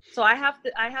 So I have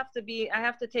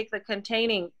to take the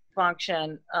containing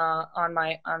function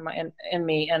in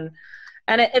me, and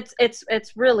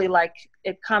it's really like,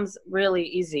 it comes really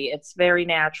easy. It's very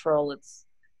natural.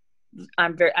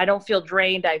 I don't feel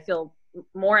drained. I feel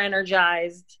more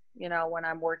energized, when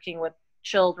I'm working with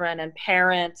children and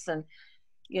parents and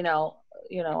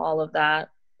all of that.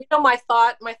 My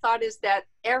thought is that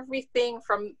everything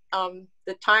from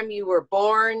the time you were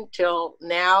born till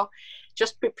now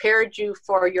just prepared you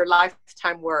for your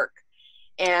lifetime work,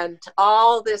 and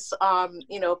all this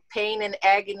pain and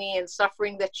agony and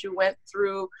suffering that you went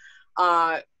through,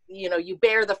 you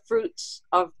bear the fruits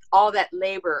of all that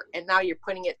labor, and now you're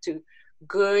putting it to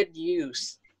good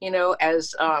use, you know,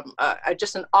 as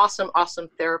just an awesome, awesome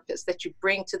therapist that you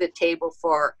bring to the table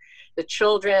for the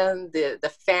children,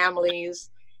 the families,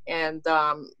 and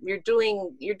you're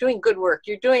doing good work.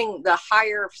 You're doing the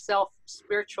higher self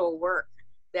spiritual work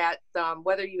that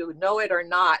whether you know it or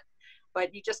not,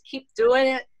 but you just keep doing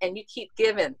it and you keep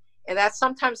giving. And that's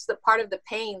sometimes the part of the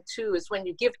pain too, is when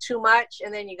you give too much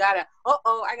and then you gotta,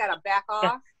 I gotta back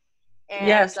off. And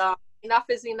Yes. Enough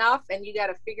is enough, and you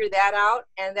gotta figure that out.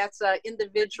 And that's an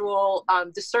individual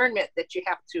discernment that you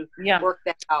have to work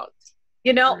that out.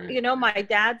 You know, my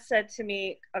dad said to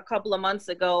me a couple of months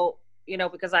ago, you know,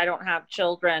 because I don't have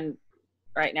children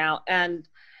right now, and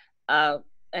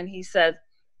he said,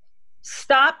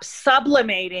 stop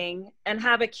sublimating and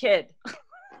have a kid.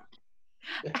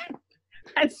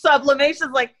 And sublimation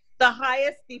is like the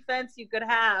highest defense you could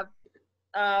have.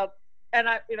 And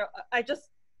I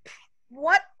just,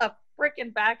 what a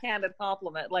freaking backhanded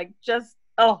compliment. Like, just,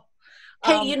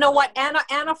 Hey, you know what?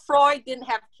 Anna Freud didn't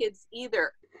have kids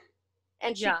either.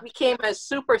 And she became a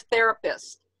super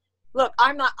therapist. Look,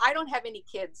 I don't have any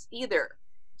kids either.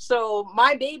 So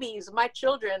my babies, my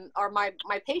children are my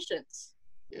patients.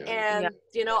 Yeah. And,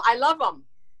 you know, I love them.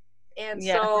 And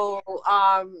so,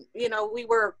 you know, we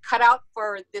were cut out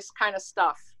for this kind of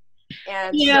stuff.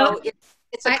 And so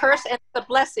it's a curse and it's a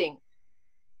blessing.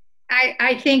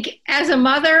 I think as a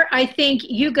mother, I think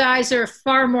you guys are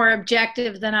far more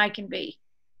objective than I can be.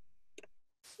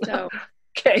 So,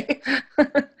 okay.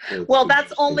 Well,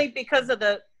 that's only because of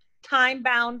the time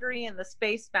boundary and the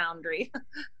space boundary.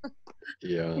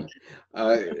 Yeah.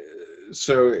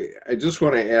 So I just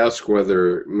want to ask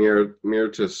whether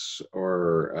Mirtis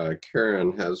or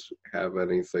Karen have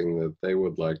anything that they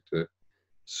would like to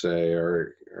say.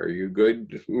 Are you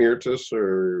good, Mirtis,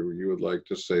 or you would like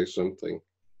to say something?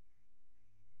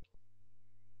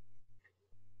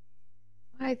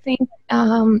 I think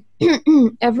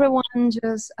everyone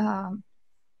just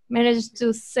managed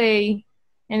to say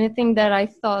anything that I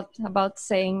thought about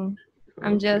saying.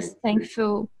 I'm just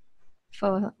thankful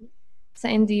for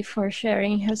Sandy for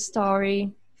sharing her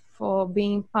story, for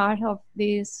being part of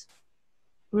this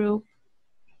group.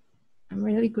 I'm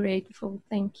really grateful.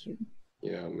 Thank you.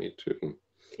 Yeah, me too.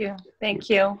 Yeah, thank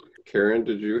you. Karen,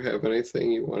 did you have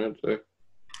anything you wanted to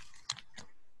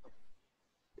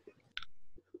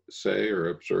say or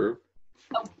observe?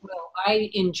 Oh, well, I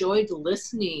enjoyed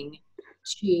listening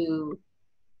to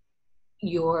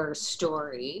your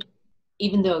story,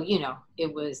 even though, you know,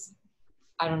 it was,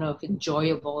 I don't know if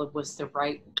enjoyable is the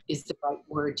right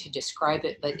word to describe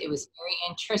it, but it was very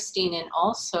interesting. And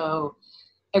also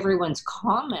everyone's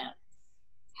comments.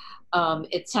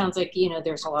 It sounds like, you know,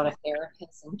 there's a lot of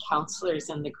therapists and counselors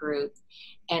in the group.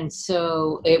 And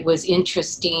so it was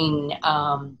interesting,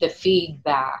 the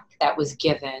feedback that was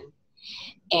given.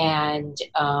 And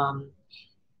I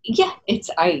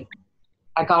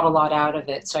got a lot out of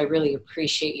it. So I really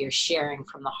appreciate your sharing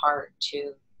from the heart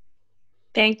too.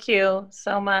 Thank you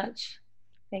so much.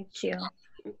 Thank you.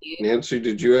 Nancy,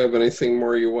 did you have anything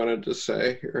more you wanted to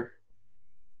say here?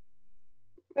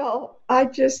 Well, I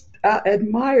just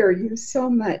admire you so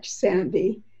much,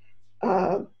 Sandy.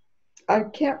 I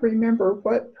can't remember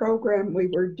what program we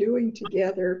were doing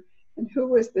together and who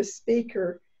was the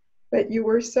speaker, but you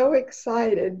were so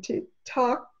excited to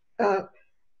talk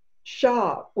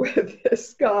shop with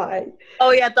this guy.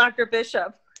 Oh yeah, Dr.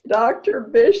 Bishop. Dr.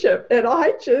 Bishop, and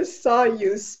I just saw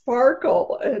you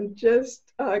sparkle and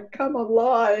just come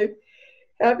alive,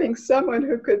 having someone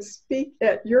who could speak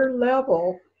at your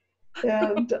level.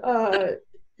 And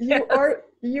you are,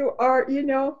 you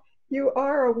know, you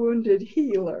are a wounded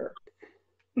healer.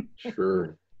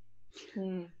 Sure.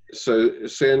 So,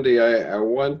 Sandy, I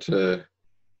want to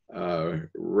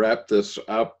wrap this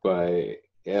up by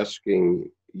asking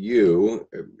you,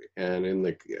 and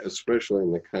especially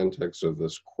in the context of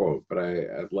this quote, but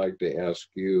I'd like to ask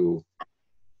you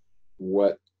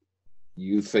what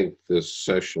you think this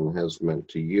session has meant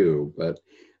to you. But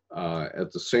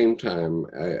at the same time,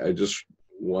 I just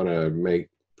want to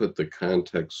put the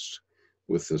context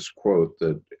with this quote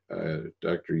that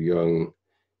Dr. Jung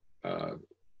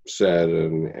said,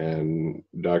 and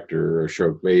Dr.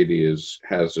 Ashok Bedi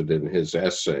has it in his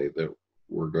essay that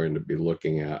we're going to be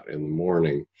looking at in the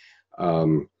morning.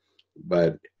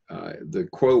 But the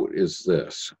quote is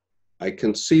this: "I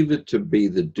conceive it to be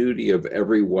the duty of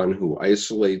everyone who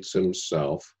isolates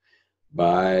himself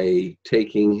by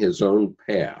taking his own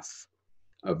path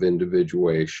of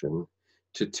individuation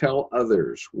to tell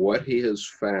others what he has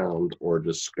found or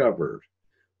discovered,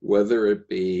 whether it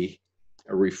be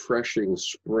a refreshing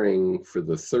spring for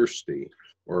the thirsty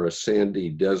or a sandy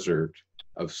desert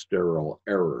of sterile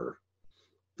error.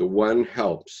 the one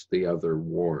helps, the other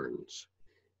warns.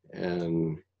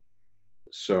 And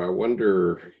so I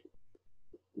wonder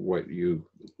what you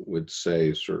would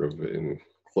say sort of in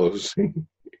closing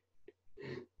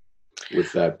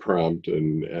with that prompt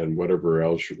and whatever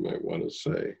else you might want to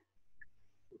say.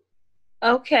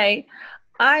 Okay.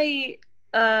 It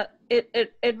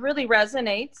really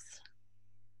resonates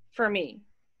for me.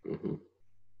 Mm-hmm.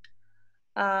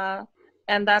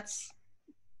 And that's,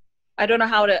 I don't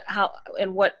know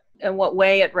in what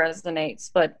way it resonates,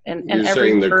 but in You're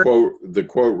every saying word, the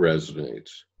quote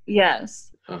resonates.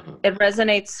 yes, it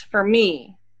resonates for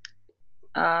me,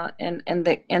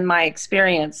 in my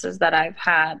experiences that I've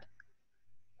had.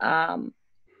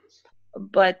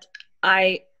 But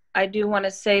I do want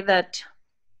to say that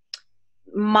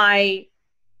my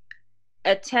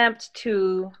attempt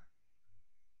to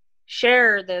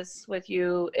share this with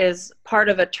you is part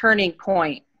of a turning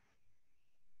point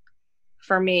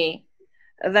for me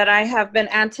that I have been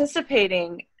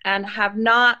anticipating and have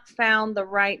not found the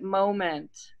right moment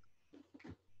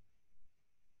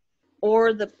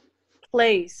or the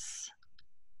place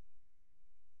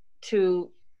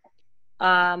to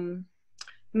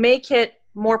make it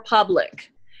more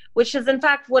public, which is in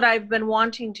fact what I've been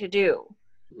wanting to do.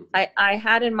 I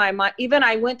had in my mind, even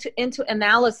I went into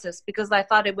analysis because I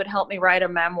thought it would help me write a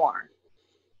memoir.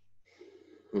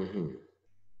 Mm-hmm.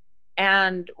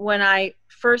 And when I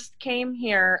first came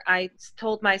here, I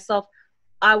told myself,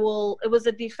 it was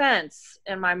a defense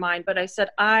in my mind, but I said,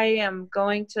 I am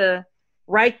going to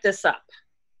write this up.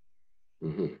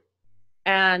 Mm-hmm.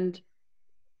 And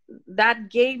that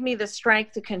gave me the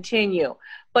strength to continue.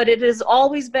 But it has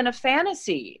always been a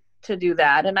fantasy to do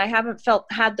that. And I haven't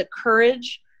had the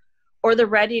courage or the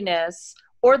readiness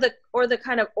or the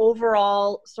kind of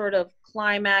overall sort of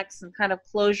climax and kind of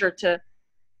closure to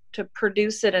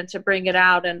produce it and to bring it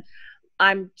out. And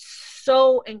I'm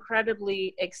so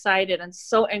incredibly excited and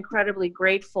so incredibly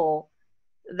grateful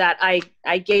that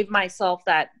I gave myself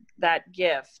that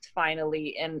gift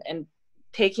finally and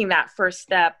taking that first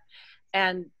step.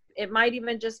 And it might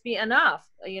even just be enough,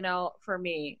 for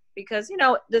me, because,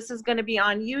 this is going to be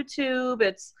on YouTube.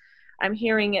 I'm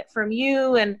hearing it from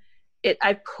you, and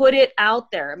I put it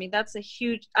out there. I mean,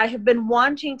 I have been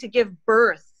wanting to give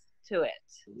birth to it.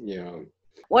 Yeah.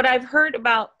 What I've heard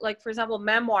about, like, for example,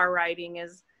 memoir writing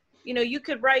is, you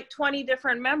could write 20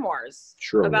 different memoirs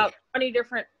about 20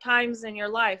 different times in your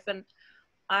life. And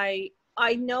I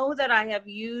know that I have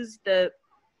used the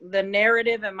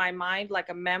narrative in my mind, like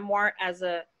a memoir, as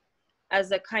a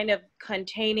kind of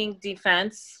containing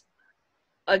defense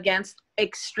against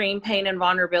extreme pain and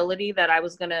vulnerability, that I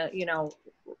was going to,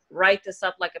 write this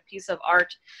up like a piece of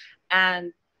art.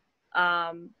 And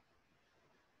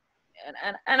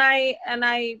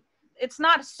it's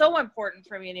not so important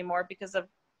for me anymore because of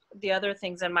the other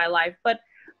things in my life, but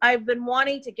I've been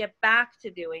wanting to get back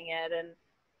to doing it.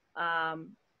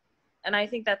 And I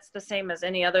think that's the same as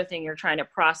any other thing you're trying to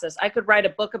process. I could write a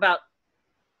book about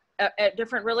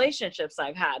different relationships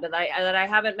I've had that I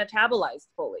haven't metabolized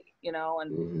fully, and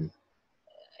Mm-hmm.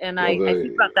 and I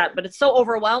think about that, but it's so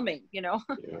overwhelming, Yeah.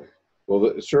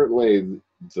 Well, certainly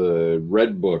the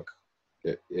Red Book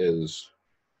is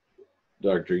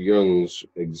Dr. Jung's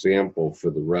example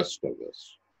for the rest of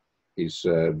us. He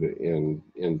said in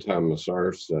Thomas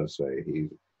Arth's essay,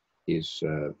 he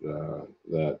said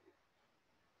that,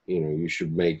 you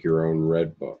should make your own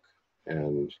Red Book.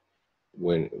 And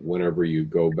whenever you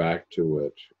go back to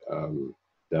it,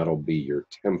 that'll be your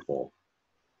temple.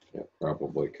 I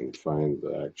probably can find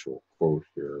the actual quote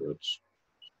here. It's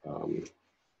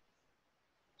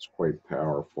quite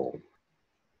powerful.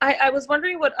 I was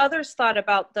wondering what others thought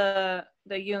about the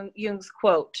Jung's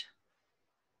quote.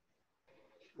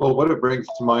 Well, what it brings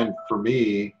to mind for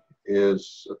me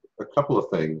is a couple of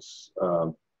things.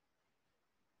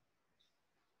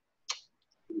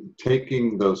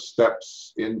 Taking those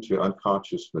steps into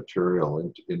unconscious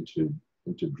material, into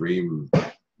dream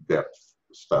depth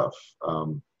stuff.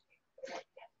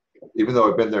 Even though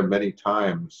I've been there many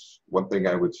times, one thing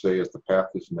I would say is the path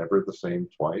is never the same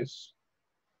twice.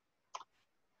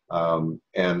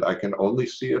 And I can only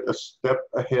see it a step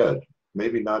ahead,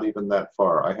 maybe not even that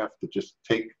far. I have to just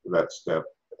take that step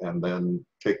and then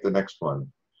take the next one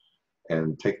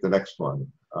and take the next one.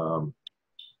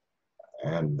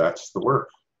 And that's the work.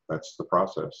 That's the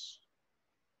process.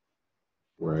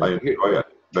 Right. I enjoy it,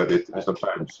 but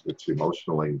sometimes it's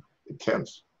emotionally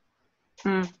intense.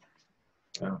 Mm.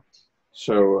 Yeah.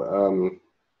 So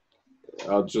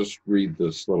I'll just read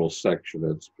this little section.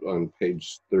 It's on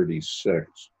page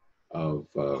 36 of,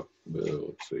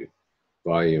 let's see,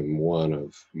 volume 1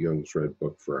 of Jung's Red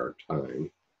Book for Our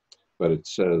Time. But it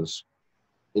says,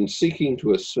 In seeking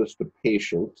to assist a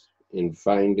patient in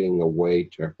finding a way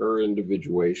to her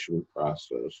individuation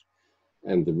process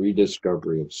and the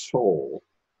rediscovery of soul,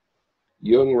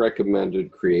 Jung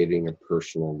recommended creating a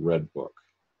personal red book.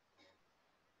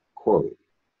 Quote,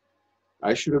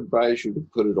 I should advise you to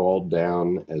put it all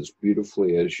down as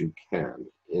beautifully as you can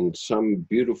in some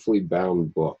beautifully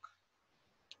bound book.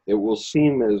 It will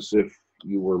seem as if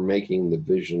you were making the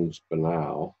visions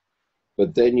banal,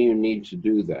 but then you need to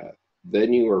do that.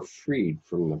 Then you are freed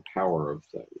from the power of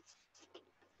them.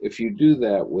 If you do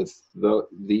that with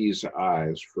these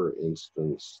eyes, for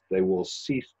instance, they will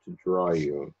cease to draw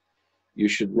you. You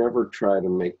should never try to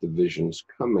make the visions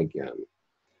come again.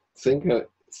 Think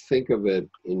of it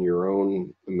in your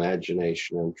own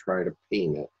imagination and try to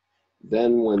paint it.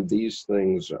 Then when these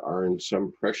things are in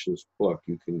some precious book,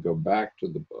 you can go back to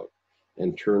the book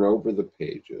and turn over the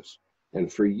pages.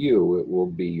 And for you, it will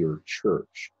be your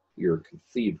church, your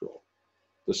cathedral,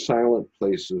 the silent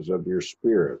places of your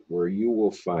spirit where you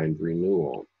will find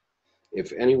renewal.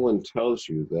 If anyone tells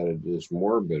you that it is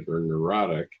morbid or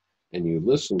neurotic and you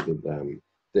listen to them,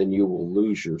 then you will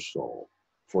lose your soul,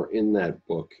 for in that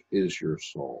book is your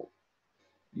soul.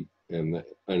 And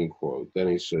unquote. Then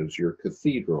he says, your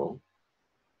cathedral,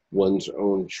 one's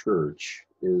own church,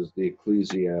 is the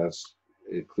Ecclesia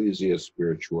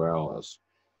Spiritualis.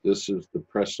 This is the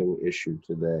pressing issue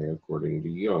today, according to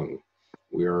Jung.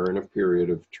 We are in a period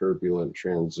of turbulent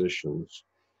transitions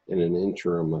in an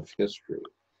interim of history.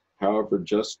 However,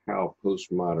 just how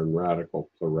postmodern radical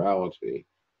plurality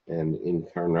and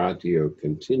incarnatio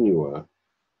continua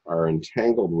are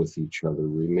entangled with each other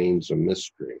remains a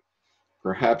mystery.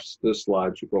 Perhaps this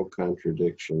logical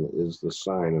contradiction is the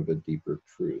sign of a deeper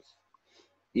truth.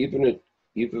 Even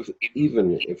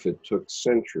if it took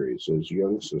centuries, as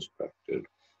Jung suspected,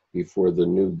 before the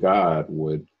new God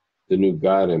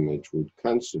image would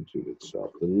constitute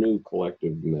itself, the new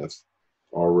collective myth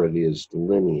already is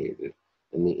delineated,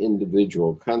 and the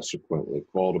individual consequently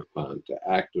called upon to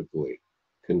actively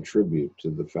contribute to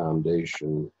the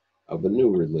foundation of a new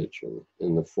religion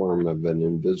in the form of an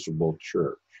invisible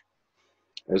church.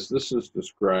 As this is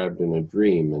described in a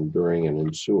dream and during an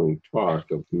ensuing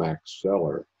talk of Max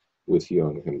Seller with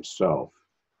Jung himself,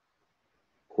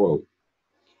 quote,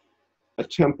 a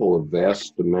temple of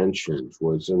vast dimensions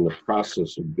was in the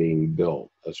process of being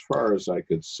built. As far as I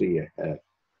could see ahead,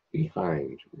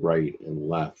 behind, right, and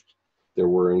left, there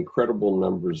were incredible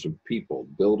numbers of people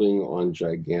building on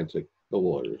gigantic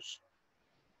pillars.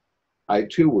 I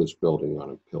too was building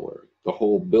on a pillar. The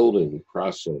whole building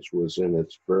process was in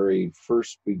its very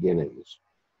first beginnings,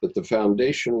 but the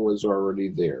foundation was already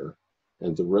there,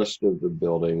 and the rest of the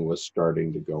building was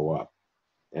starting to go up.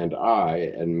 And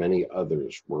I and many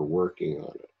others were working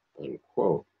on it,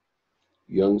 unquote.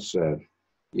 Jung said,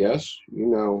 yes, you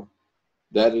know,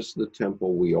 that is the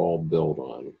temple we all build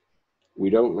on. We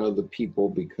don't know the people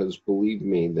because, believe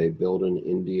me, they build in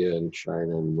India and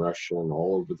China and Russia and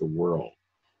all over the world.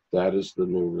 That is the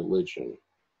new religion.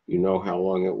 You know how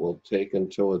long it will take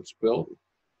until it's built?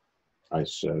 I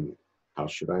said, how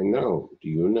should I know? Do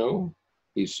you know?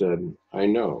 He said, I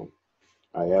know.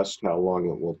 I asked how long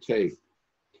it will take.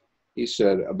 He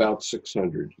said, about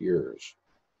 600 years.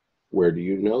 Where do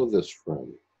you know this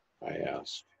from? I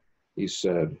asked. He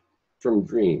said, from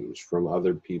dreams, from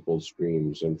other people's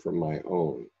dreams, and from my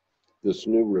own. This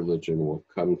new religion will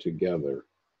come together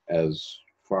as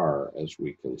far as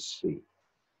we can see.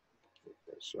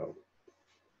 Okay, so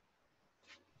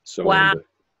wow.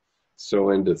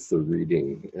 endeth the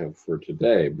reading for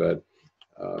today. But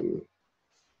you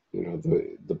know,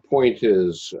 the point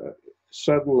is,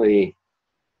 suddenly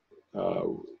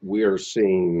we are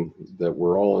seeing that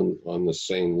we're all on the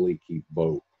same leaky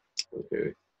boat.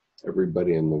 Okay,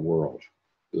 everybody in the world.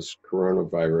 This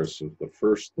coronavirus is the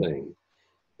first thing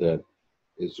that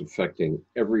is affecting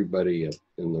everybody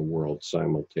in the world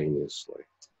simultaneously,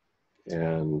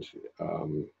 and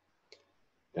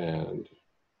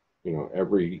you know,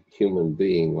 every human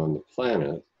being on the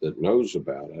planet that knows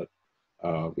about it,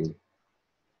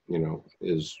 you know,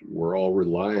 we're all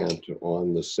reliant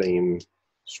on the same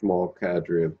small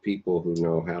cadre of people who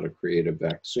know how to create a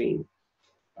vaccine.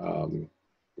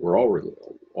 We're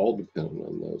all dependent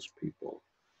on those people,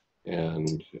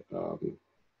 and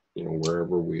you know,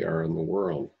 wherever we are in the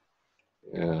world,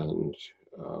 and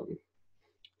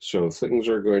so things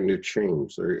are going to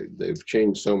change. They've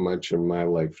changed so much in my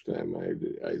lifetime.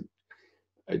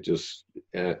 I just,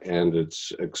 and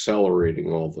it's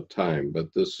accelerating all the time.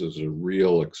 But this is a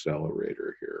real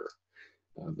accelerator here.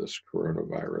 This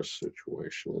coronavirus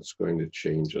situation. It's going to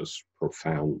change us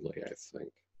profoundly, I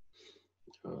think.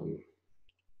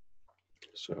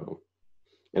 So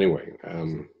anyway,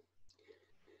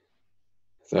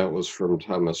 that was from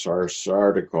Thomas Arth's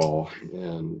article,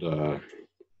 and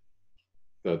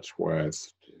that's why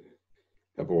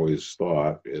I've always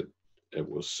thought it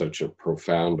was such a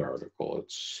profound article.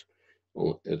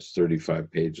 It's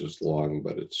 35 pages long,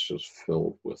 but it's just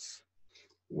filled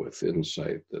with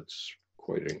insight that's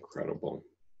quite incredible.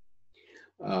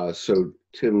 So,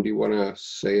 Tim, do you want to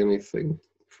say anything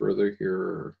further here,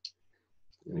 or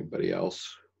anybody else?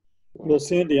 Well,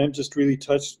 Sandy, I'm just really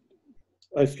touched.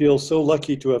 I feel so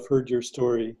lucky to have heard your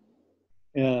story,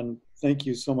 and thank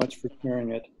you so much for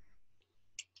sharing it.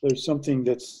 There's something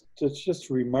that's just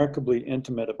remarkably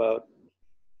intimate about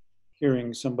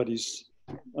hearing somebody's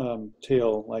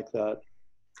tale like that,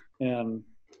 and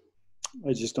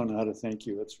I just don't know how to thank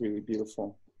you. It's really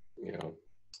beautiful. Yeah.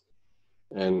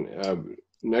 And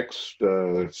next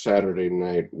Saturday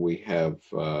night, we have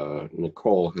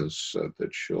Nicole has said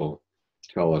that she'll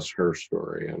tell us her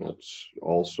story, and it's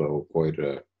also quite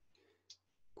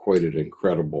an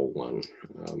incredible one.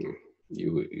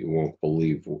 You won't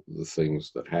believe the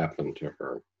things that happened to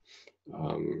her.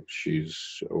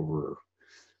 She's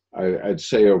I'd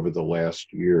say over the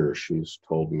last year, she's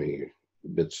told me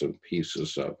bits and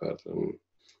pieces of it,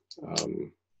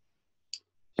 and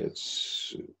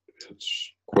it's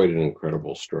quite an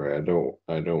incredible story. I don't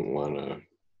want to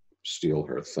steal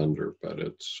her thunder, but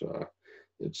it's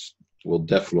will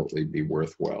definitely be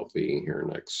worthwhile being here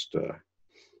next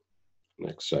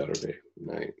Saturday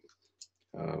night.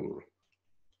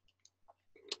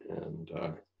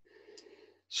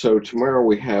 So tomorrow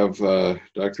we have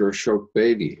Dr. Ashok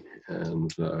Bedi,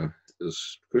 and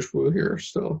is Khushbu here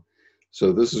still?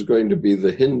 So this is going to be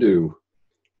the Hindu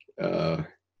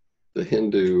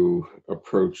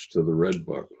approach to the Red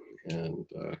Book, and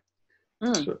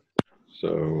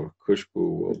so Khushbu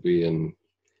will be in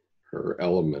her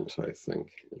element. I think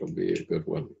it'll be a good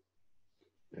one.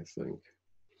 I think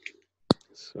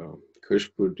so.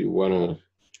 Khushbu, do you want to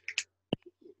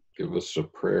give us a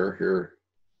prayer here?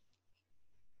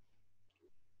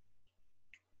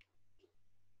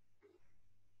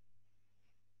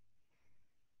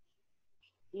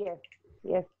 Yes,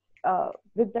 yes.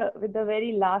 With the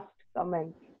very last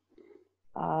comment.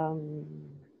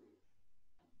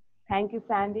 Thank you,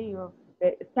 Sandy.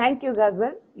 Thank you,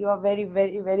 Ghazal. You are very,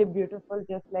 very, very beautiful.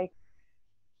 Just like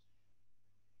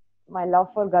my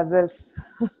love for Ghazals.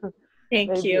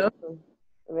 Thank you. Beautiful.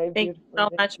 Very Thank beautiful. you so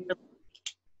much.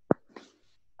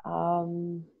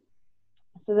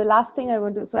 So the last thing I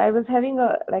want to, so I was having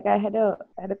I had a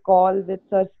call with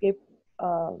Sir Skip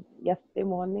yesterday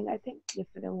morning.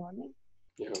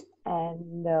 Yeah.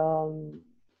 And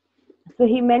so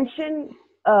he mentioned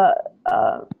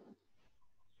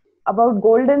about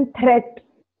golden thread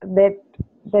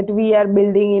that we are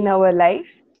building in our life,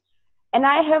 and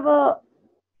I have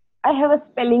a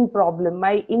spelling problem.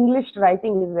 My English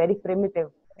writing is very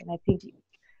primitive, and I think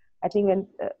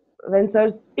when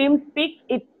Sir Tim speaks,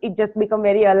 it just becomes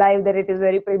very alive that it is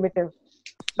very primitive.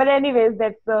 But anyways,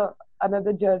 that's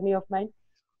another journey of mine.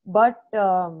 But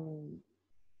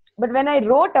when I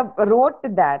wrote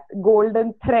that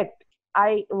golden thread,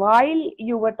 while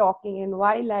you were talking and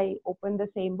while I opened the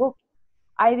same book,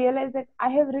 I realized that I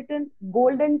have written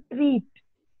golden treat.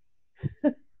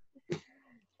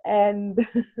 And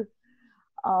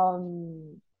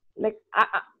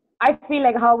I feel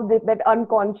like how that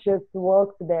unconscious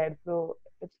works there. So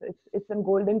it's a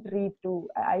golden treat too.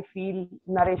 I feel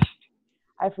nourished.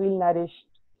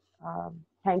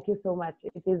 Thank you so much.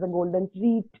 It is a golden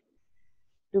treat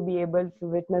to be able to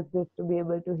witness this, to be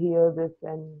able to hear this,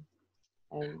 and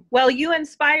Well, you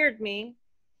inspired me,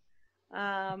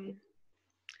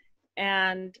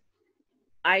 and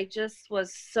I just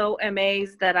was so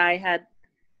amazed that I had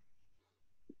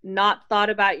not thought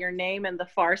about your name in the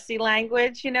Farsi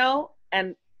language, and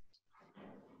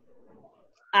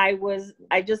I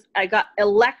got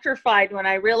electrified when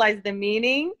I realized the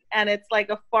meaning, and it's like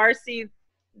a Farsi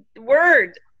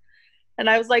word, and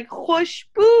I was like,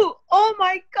 Khushbu, oh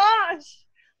my gosh,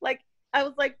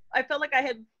 I felt like I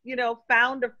had,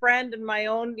 found a friend in my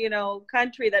own,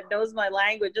 country that knows my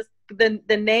language, just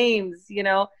the names,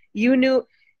 you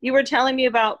were telling me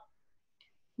about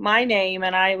my name,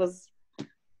 and I was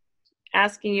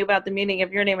asking you about the meaning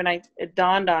of your name, and it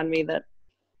dawned on me that,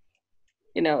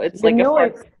 it's like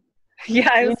yeah,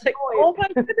 I was like, oh my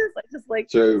goodness, I just like.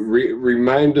 So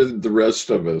reminded the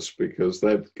rest of us, because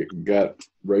that got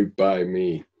right by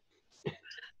me.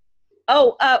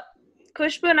 Oh,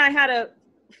 Khushbu and I had a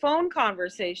phone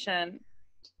conversation,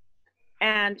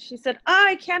 and she said,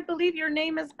 I can't believe your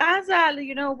name is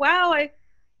Ghazal, wow, I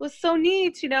was so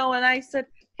neat, and I said,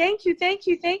 thank you,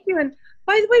 and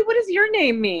by the way, what does your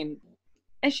name mean?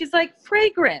 And she's like,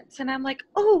 fragrance. And I'm like,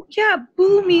 oh, yeah,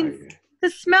 boo means the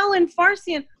smell in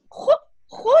Farsi. And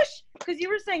khush, because you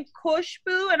were saying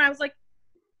khushbu. And I was like,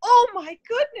 oh, my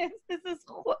goodness, this is,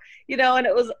 you know, and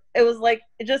it was like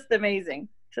just amazing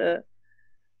to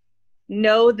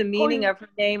know the meaning of her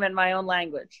name in my own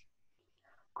language.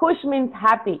 Khush means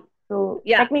happy. So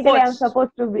yeah, technically khush. I'm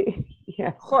supposed to be,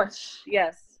 yeah. Khush,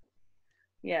 yes.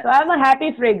 Yeah. So I'm a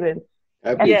happy fragrance.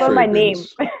 Happy as for my name.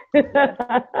 That's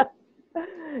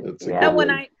a Yeah. good And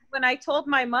one. when I told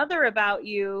my mother about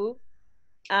you,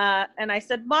 and I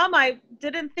said, Mom, I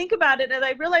didn't think about it, and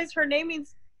I realized her name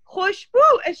means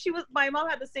khushbu, and my mom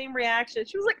had the same reaction.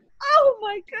 She was like, oh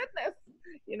my goodness,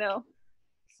 you know.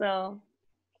 So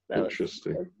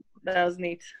Interesting. That was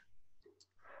neat.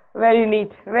 Very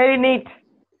neat. Very neat.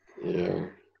 Yeah.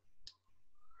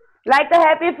 Like a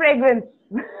happy fragrance.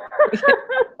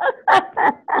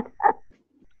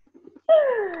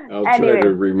 I'll try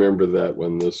to remember that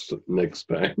one this next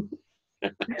time.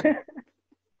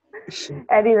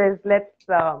 Anyways, let's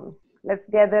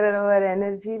gather our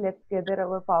energy, let's gather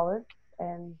our powers,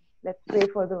 and let's pray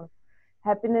for the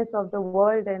happiness of the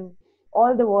world and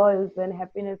all the worlds, and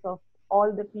happiness of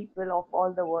all the people of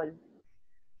all the worlds.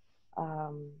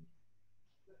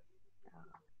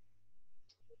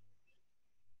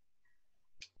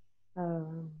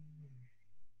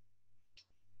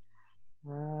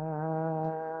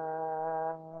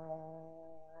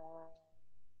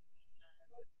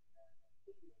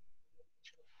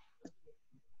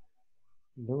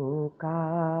 Loka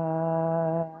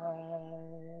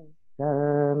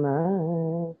samasta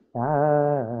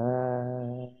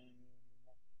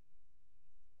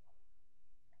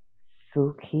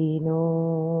sukhino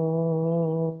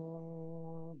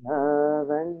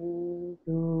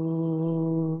bhavantu.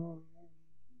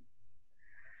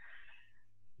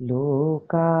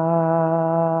 Loka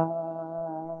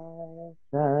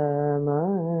samasta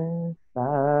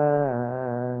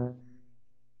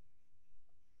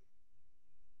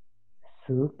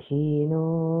sukhino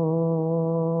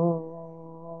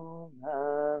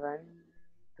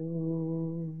bhavantu.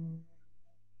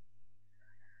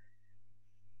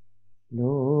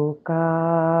 Loka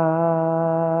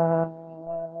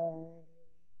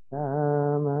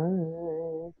samasta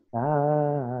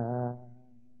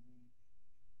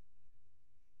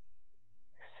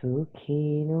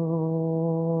sukhino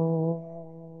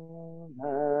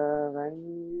bhavantu.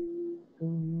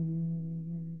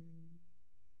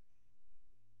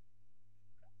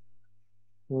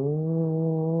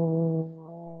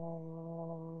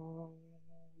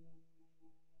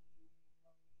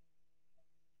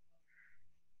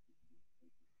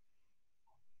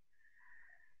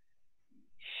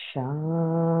 Shanti,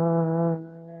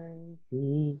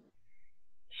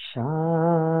 Shanti,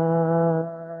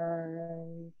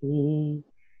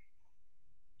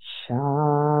 Shanti.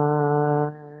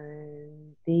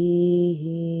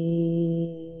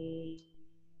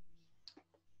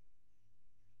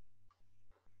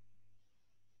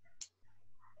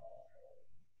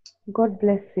 God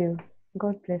bless you.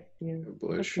 God bless you.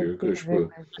 Bless God you, bless you.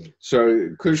 Khushbu. So,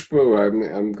 Khushbu,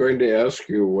 I'm going to ask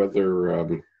you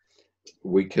whether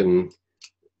we can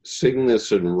sing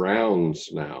this in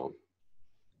rounds now,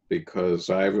 because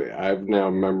I've now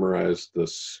memorized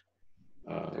this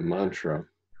mantra,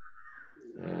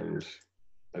 and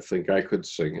I think I could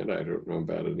sing it. I don't know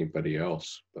about anybody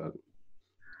else, but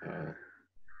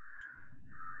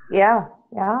Yeah,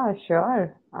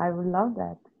 sure. I would love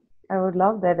that.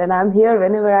 And I'm here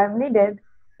whenever I'm needed.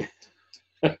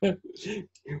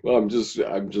 well, I'm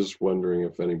just wondering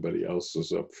if anybody else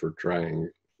is up for trying.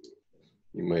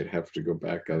 You might have to go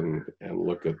back and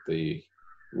look at the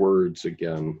words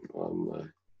again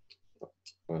on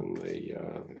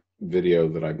the video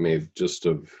that I made just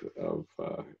of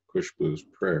Khushbu's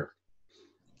prayer.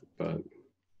 But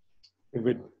it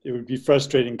would be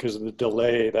frustrating because of the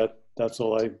delay. That's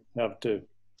all I have to.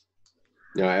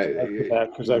 Yeah,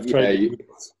 because I've tried. Yeah,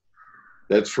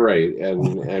 that's right,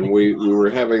 and we were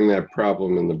having that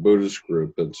problem in the Buddhist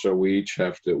group, and so we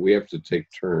have to take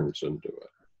turns and do it.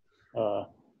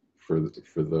 For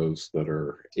those that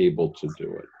are able to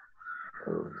do it,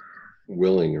 or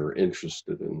willing or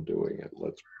interested in doing it,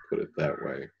 let's put it that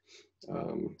way.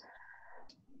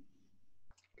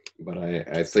 But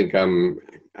I think I'm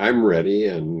ready,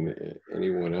 and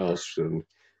anyone else, and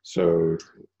so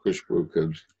Khushbu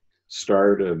could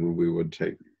start, and we would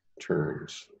take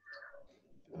turns.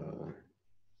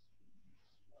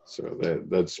 So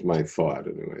that's my thought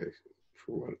anyway.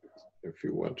 For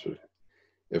what,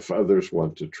 if others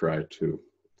want to try to.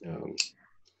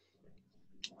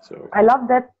 I love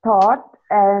that thought,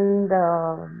 and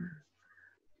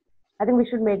I think we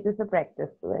should make this a practice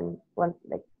when once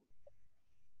like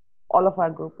all of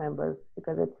our group members,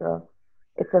 because it's a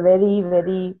very,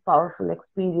 very powerful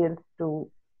experience to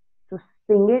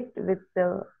sing it with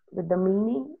the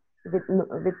meaning,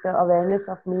 with the awareness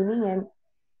of meaning, and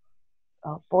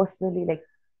personally, like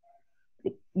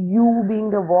you being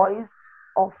the voice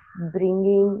of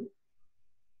bringing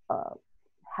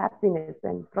happiness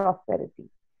and prosperity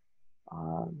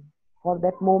for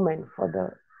that moment, for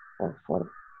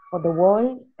the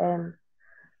world and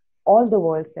all the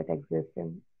worlds that exist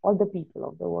and all the people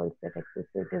of the world that exist.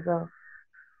 It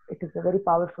is a very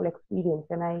powerful experience,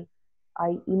 and I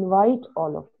invite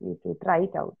all of you to try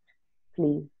it out,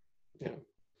 please. Yeah.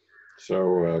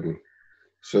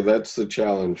 So that's the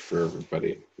challenge for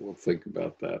everybody. We'll think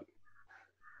about that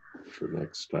for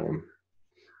next time.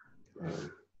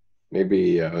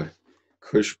 Maybe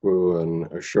Khushbu and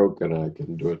Ashok and I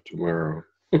can do it tomorrow.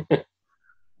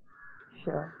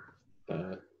 Sure.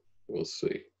 We'll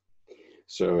see.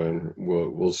 So, and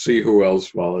we'll see who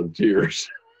else volunteers.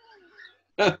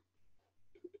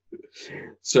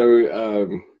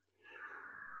 So,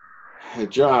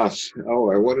 Joss,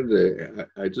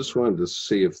 I just wanted to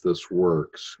see if this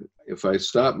works. If I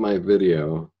stop my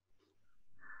video,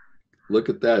 look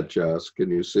at that, Joss, can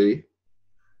you see?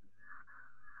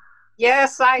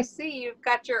 Yes, I see. You've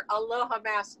got your aloha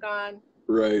mask on.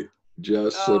 Right,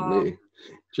 Jess sent me,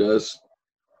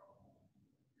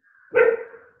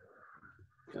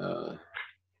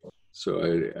 so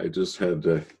I just had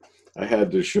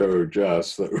to show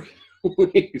Joss that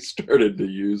we started to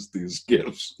use these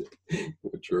gifts,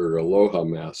 which are aloha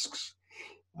masks.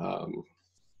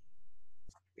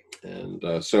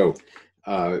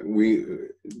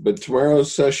 But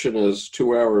tomorrow's session is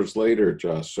 2 hours later,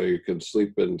 Joss, so you can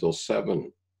sleep until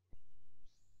 7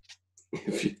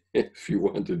 if you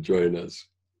want to join us.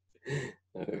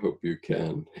 I hope you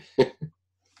can.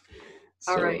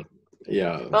 All right.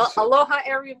 Yeah. Well, aloha,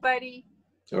 everybody.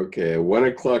 Okay, 1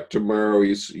 o'clock tomorrow,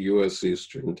 U.S.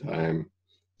 Eastern Time,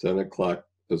 10 o'clock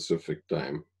Pacific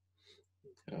Time,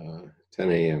 10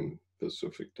 a.m.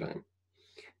 Pacific Time.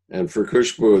 And for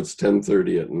Khushbu, it's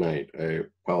 10:30 at night. I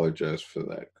apologize for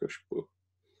that, Khushbu.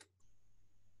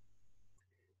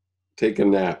 Take a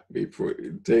nap before,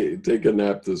 take a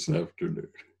nap this afternoon.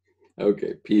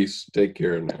 Okay, peace. Take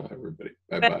care now, everybody.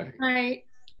 Bye-bye. Bye.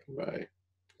 Bye.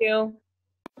 Thank you.